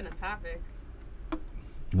 That should have been a topic.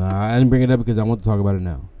 Nah, I didn't bring it up because I want to talk about it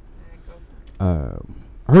now. I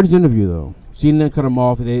heard his interview though. CNN cut him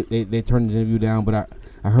off. They turned his interview down, but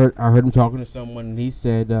I heard him talking to someone, and he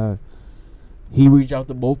said he reached out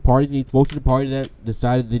to both parties, and he spoke to the party that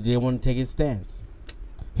decided that they didn't want to take his stance.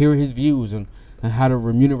 Here are his views on how to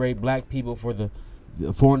remunerate black people for the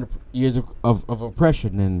 400 years of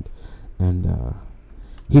oppression, and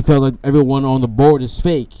he felt like everyone on the board is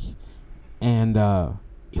fake, and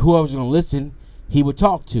whoever's going to listen, he would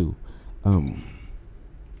talk to. I'm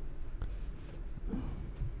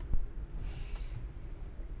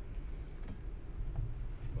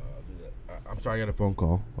sorry, I got a phone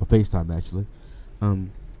call, a FaceTime actually.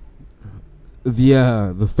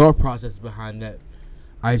 The thought process behind that,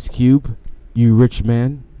 Ice Cube, you rich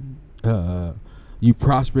man, you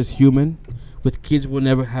prosperous human, with kids will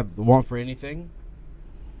never have want for anything,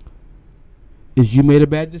 is you made a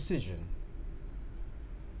bad decision.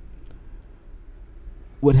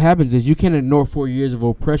 what happens is you can't ignore 4 years of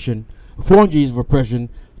oppression, 400 years of oppression,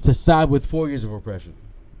 to side with 4 years of oppression.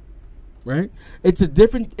 Right? It's a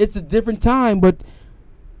different time, but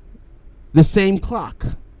the same clock.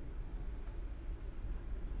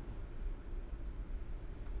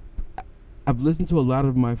 I've listened to a lot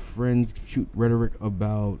of my friends shoot rhetoric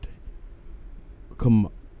about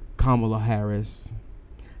Kamala Harris,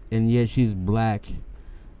 and yeah, she's black,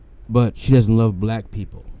 but she doesn't love black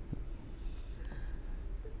people.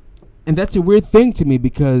 And that's a weird thing to me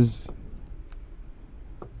because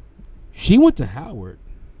she went to Howard.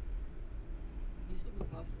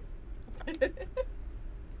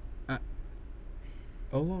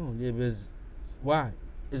 Hold on, yeah, because why?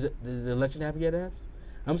 Is it did the election happen yet, Abs?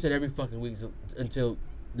 I'm saying every fucking week until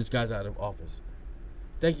this guy's out of office.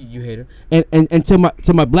 Thank you, you hater. And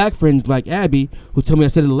to my black friends like Abby, who told me I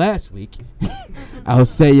said it last week, I'll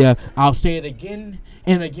say it again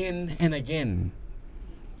and again and again.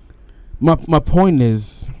 My point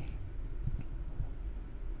is,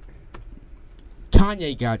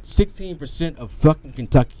 Kanye got 16% of fucking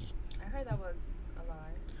Kentucky. I heard that was a lie.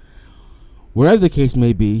 Wherever the case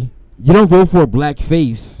may be, you don't vote for a black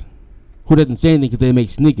face who doesn't say anything because they make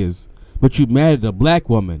sneakers, but you mad at a black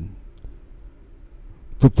woman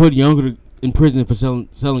for putting younger in prison for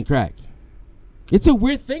selling crack. It's a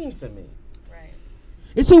weird thing to me. Right.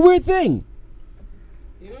 It's a weird thing.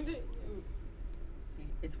 You don't think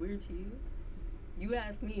it's weird to you? You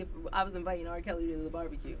asked me if I was inviting R. Kelly to the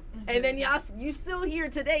barbecue, and then you still here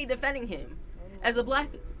today defending him as a black.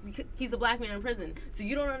 He's a black man in prison, so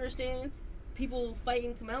you don't understand people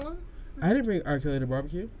fighting Kamala. I didn't bring R. Kelly to the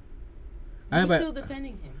barbecue. You're still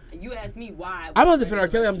defending him. And you asked me why. I'm not defending R.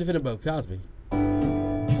 Kelly. I'm defending Bill Cosby.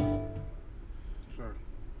 Sorry.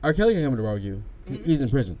 R. Kelly can come to the barbecue. He's in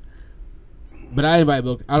prison. But I invite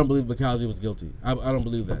Bill. I don't believe Bill Cosby was guilty. I don't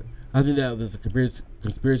believe that. I think that was a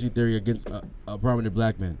conspiracy theory against a prominent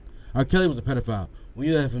black man. R. Kelly was a pedophile. We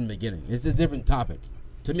knew that from the beginning. It's a different topic,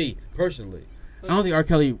 to me personally. I don't think R.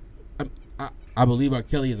 Kelly. I believe R.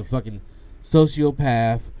 Kelly is a fucking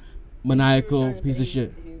sociopath, maniacal piece of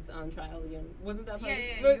shit. He's on trial again. Wasn't that funny?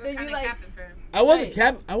 Yeah, you were kind of capping for him. I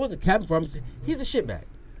wasn't capping for him. He's a shitbag.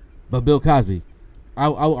 But Bill Cosby, I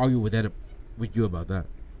will argue with you about that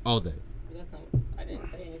all day. I didn't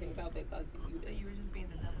say anything about Bill Cosby. So you were just being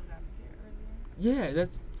the devil's advocate earlier? Yeah,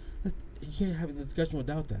 that's you can't have a discussion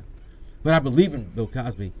without that. But I believe in Bill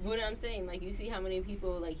Cosby. What I'm saying, like, you see how many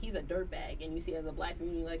people, like, he's a dirtbag, and you see as a black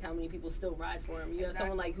community, like, how many people still ride for him. You have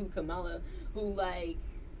someone like Kamala, who, like,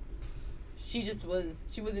 she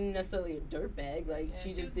wasn't necessarily a dirtbag, like, Yeah, she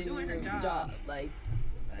just was didn't doing do her her job, like,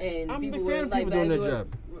 and I'm a people fan would, of like, people doing their job.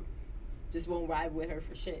 Just won't ride with her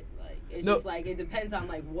for shit. Like, it's No. just like, it depends on,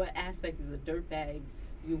 like, what aspect of the dirtbag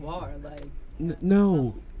you are, like.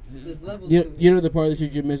 No. There's levels You to it. know the part of the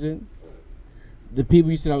shit you're missing? The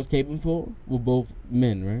people you said I was caping for were both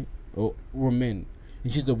men, right? Or were men.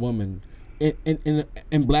 And she's a woman.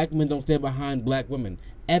 And black men don't stand behind black women.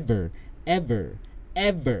 Ever. Ever.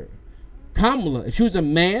 Ever. Kamala, if she was a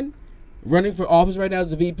man running for office right now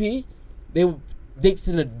as a VP, they would dicks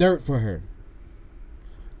in the dirt for her.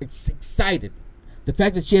 It's excited. The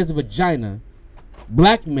fact that she has a vagina,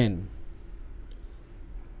 black men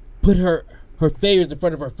put her failures in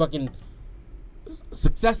front of her fucking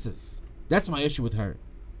successes. That's my issue with her.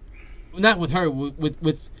 Not with her,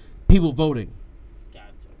 with people voting. Gotcha.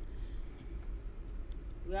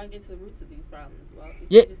 We gotta get to the roots of these problems. Well, we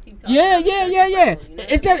Yeah, can't just keep talking yeah. about the surface level, you know?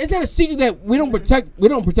 Is that a secret that we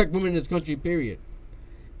don't protect women in this country? Period.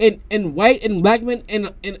 And white and black men in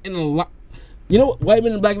a lot. You know what white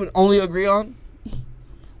men and black men only agree on?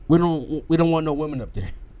 We don't want no women up there.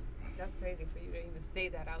 That's crazy for you to even say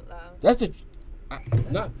that out loud. That's the.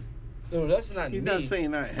 No, that's not He's me. not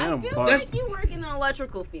saying that him, I feel but like you work in the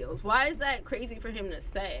electrical fields. Why is that crazy for him to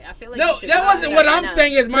say? I feel like No, you should that go wasn't out what there I'm right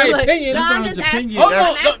saying. Is my now. Like, opinion. no, That's I'm not just his asking. opinion. Hold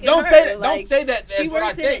That's- I'm asking don't her, say that. like, Don't say that. She That's what I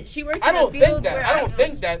works in think. she works I in a don't field think that. where I don't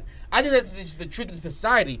think that. I think that's just the truth of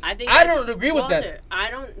society. I that's- don't agree with Walter, that. I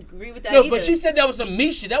don't agree with that No, either. but she said that was some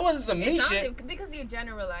me shit. That wasn't some me It's shit. not because you're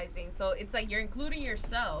generalizing, so it's like you're including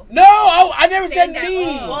yourself. No, I never said Saying that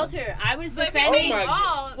me. all. Walter, I was But if you're defending. saying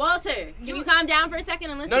all, Walter, can you calm down for a second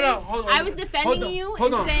and listen? No, hold on. I was defending you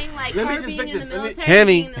hold and on. saying like Let me her just being fix in this. the Let me- military.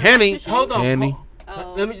 Henny, being an Henny, electrician. Hold on. Henny.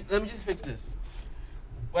 Oh. Let me just fix this.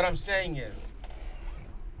 What I'm saying is,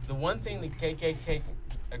 the one thing the KKK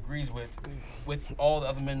agrees with all the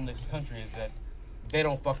other men in this country is that they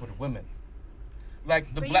don't fuck with women. Like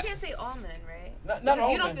the but black. you can't say all men, right? Not Because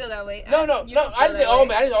all you don't men. feel that way. No. You don't I feel didn't say that all way.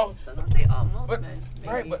 men. I didn't all. So don't say all most But, men.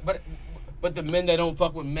 right, maybe. but the men that don't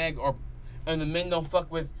fuck with Meg and the men don't fuck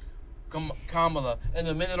with Kamala, and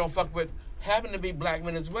the men that don't fuck with happen to be black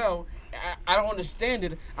men as well. I don't understand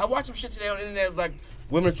it. I watched some shit today on the internet like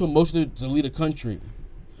women are too emotional to lead a country.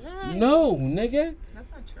 No, nigga.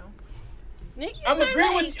 That's not true.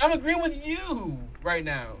 I'm agreeing with you right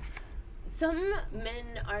now. Some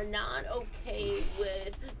men are not okay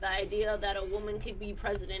with the idea that a woman could be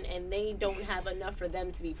president and they don't have enough for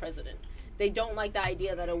them to be president. They don't like the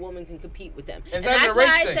idea that a woman can compete with them. It's and not that's a race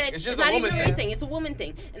why I thing. said It's just not a woman even a thing. race thing. It's a woman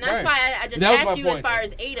thing. And that's Right. why I just That was asked my you as point. far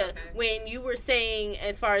as Ada, when you were saying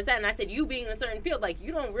as far as that, and I said you being in a certain field, like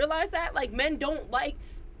you don't realize that? Like men don't like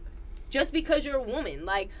just because you're a woman.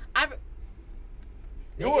 Like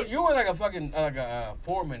You were like a fucking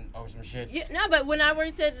foreman or some shit. Yeah, no, but when I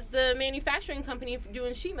worked at the manufacturing company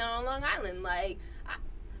doing sheet metal on Long Island, like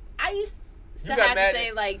I used to You got have mad to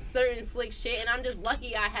say like certain slick shit, and I'm just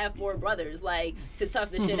lucky I have 4 brothers like to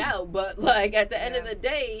tough the shit out. But like at the end of the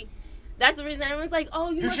day, that's the reason everyone's like,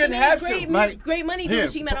 "Oh, you must shouldn't have have made to. great money doing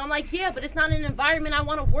sheet metal." I'm like, "Yeah, but it's not an environment I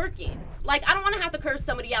want to work in. Like, I don't want to have to curse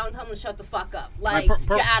somebody out and tell them to shut the fuck up. Like,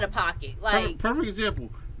 you're out of pocket. Like, perfect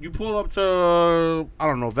example. You pull up to, I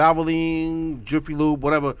don't know, Valvoline, Jiffy Lube,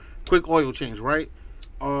 whatever, quick oil change, right?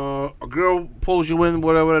 A girl pulls you in,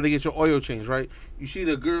 whatever, to get your oil change, right? You see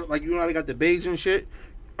the girl, like, you know how they got the bays and shit?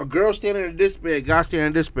 A girl standing at this bay, a guy standing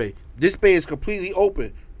at this bay. This bay is completely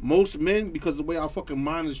open. Most men, because of the way our fucking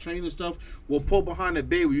mind is trained and stuff, will pull behind the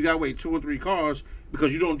bay where you gotta wait 2 or 3 cars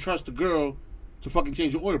because you don't trust the girl to fucking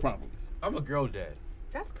change your oil properly. I'm a girl dad.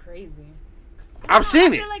 That's crazy. I've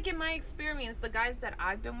seen I it. feel like in my experience, the guys that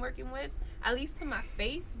I've been working with, at least to my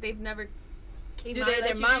face, they've never came Do out they of let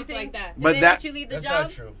their you mouths do like that. But they let you leave the That's job?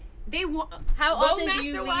 not true. They How often do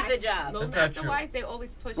you leave the job? Load That's not master true. wise, they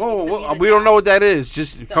always push Whoa, me to leave the we don't job. know what that is.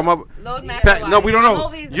 Just come up. Load master No, we don't wise. know. I'm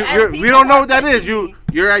always- You, as you're, we people don't know are what that is. pushing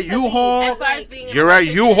You're at U-Haul. As far as being in a You're at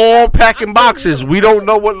relationship, U-Haul packing boxes. We don't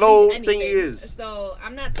know what load thingy is. So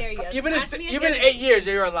I'm not there yet. Even Ask me in again. 8 years,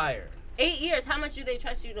 you're a liar. 8 years, how much do they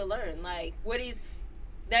trust you to learn? Like, what is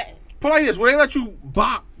that? Put like this: will they let you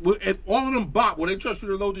bop? If all of them bop, will they trust you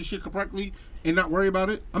to load this shit correctly and not worry about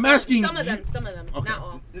it? I'm asking. Some of them, Okay. not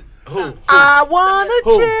all. Who? I wanna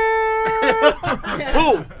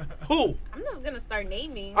Who? I'm not gonna start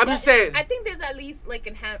naming. I'm but just saying. I think there's at least like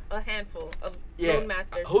a handful of Yeah. load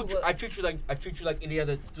masters. Who? who will- I treat you like any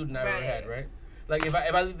other student I ever Right. had, right? Like if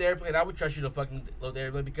I leave the airplane, I would trust you to fucking load the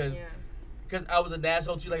airplane because I was an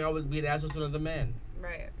asshole to you, like I was being an asshole to another man.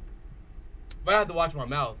 Right. But I have to watch my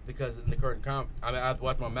mouth because in the current I have to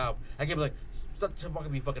watch my mouth. I can't be like, shut the fuck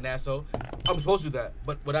up, you fucking asshole. I'm supposed to do that.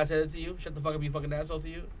 But would I say that to you? Shut the fuck up, you fucking asshole to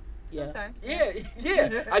you? Yeah. Sometimes.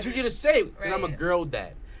 Yeah. I treat you the same because I'm a Right. girl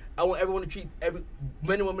dad. I want everyone to treat men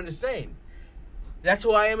and women the same. That's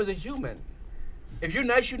who I am as a human. If you're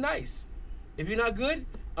nice, you're nice. If you're not good,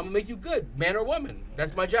 I'm gonna make you good, man or woman.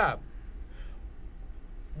 That's my job.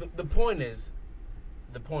 The point is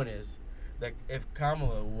that if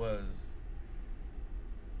Kamala was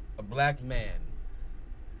a black man,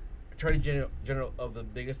 Attorney General of the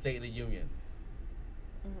biggest state in the union,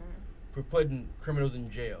 for putting criminals in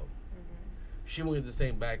jail, she won't get the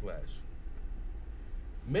same backlash.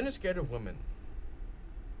 Men are scared of women.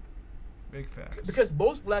 Big facts. Because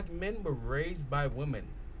most black men were raised by women.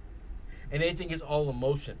 And they think it's all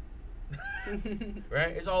emotion. Right?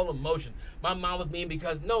 It's all emotion. My mom was mean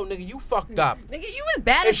because, no, nigga, you fucked up. Nigga, you was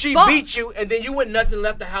bad And as she fuck. beat you, and then you went nuts and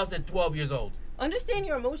left the house at 12 years old. Understand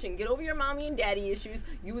your emotion. Get over your mommy and daddy issues.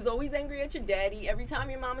 You was always angry at your daddy. Every time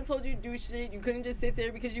your mama told you to do shit, you couldn't just sit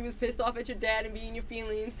there because you was pissed off at your dad and be in your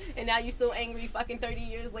feelings. And now you so angry fucking 30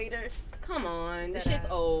 years later. Come on. This shit's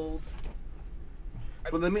old.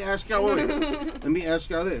 But let me ask y'all. Let me ask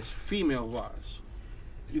y'all this: female wise,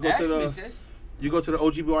 you go Ask to me, the sis. you go to the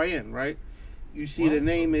OGBYN, right? You see the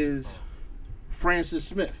name is Francis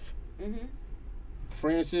Smith. Mm-hmm.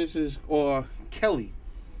 Francis is or Kelly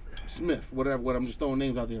Smith, whatever. What I'm just throwing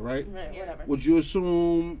names out there, right? Right, whatever. Would you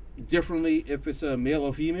assume differently if it's a male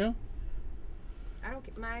or female? I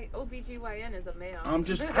don't. My OBGYN is a male. I'm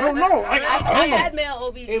just. I don't know. I I don't know. had male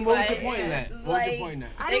OBGYN. And what was your point in that? What was your Like, point in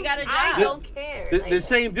that? they got a job. I don't care. The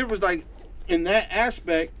same difference, like in that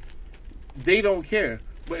aspect, they don't care.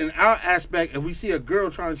 But in our aspect, if we see a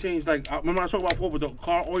girl trying to change, like remember I talked about before with the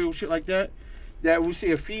car oil shit like that, that we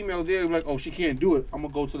see a female there, like, oh, she can't do it. I'm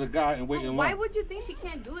gonna go to the guy and wait in Why line. would you think she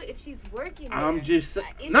can't do it if she's working there? I'm just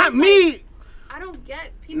It's not just me. like, I don't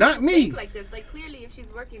get people Not who me. think like this. Like clearly, if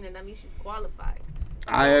she's working, then that means she's qualified.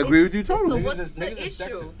 I agree with you So totally. what's the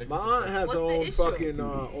issue? My aunt has What's her the own issue? fucking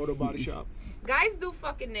auto body shop. Guys do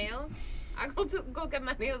fucking nails. I go get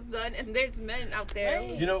my nails done, and there's men out there.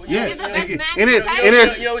 You know, Yeah, You're the best man and in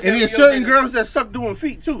there's the certain girls that suck doing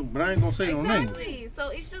feet too, but I ain't gonna say no names. Exactly. So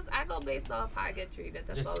it's just I go based off how I get treated.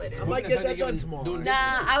 That's all it is. I might get that done tomorrow. Nah,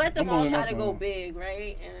 I let them I'm all going try off to on go them. big,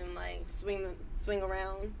 right, and like swing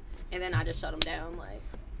around, and then I just shut them down. Like,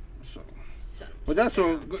 So, but that's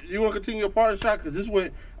so. You want to continue your parting shot? Because this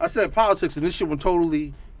went. I said politics, and this shit went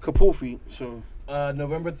totally kapoofy. So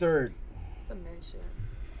November 3rd. Some men shit.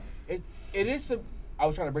 It is some. I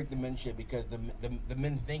was trying to break the men shit because the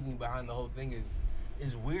men thinking behind the whole thing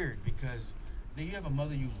is weird because you have a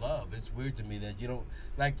mother you love. It's weird to me that you don't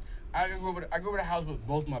like. I grew up in a house with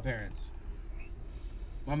both my parents.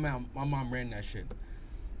 My mom ran that shit.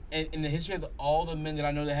 And in the history of all the men that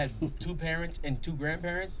I know that had two parents and two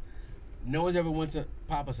grandparents, no one's ever went to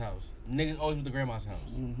Papa's house. Niggas always went to Grandma's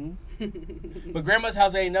house. Mm-hmm. But Grandma's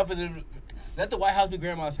house ain't enough for them. Let the White House be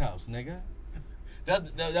Grandma's house, nigga. That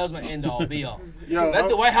was my end all be all. Let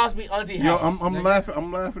the White House be Auntie house. I'm laughing.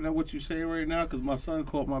 I'm laughing at what you say right now because my son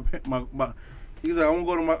called my. He's like, I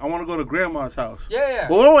want to go to Grandma's house. Yeah.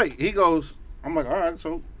 But wait. He goes. I'm like, all right.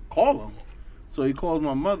 So call him. So he calls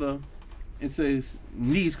my mother and says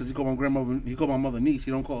niece because he called my grandmother. He called my mother niece.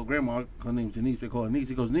 He don't call her grandma. Her name's Denise. They call her niece.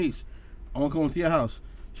 He goes, niece, I want to come to your house.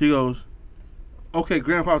 She goes, okay,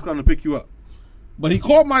 grandpa's coming to pick you up. But he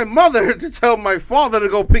called my mother to tell my father to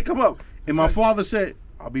go pick him up. And my father said,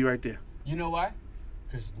 I'll be right there. You know why?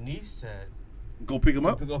 Because niece said, go pick him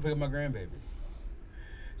up? Go pick up my grandbaby.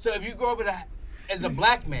 So if you grow up as a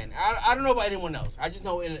black man, I don't know about anyone else. I just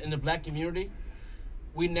know in the black community,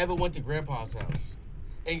 we never went to grandpa's house.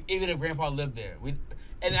 Even if grandpa lived there.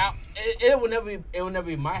 It will never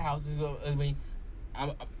be my house. I mean,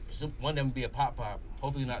 I want them to be a pop.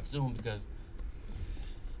 Hopefully not soon because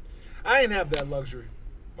I ain't have that luxury.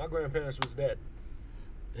 My grandparents was dead.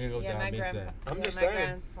 Here goes Yeah, my grandfather. I'm just my saying.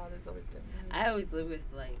 grandfather's always been. I always live with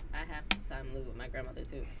I have time to live with my grandmother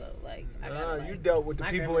too. So I gotta, you dealt with the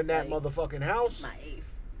people in that motherfucking house. My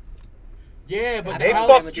ace. Yeah, but they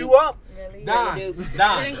fucked you up. Really? Don. I didn't grow up with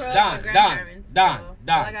my grandparents. All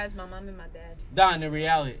I got is my mom and my dad. Don, in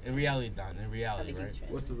reality, right?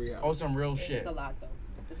 What's the reality? Oh, some real shit. It's a lot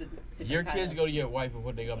though. Your kids go to your wife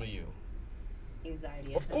before they come to you.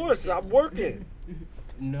 Anxiety. Of course, I'm working.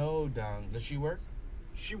 No, Don. Does she work?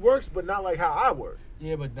 She works, but not like how I work.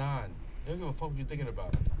 Yeah, but Don, they don't give a fuck what you're thinking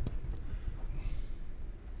about.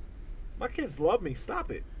 My kids love me.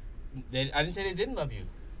 Stop it. I didn't say they didn't love you.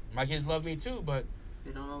 My kids love me too, but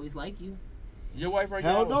they don't always like you. Your wife run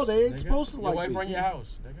your Hell house. no, they ain't nigga. supposed to your like wife me. run your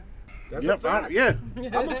house, nigga. That's a fact. Yeah.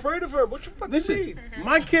 I'm afraid of her. What you fucking Listen, mean?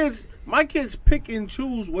 my kids pick and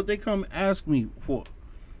choose what they come ask me for.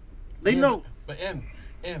 They know. But M,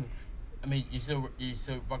 I mean, you still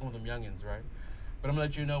fucking with them youngins, right? But I'm gonna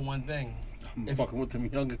let you know one thing. I'm fucking with them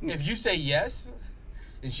youngins. If you say yes,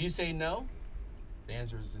 and she say no, the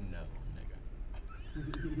answer is no,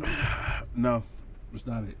 nigga. No, it's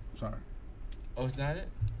not it. Sorry. Oh, it's not it?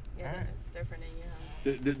 Yeah, all right. It's different in your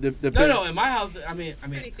house. No, in my house, I mean.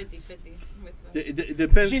 Pretty 50-50 with them. It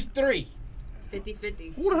depends. She's 3.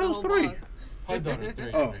 50-50. Who the hell's 3? Her daughter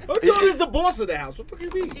 3. Oh. Her daughter's the boss of the house. What the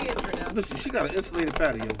fuck you mean? She is for now. Listen, she got an insulated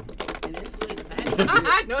patio.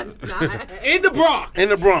 No, it's not. In the Bronx. In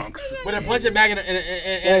the Bronx. With a punching bag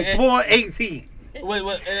On floor 18. With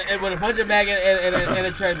a punching bag and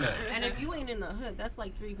a treadmill. And if you ain't in the hood, that's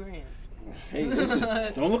like $3,000. Hey, listen,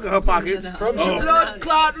 don't look at her pockets. From blood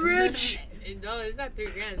clot rich. No, it's not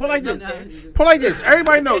 $3,000. Put like this. Put like this.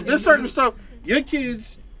 Everybody knows there's certain stuff. Your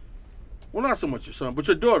kids, well, not so much your son, but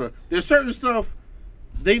your daughter. There's certain stuff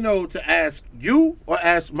they know to ask you or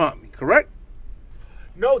ask mommy. Correct?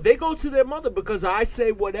 No, they go to their mother because I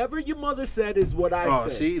say whatever your mother said is what I Oh,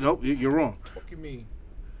 say. see, nope, you're wrong. What you mean?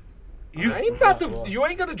 You I ain't about to. You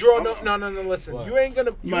ain't gonna draw no. Listen, What? you ain't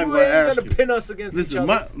gonna. You Might ain't well ask gonna you. pin us against each Listen,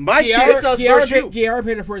 other. my kids, Kiara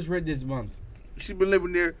paid her first rent this month. she's been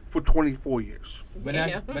living there for 24 years. But now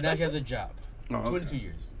she has a job. Oh, okay. 22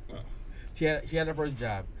 years. She had her first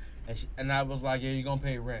job, and I was like, "Yeah, you gonna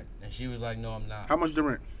pay rent?" And she was like, "No, I'm not." How much the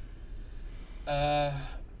rent?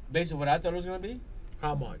 Based on what I thought it was gonna be.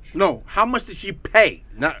 How much? No, how much did she pay?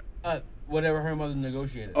 Not whatever her mother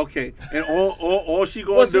negotiated. okay, and all she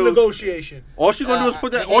gonna What's do? the negotiation? All she gonna do is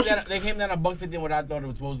put that. They came down $150 what I thought it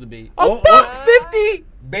was supposed to be. $150?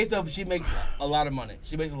 Based off she makes a lot of money.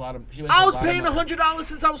 She makes a lot of. I was paying $100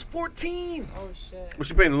 since I was 14. Oh shit. Was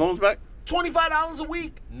she paying the loans back? $25 a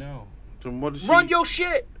week. No. So what did she? Run your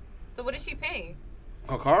shit. So what is she paying?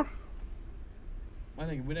 Her car? I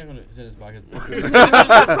think we're not gonna send this podcast.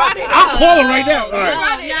 I'll call her right now. All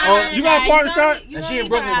right. You got a partner shot? And she in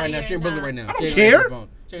Brooklyn right now. She in Brooklyn right now. I don't care.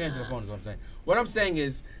 She ain't answer the phone. Is what I'm saying. What I'm saying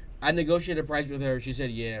is, I negotiated a price with her. She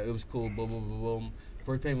said, yeah, it was cool. Boom, boom, boom, boom.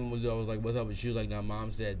 First payment was, I was like, what's up? And she was like, no,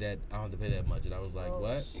 mom said that I don't have to pay that much. And I was like,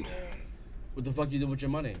 what? Shit. What the fuck you do with your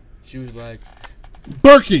money? She was like,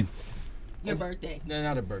 Birkin. Your birthday. no,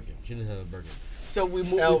 not a Birkin. She didn't have a Birkin. So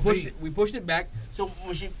we pushed it back. So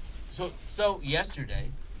when so yesterday,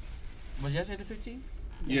 was yesterday the 15th?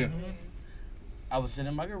 Yeah. I was sitting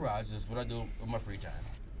in my garage. This is what I do with my free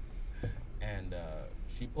time. And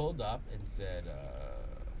she pulled up and said,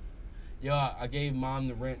 yo, I gave mom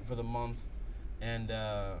the rent for the month, and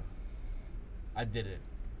I did it.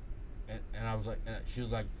 And I was like, and she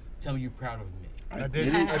was like, tell me you're proud of me. I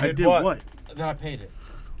did what? Then I paid it.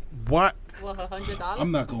 What? Well, $100.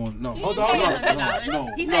 I'm not going. No. Hold on.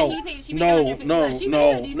 $100. He said he paid. She paid $150. She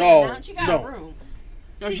paid a decent amount. She got a room.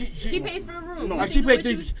 No, she pays for a room. No, she paid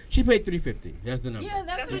 $350. That's the number. Yeah,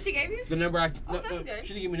 that's what she gave you. The number that's good. She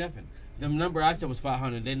didn't give me nothing. The number I said was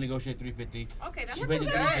 $500. They negotiated $350. Okay, that's she good. paid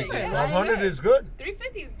the $350. 500 is good.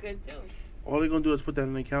 350 is good too. All they're gonna do is put that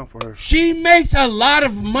in the account for her. She makes a lot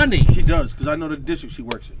of money. She does, because I know the district she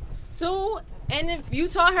works in. So, and if you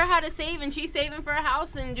taught her how to save and she's saving for a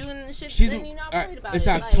house and doing the shit, then you're not worried about it's it.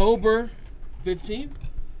 October 15th.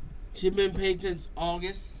 She's been paid since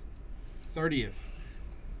August 30th.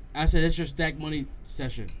 I said, it's your stack money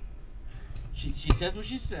session. She says what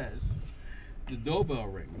she says. The doorbell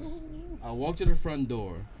rings. I walk to the front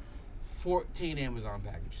door. 14 Amazon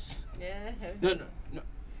packages. Yeah.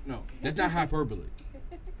 No. That's not hyperbole.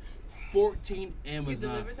 14 Amazon.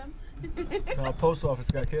 You delivered them? No, post office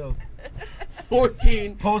got killed.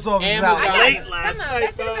 14 post office Amazon. out late last night.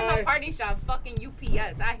 That should have been my party shop. Fucking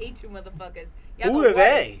UPS. I hate you, motherfuckers. Y'all Who the are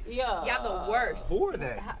they? worst. Y'all the worst. Who are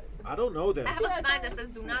they? I don't know them. I have a sign that says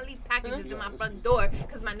 "Do not leave packages in my front door"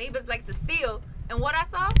 because my neighbors like to steal. And what I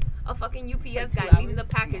saw, a fucking UPS guy leaving the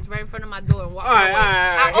package right in front of my door and walking away.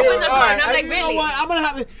 I opened the door and I'm like, really? You know what? I'm gonna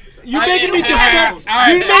have to. You're making me defend.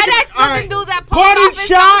 FedEx doesn't do that. Party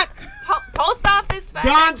shot. Post office, FedEx,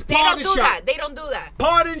 Don's they don't party do shot. that. They don't do that.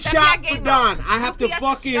 Pardon shot for Don. I have to UPS is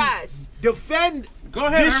fucking trash. defend Go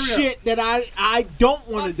ahead, this hurry up. shit that I don't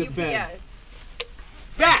want to defend. UPS.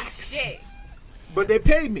 Facts. Shit. But they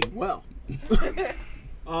paid me well.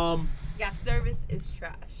 Yeah, service is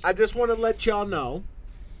trash. I just want to let y'all know.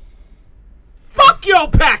 Fuck your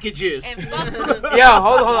packages. And fuck Yeah,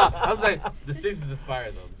 hold on. I was like, the 6s is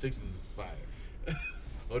fire though. The 6s is fire.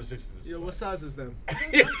 Oh, the 6s is Yo, what size is them?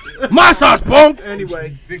 My size, punk. Anyway,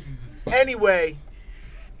 6s is fire. Anyway,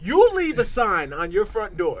 you leave a sign on your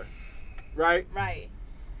front door, right? Right.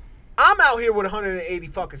 I'm out here with 180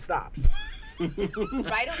 fucking stops.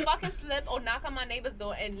 Write a fucking slip or knock on my neighbor's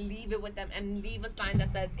door and leave it with them and leave a sign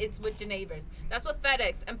that says it's with your neighbors. That's what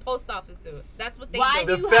FedEx and post office do. That's what they Why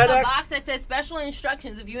do. do you have a box that says special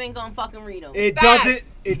instructions if you ain't gonna fucking read them? It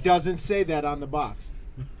doesn't say that on the box.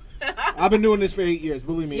 I've been doing this for 8 years.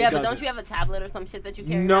 Believe me. Yeah, it but doesn't. don't you have a tablet or some shit that you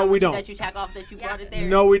carry No, around we with you don't. that you check off that you brought it there?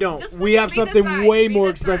 No, we don't. Just We have read the something sign. way Read more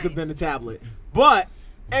the expensive sign. than a tablet. But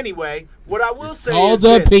anyway, what I will say called is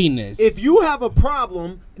a this. penis. If you have a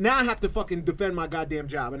problem, now I have to fucking defend my goddamn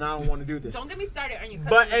job, and I don't want to do this. Don't get me started on your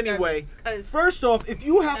But customer anyway, service, 'cause first off, if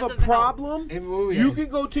you have that a doesn't help. problem, you can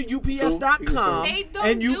go to UPS.com They don't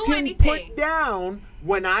and you do can anything. put down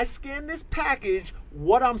when I scan this package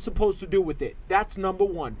what I'm supposed to do with it. That's number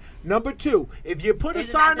one. Number two, if you put a Isn't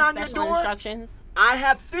sign that on the your special door, instructions? I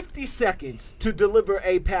have 50 seconds to deliver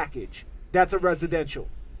a package. That's a residential.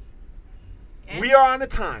 We are on a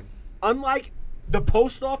time. Unlike the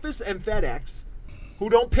post office and FedEx, who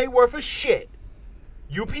don't pay worth a shit,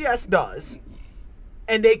 UPS does,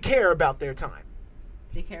 and they care about their time.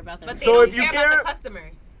 They care about them. But they So don't if you care about care- the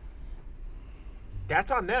customers.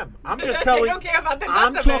 That's on them. I'm just They telling. don't care about the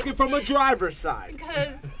I'm customers. talking from a driver's side.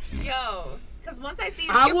 Because once I see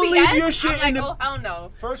I UPS, will leave your shit I'm in like, the- oh, hell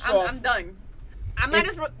no. First I'm, off, I'm done. I might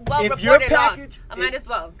as well if report your it lost. package- I might if- as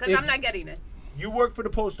well, because if- I'm not getting it. You worked for the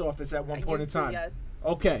post office at one point in used to, time. yes.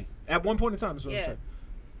 Okay, at one point in time is what I'm Yeah. saying.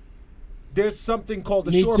 There's something called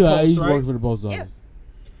a Me short too. I post, used to right? work for the post office. Yes.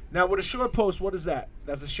 Now, with a short post, what is that?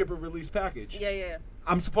 That's a shipper release package. Yeah.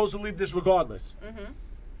 I'm supposed to leave this regardless. Mm-hmm.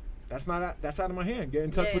 That's not. That's out of my hand. Get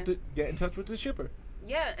in touch with the shipper.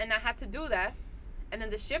 Yeah, and I had to do that. And then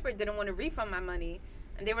the shipper didn't want to refund my money.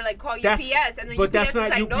 And they were like, call That's- UPS. And then but UPS that's is not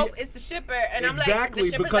like, UPS. nope, it's the shipper. And I'm like, Exactly, the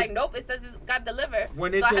shipper's because like, nope, it says it got delivered.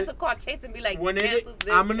 When So it's I had a- to call Chase and be like, When it, cancel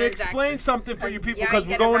this I'm gonna transaction. explain something for you people y'all because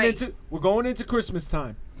ain't we're get it going right. we're going into Christmas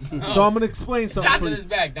time. So I'm gonna explain something for you.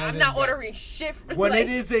 I'm not ordering shit. When like, it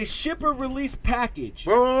is a shipper release package.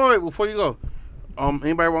 Wait, before you go.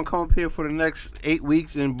 Anybody want to come up here for the next 8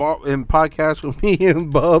 weeks and podcast with me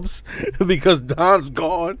and Bubs because Don's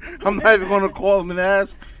gone? I'm not even going to call him and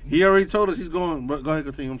ask. He already told us he's going. But go ahead,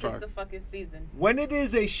 continue. I'm sorry. Just the fucking season. When it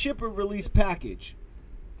is a shipper release package,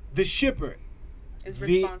 the shipper, Is the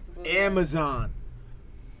responsible. Amazon,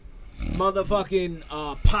 motherfucking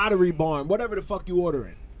Pottery Barn, whatever the fuck you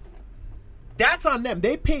ordering. That's on them.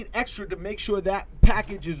 They paid extra to make sure that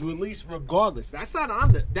package is released regardless. That's not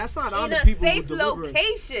on the. That's not on In the a people safe who deliver it.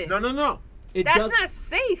 location. No. It That's does not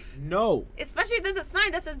safe. no. Especially if there's a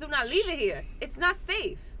sign that says "Do not leave it here." It's not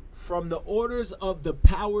safe. From the orders of the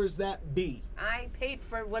powers that be. I paid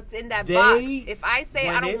for what's in that They, box. If I say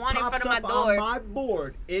I when don't want it in pops front of my up door, on my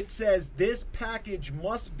board, it says this package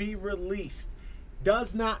must be released.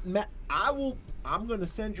 Does not I'm gonna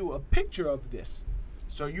send you a picture of this,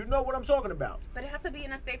 so you know what I'm talking about. but it has to be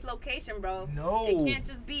in a safe location, bro. No. It can't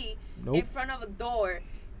just be in Nope. front of a door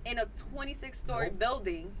in a 26-story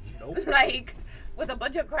building, Nope. like with a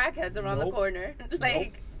bunch of crackheads around the Nope. corner,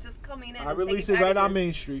 like just coming in. I and release taking it right on packages.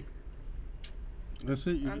 Main Street. That's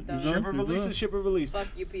it. I'm done. Shipper release is shipper release. Fuck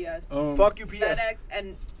UPS. Fuck UPS. FedEx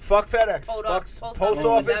and Fuck FedEx. Post Fuck office, Post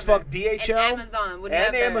Office. never. Fuck DHL. And Amazon would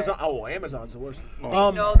and never. Amazon. Oh, Amazon's the worst.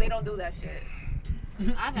 No, they don't do that shit.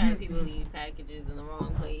 I've had people leave packages in the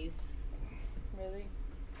wrong place. Really?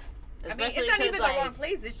 I mean, Especially it's not 'cause, even like, the wrong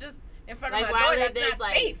place. It's just in front like of where my I door. live, That's there's not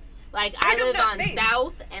like, safe. like Straight I up live not on safe.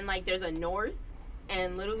 south, and like there's a north,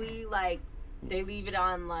 and literally like they leave it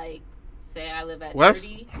on like, say I live at West?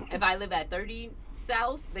 30. If I live at 30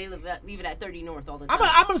 south, they leave it at 30 north all the time.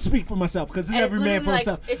 I'm gonna speak for myself because it's And every it's man for literally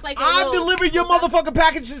himself. it's like a I little- deliver your motherfucking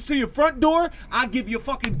packages to your front door. I give your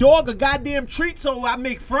fucking dog a goddamn treat so I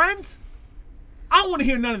make friends. I don't want to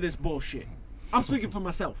hear none of this bullshit. I'm speaking for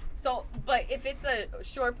myself. So, but if it's a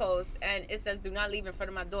short post and it says "Do not leave in front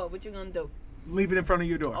of my door," what you gonna do? Leave it in front of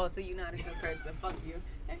your door. Oh, so you're not a good person. Fuck you.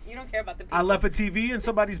 You don't care about the people. I left a TV in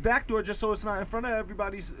somebody's back door just so it's not in front of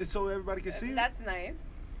everybody's, so everybody can see it. That's nice.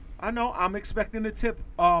 I know. I'm expecting a tip.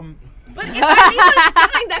 But if I leave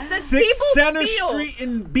a sign that says 6 "People Center steal," Street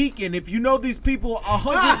in Beacon. If you know these people,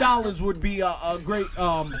 $100 would be a great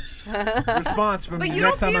response from but me you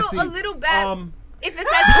next don't time I see feel a you. little bad if it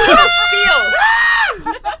says "People steal."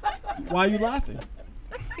 Why are you laughing?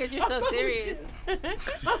 Because you're so serious.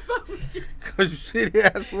 Because you shitty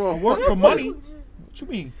ass woman. Work for money. What you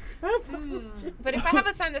mean? But if I have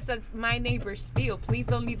a sign that says "My neighbor steal," please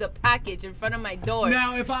don't leave the package in front of my door.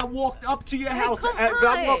 Now, if I walked up to your house, come if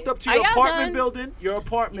I on. walked up to Are your y'all apartment done? building, your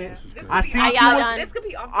apartment, This I could see be what off you the was. podcast. This could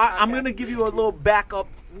be off the I'm podcast. gonna give you a little backup.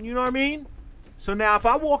 You know what I mean? So now, if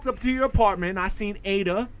I walked up to your apartment, I seen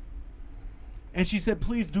Ada, and she said,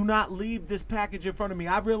 "Please do not leave this package in front of me."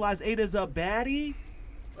 I realized Ada's a baddie.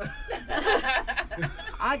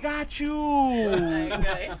 I got you.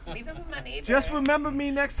 Okay. Leave it with my neighbor. Just remember me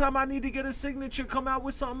next time I need to get a signature. Come out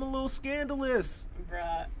with something a little scandalous.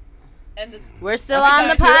 Bruh. And We're still That's on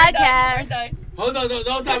the a good podcast. Hold on,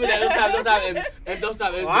 don't stop it. Don't stop. And don't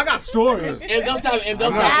stop. Oh, I got stories. And don't stop. And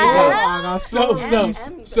don't I got stop.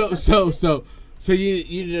 stories. So you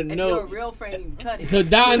need to If know. you're a real friend, you can cut it. So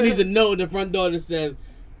Don needs a note in the front door that says,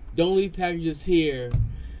 "Don't leave packages here.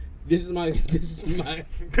 This is my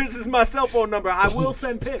This is my cell phone number. I will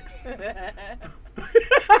send pics.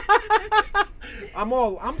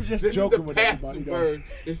 I'm just This joking is with the everybody. though. password.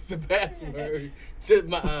 This is the password to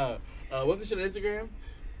my what's the shit on Instagram?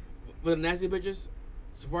 With the nasty pictures?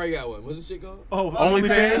 Safari got one. What's the shit called? Oh,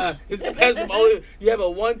 OnlyFans? It's the password for Only. You have a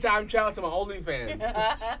one-time challenge to my OnlyFans.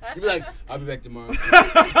 You be like, I'll be back tomorrow.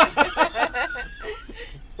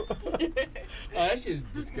 Oh, that shit's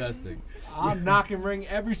disgusting. I'm knocking ring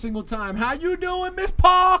every single time. How you doing, Miss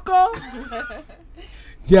Parker?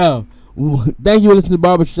 Yo, thank you for listening to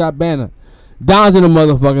Barbershop Banner. Don's in the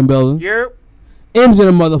motherfucking building. Yep. M's in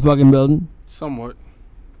the motherfucking building. Somewhat.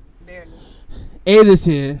 Barely. Ada's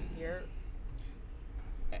here. Here.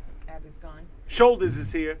 Abby's gone. Shoulders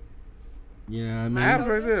is here. You know what I mean? Abs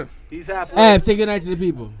right there. He's halfway. Abs, say goodnight to the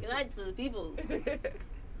people. Good night to the people.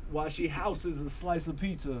 While she houses a slice of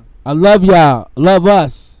pizza. I love y'all. Love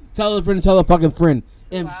us. Tell a friend, tell a fucking friend.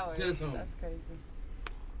 2 M, hours. send us home. That's crazy.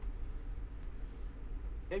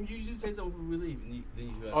 And you just say something when we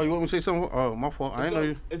leave. Oh, you want me to say something? Oh, my fault. I didn't know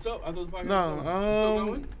you. It's up. I thought the podcast No, was still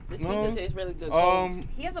going? This no. pizza tastes really good. Cold.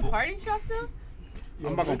 He has a party shot still?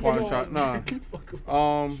 I'm not gonna party shot. Nah.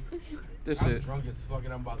 This I'm it. drunk as fuck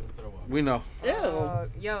and I'm about to throw up. We know. Ew.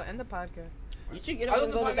 Yo, end the podcast. You should get I up thought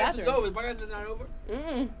and the go to the podcast is bathroom. over. The podcast is not over.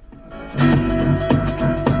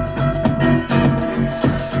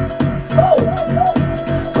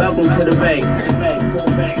 Welcome to the bank,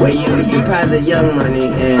 where you deposit young money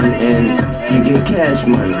and you get cash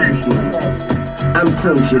money. I'm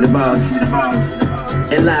Tunchi, the boss,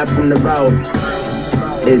 and live from the vault.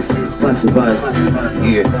 It's bus a bus.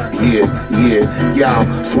 Yeah.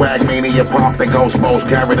 Y'all, swag mania pop that goes most.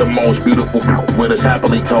 Carry the most beautiful with us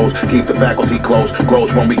happily toast. Keep the faculty close.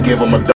 Grows when we give them a